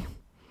curry.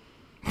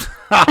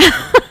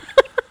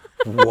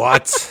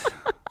 What?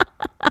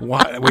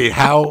 What? Wait,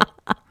 how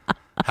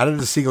did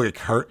the seagull get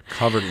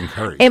covered in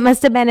curry? It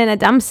must have been in a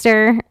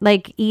dumpster,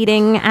 like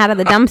eating out of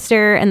the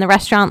dumpster, and the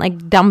restaurant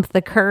like dumped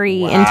the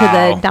curry into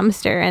the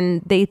dumpster,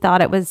 and they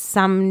thought it was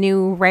some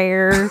new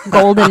rare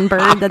golden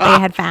bird that they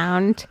had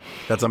found.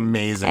 That's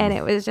amazing. And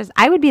it was just,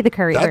 I would be the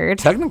curry bird.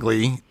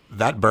 Technically,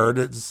 that bird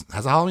has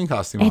a Halloween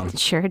costume on. It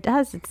sure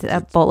does. It's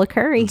a bowl of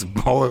curry. It's a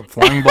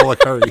flying bowl of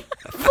curry.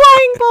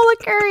 Flying bowl of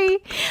curry.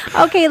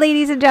 Okay,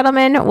 ladies and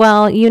gentlemen.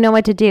 Well, you know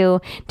what to do.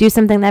 Do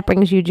something that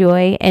brings you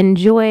joy.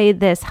 Enjoy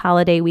this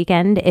holiday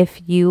weekend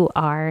if you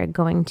are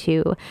going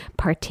to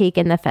partake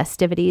in the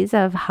festivities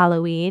of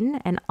Halloween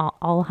and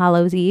All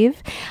Hallows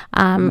Eve.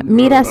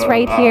 Meet us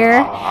right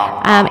here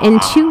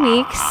in 2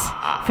 weeks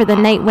for the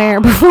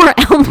Nightmare Before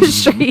Elm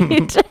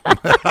Street.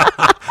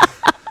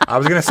 I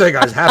was gonna say,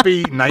 guys,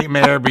 happy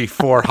Nightmare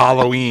Before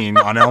Halloween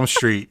on Elm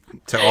Street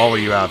to all of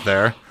you out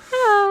there.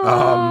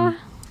 I'm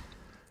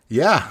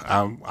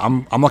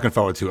looking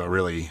forward to a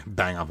really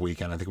bang up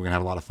weekend. I think we're gonna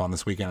have a lot of fun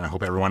this weekend, and I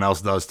hope everyone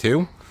else does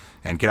too.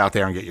 And get out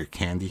there and get your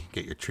candy,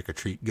 get your trick or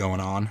treat going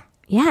on.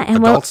 Yeah,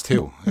 and adults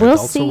too. We'll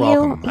Adults see are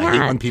welcome. you. Yeah. I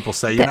hate when people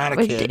say you're not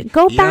a kid.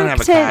 Go you don't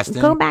have a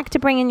costume. Go back to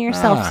bringing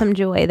yourself some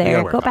joy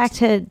there. wear Go a back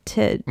to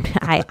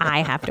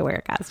I have to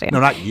wear a costume. No,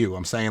 not you.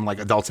 I'm saying like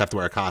adults have to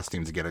wear a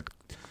costume to get it.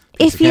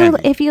 If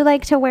you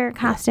like to wear a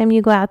costume,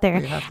 you go out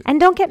there and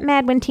don't get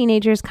mad when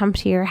teenagers come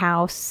to your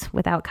house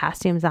without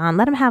costumes on.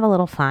 Let them have a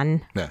little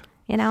fun. Yeah.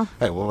 You know.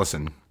 Hey, well,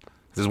 listen.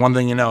 If there's one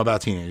thing you know about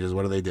teenagers.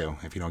 What do they do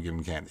if you don't give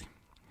them candy?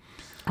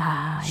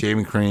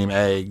 Shaving cream,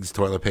 eggs,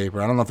 toilet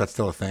paper. I don't know if that's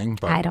still a thing,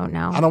 but I don't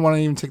know. I don't want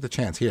to even take the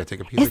chance. Here, take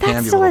a piece Is of candy.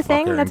 that still a little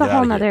thing? fucker, That's and a get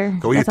whole out of here. nother.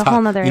 Go eat That's a Tide-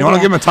 whole nother. You want to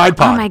idea. give him a Tide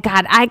Pod? Oh my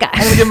God! I'm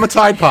gonna give him a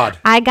Tide Pod.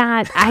 I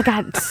got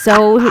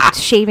so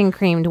shaving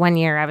creamed one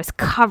year. I was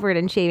covered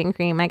in shaving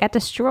cream. I got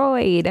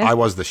destroyed. I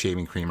was the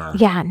shaving creamer.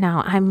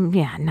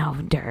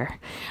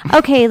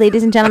 Okay,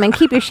 ladies and gentlemen,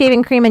 keep your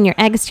shaving cream and your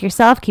eggs to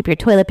yourself. Keep your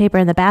toilet paper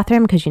in the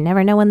bathroom because you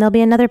never know when there'll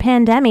be another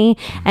pandemic.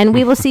 And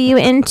we will see you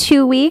in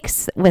 2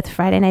 weeks with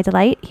Friday Night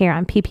Delight here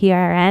on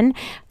PPRN,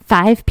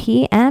 5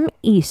 p.m.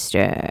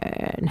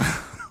 Eastern.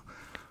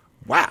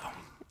 Wow.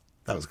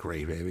 That was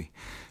great, baby.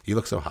 You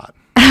look so hot.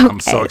 I'm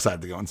so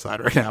excited to go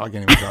inside right now. I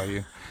can't even tell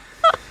you.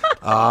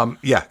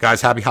 Yeah,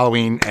 guys, happy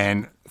Halloween.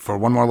 And for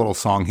one more little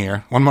song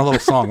here, one more little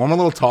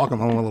talk, and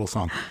one more little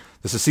song.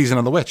 This is Season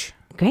of the Witch.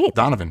 Great.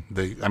 Donovan.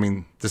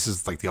 This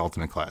is like the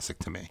ultimate classic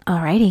to me.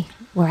 Alrighty.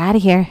 We're out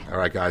of here. All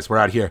right, guys, we're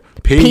out here.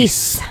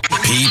 Peace.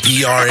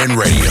 PPRN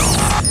Radio.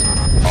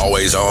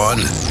 Always on,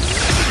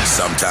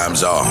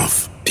 sometimes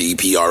off.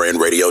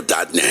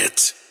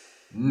 PPRNradio.net.